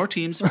you. More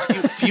teams,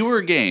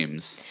 fewer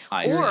games.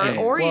 I say.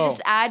 Or you Whoa.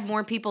 just add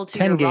more people to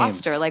 10 your games.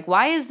 roster. Like,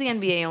 why is the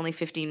NBA only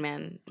 15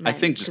 men? I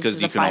think just because you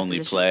there's can the 5 only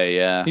positions. play,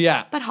 yeah.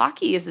 Yeah. But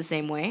hockey is the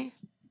same way.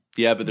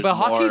 Yeah, but there's But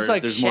more, hockey's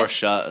like there's more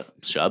shifts.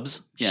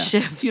 shubs. Yeah.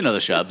 Shifts. You know the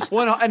shubs.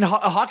 Well, and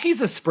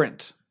hockey's a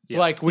sprint.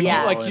 Like when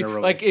Yeah. you, All in a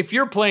row. like if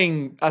you're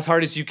playing as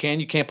hard as you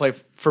can't play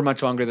for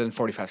much longer than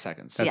 45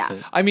 seconds. That's Yeah.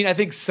 it. I mean, I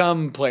think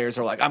some players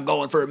are like, I'm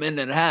going for a minute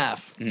and a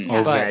half.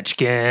 Mm. But-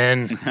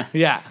 Ovechkin.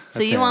 yeah.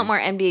 So you it. want more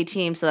NBA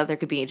teams so that there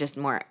could be just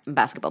more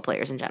basketball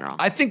players in general.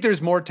 I think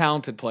there's more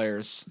talented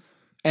players.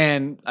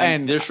 And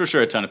There's for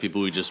sure a ton of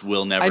people we just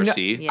will never I know,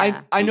 see.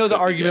 Yeah. I know Who the could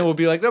be argument good. will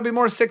be like, there'll be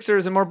more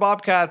Sixers and more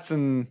Bobcats.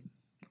 And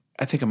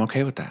I think I'm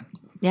okay with that.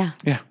 yeah.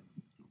 Yeah.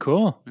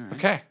 Cool.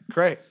 Okay.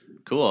 Great.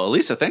 Cool.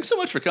 Elisa, thanks so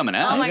much for coming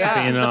out. Oh my Yeah. gosh,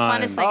 this is the Being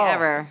on. funnest thing Oh.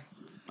 ever.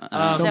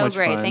 So So much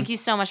great. fun. Thank you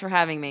so much for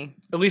having me.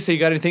 Elisa, you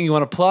got anything you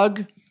want to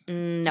plug?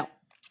 No.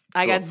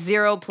 I got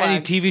zero plugs.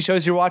 Any TV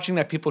shows you're watching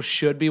that people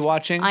should be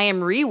watching? I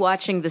am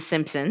rewatching The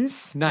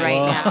Simpsons Nice. right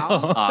Whoa.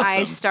 now.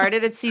 I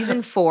started at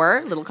season 4,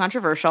 a little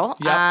controversial.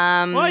 Yep.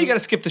 Well, you got to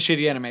skip the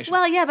shitty animation.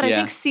 Well, yeah, but I Yeah.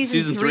 think season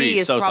Season 3 3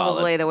 is so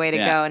probably solid. the way to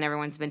Yeah. go, and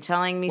everyone's been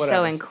telling me so,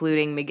 Whatever.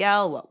 including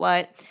Miguel.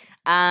 What?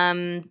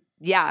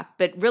 Yeah,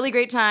 but really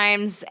great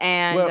times,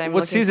 and I'm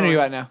what looking season are you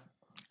forward- at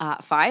now?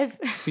 5.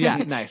 Yeah,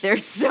 nice.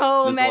 There's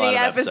so There's a many lot of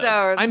episodes.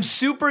 episodes. I'm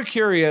super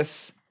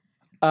curious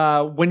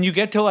when you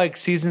get to like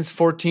seasons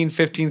 14,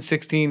 15,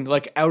 16,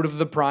 like out of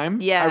the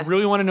prime. Yeah. I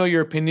really want to know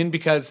your opinion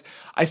because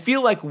I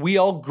feel like we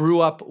all grew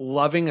up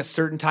loving a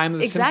certain time of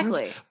The Exactly.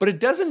 Simpsons. But it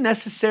doesn't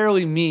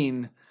necessarily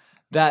mean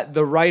that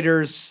the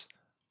writers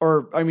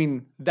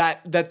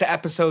that the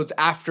episodes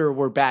after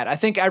were bad. I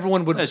think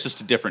everyone would It's just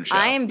a different show.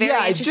 I am very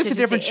Yeah, it's interested. just a to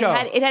different see- show.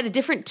 It had a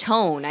different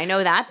tone. I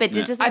know that, but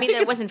it doesn't I mean think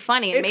that it wasn't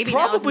funny. And it's maybe now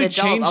as an probably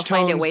adult, I'll changed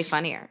find it tones way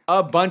funnier.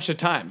 a bunch of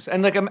times.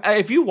 And like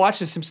if you watch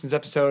the Simpsons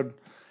episode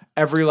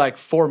every like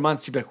 4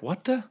 months, you'd be like,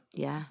 "What the?"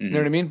 Yeah, You know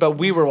what I mean? But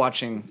we were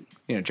watching,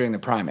 during the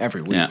prime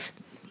every week. Yeah.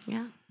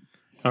 yeah.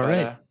 All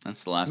right.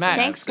 That's the last Matt- thing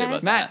I'd Thanks, say about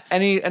guys. Matt, that.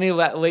 any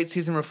late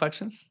season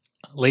reflections?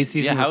 Late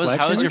season Yeah, how was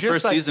reflections? your Just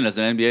first like- season as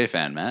an NBA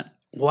fan, Matt?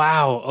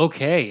 Wow.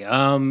 Okay.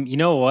 You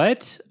know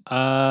what?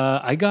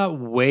 I got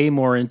way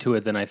more into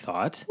it than I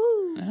thought.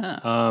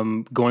 Yeah.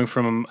 Going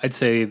from, I'd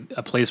say,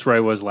 a place where I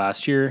was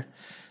last year,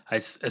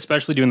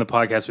 especially doing the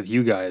podcast with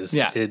you guys,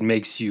 Yeah. it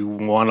makes you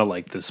want to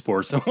like the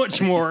sport so much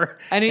more.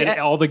 And And, it-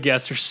 all the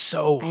guests are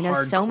so I know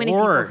so many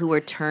people who were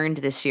turned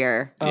this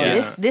year.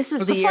 Yeah. This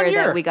was It was the a fun year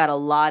year. that we got a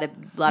lot of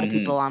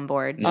people on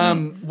board.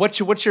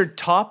 What's your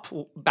top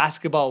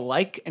basketball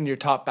like and your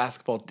top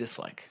basketball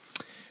dislike?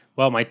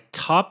 Well, my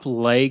top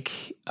like,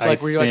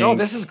 Like, were you like, "Oh,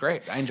 this is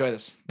great. I enjoy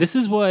this." This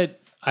is what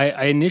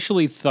I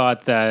initially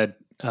thought that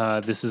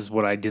this is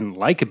what I didn't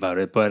like about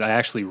it, but I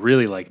actually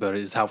really like about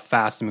it is how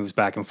fast it moves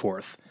back and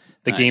forth.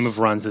 The game Nice. of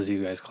runs, as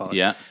you guys call it.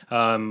 Yeah.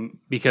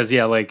 Because,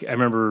 yeah, like I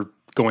remember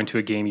going to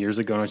a game years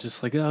ago, and I was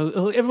just like,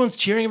 oh, everyone's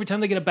cheering every time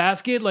they get a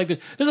basket. Like, there's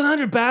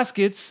 100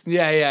 baskets.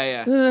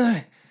 Yeah.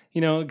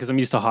 Because I'm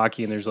used to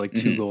hockey and there's like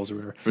 2 goals or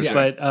whatever. For sure.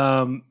 But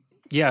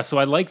so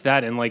I like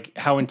that and like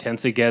how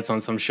intense it gets on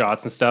some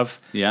shots and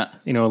stuff. Yeah.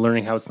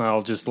 Learning how it's not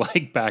all just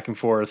like back and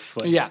forth.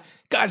 Like,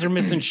 guys are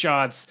missing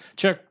shots.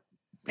 Chuck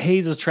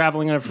Hayes is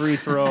traveling on a free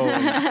throw.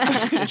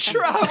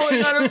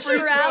 Traveling on a free throw.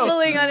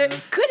 Traveling on it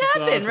could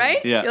happen, awesome.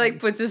 right? Yeah. He like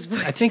puts his foot.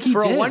 I think he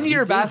For did. a 1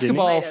 year He did, didn't he?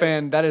 basketball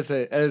fan, that is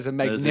a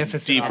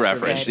magnificent deep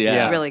observation. reference. Good.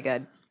 Yeah. It's really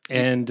good.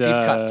 And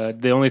cuts.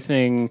 the only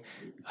thing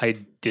I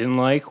didn't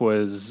like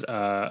was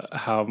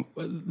how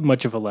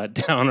much of a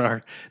letdown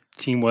our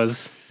team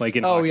was. Like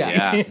in hockey.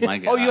 Yeah, my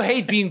God. Oh, you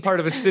hate being part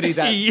of a city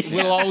that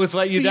will always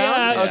let you down?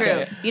 Yes. It's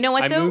Okay. true. You know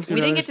what I though? moved to We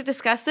didn't another- get to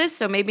discuss this,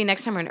 so maybe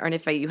next time, or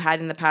if you had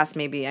in the past,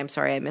 maybe I'm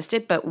sorry I missed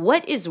it. But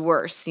what is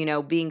worse,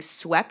 being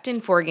swept in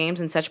 4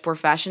 games in such poor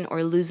fashion,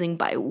 or losing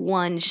by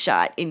 1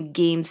 shot in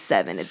Game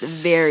 7 at the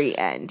very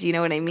end? You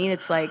know what I mean?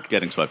 It's like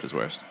Getting swept is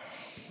worst.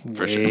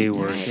 For Way sure.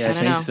 worse. Yeah, I I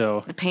don't think know.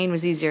 so. The pain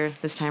was easier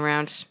this time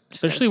around. Just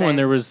Especially gotta when say.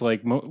 there was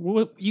like,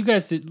 you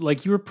guys did,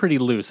 like, you were pretty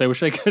loose. I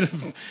wish I could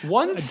have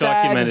One's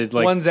documented, sad,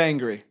 like, one's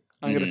angry.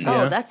 I'm gonna say.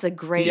 Oh, that's a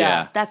great.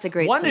 Yeah. That's a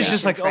great. One is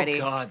just solution, like,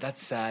 Freddie. oh god,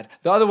 that's sad.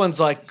 The other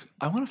one's like,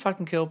 I want to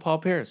fucking kill Paul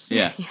Pierce.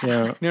 Yeah. yeah. You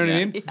know what Yeah.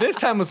 I mean? This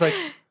time was like,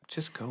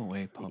 just go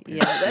away, Paul Pierce.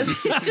 Yeah,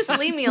 that's, just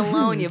leave me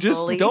alone, you Just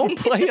bully. don't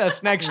play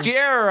us next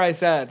year, I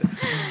said.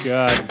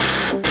 God.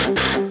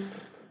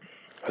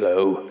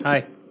 Hello?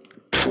 Hi.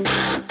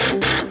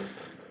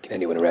 Can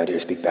anyone around here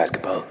speak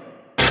basketball?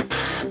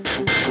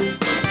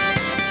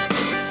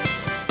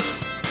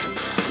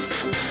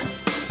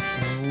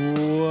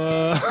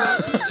 Whoa.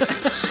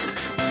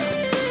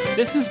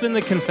 This has been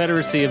the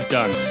Confederacy of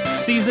Dunks,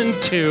 Season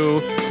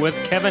 2 with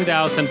Kevin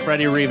Dowse and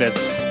Freddie Rivas.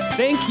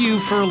 Thank you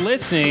for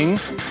listening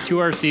to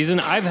our season.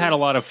 I've had a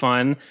lot of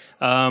fun.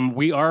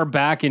 We are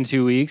back in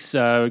 2 weeks,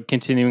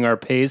 continuing our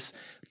pace,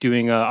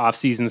 doing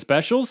off-season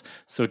specials.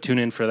 So tune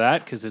in for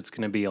that because it's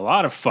going to be a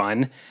lot of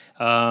fun.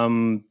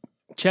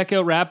 Check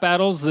out Rap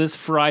Battles this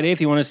Friday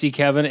if you want to see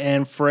Kevin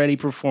and Freddie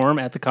perform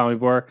at the Comedy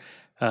Bar,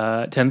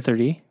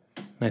 10:30.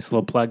 Nice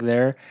little plug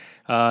there.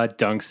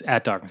 Dunks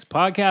at Dunks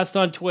Podcast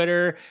on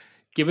Twitter.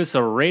 Give us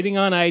a rating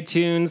on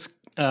iTunes.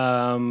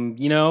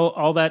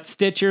 All that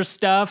Stitcher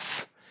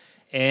stuff.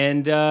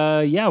 And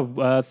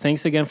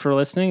thanks again for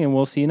listening, and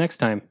we'll see you next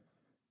time.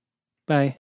 Bye.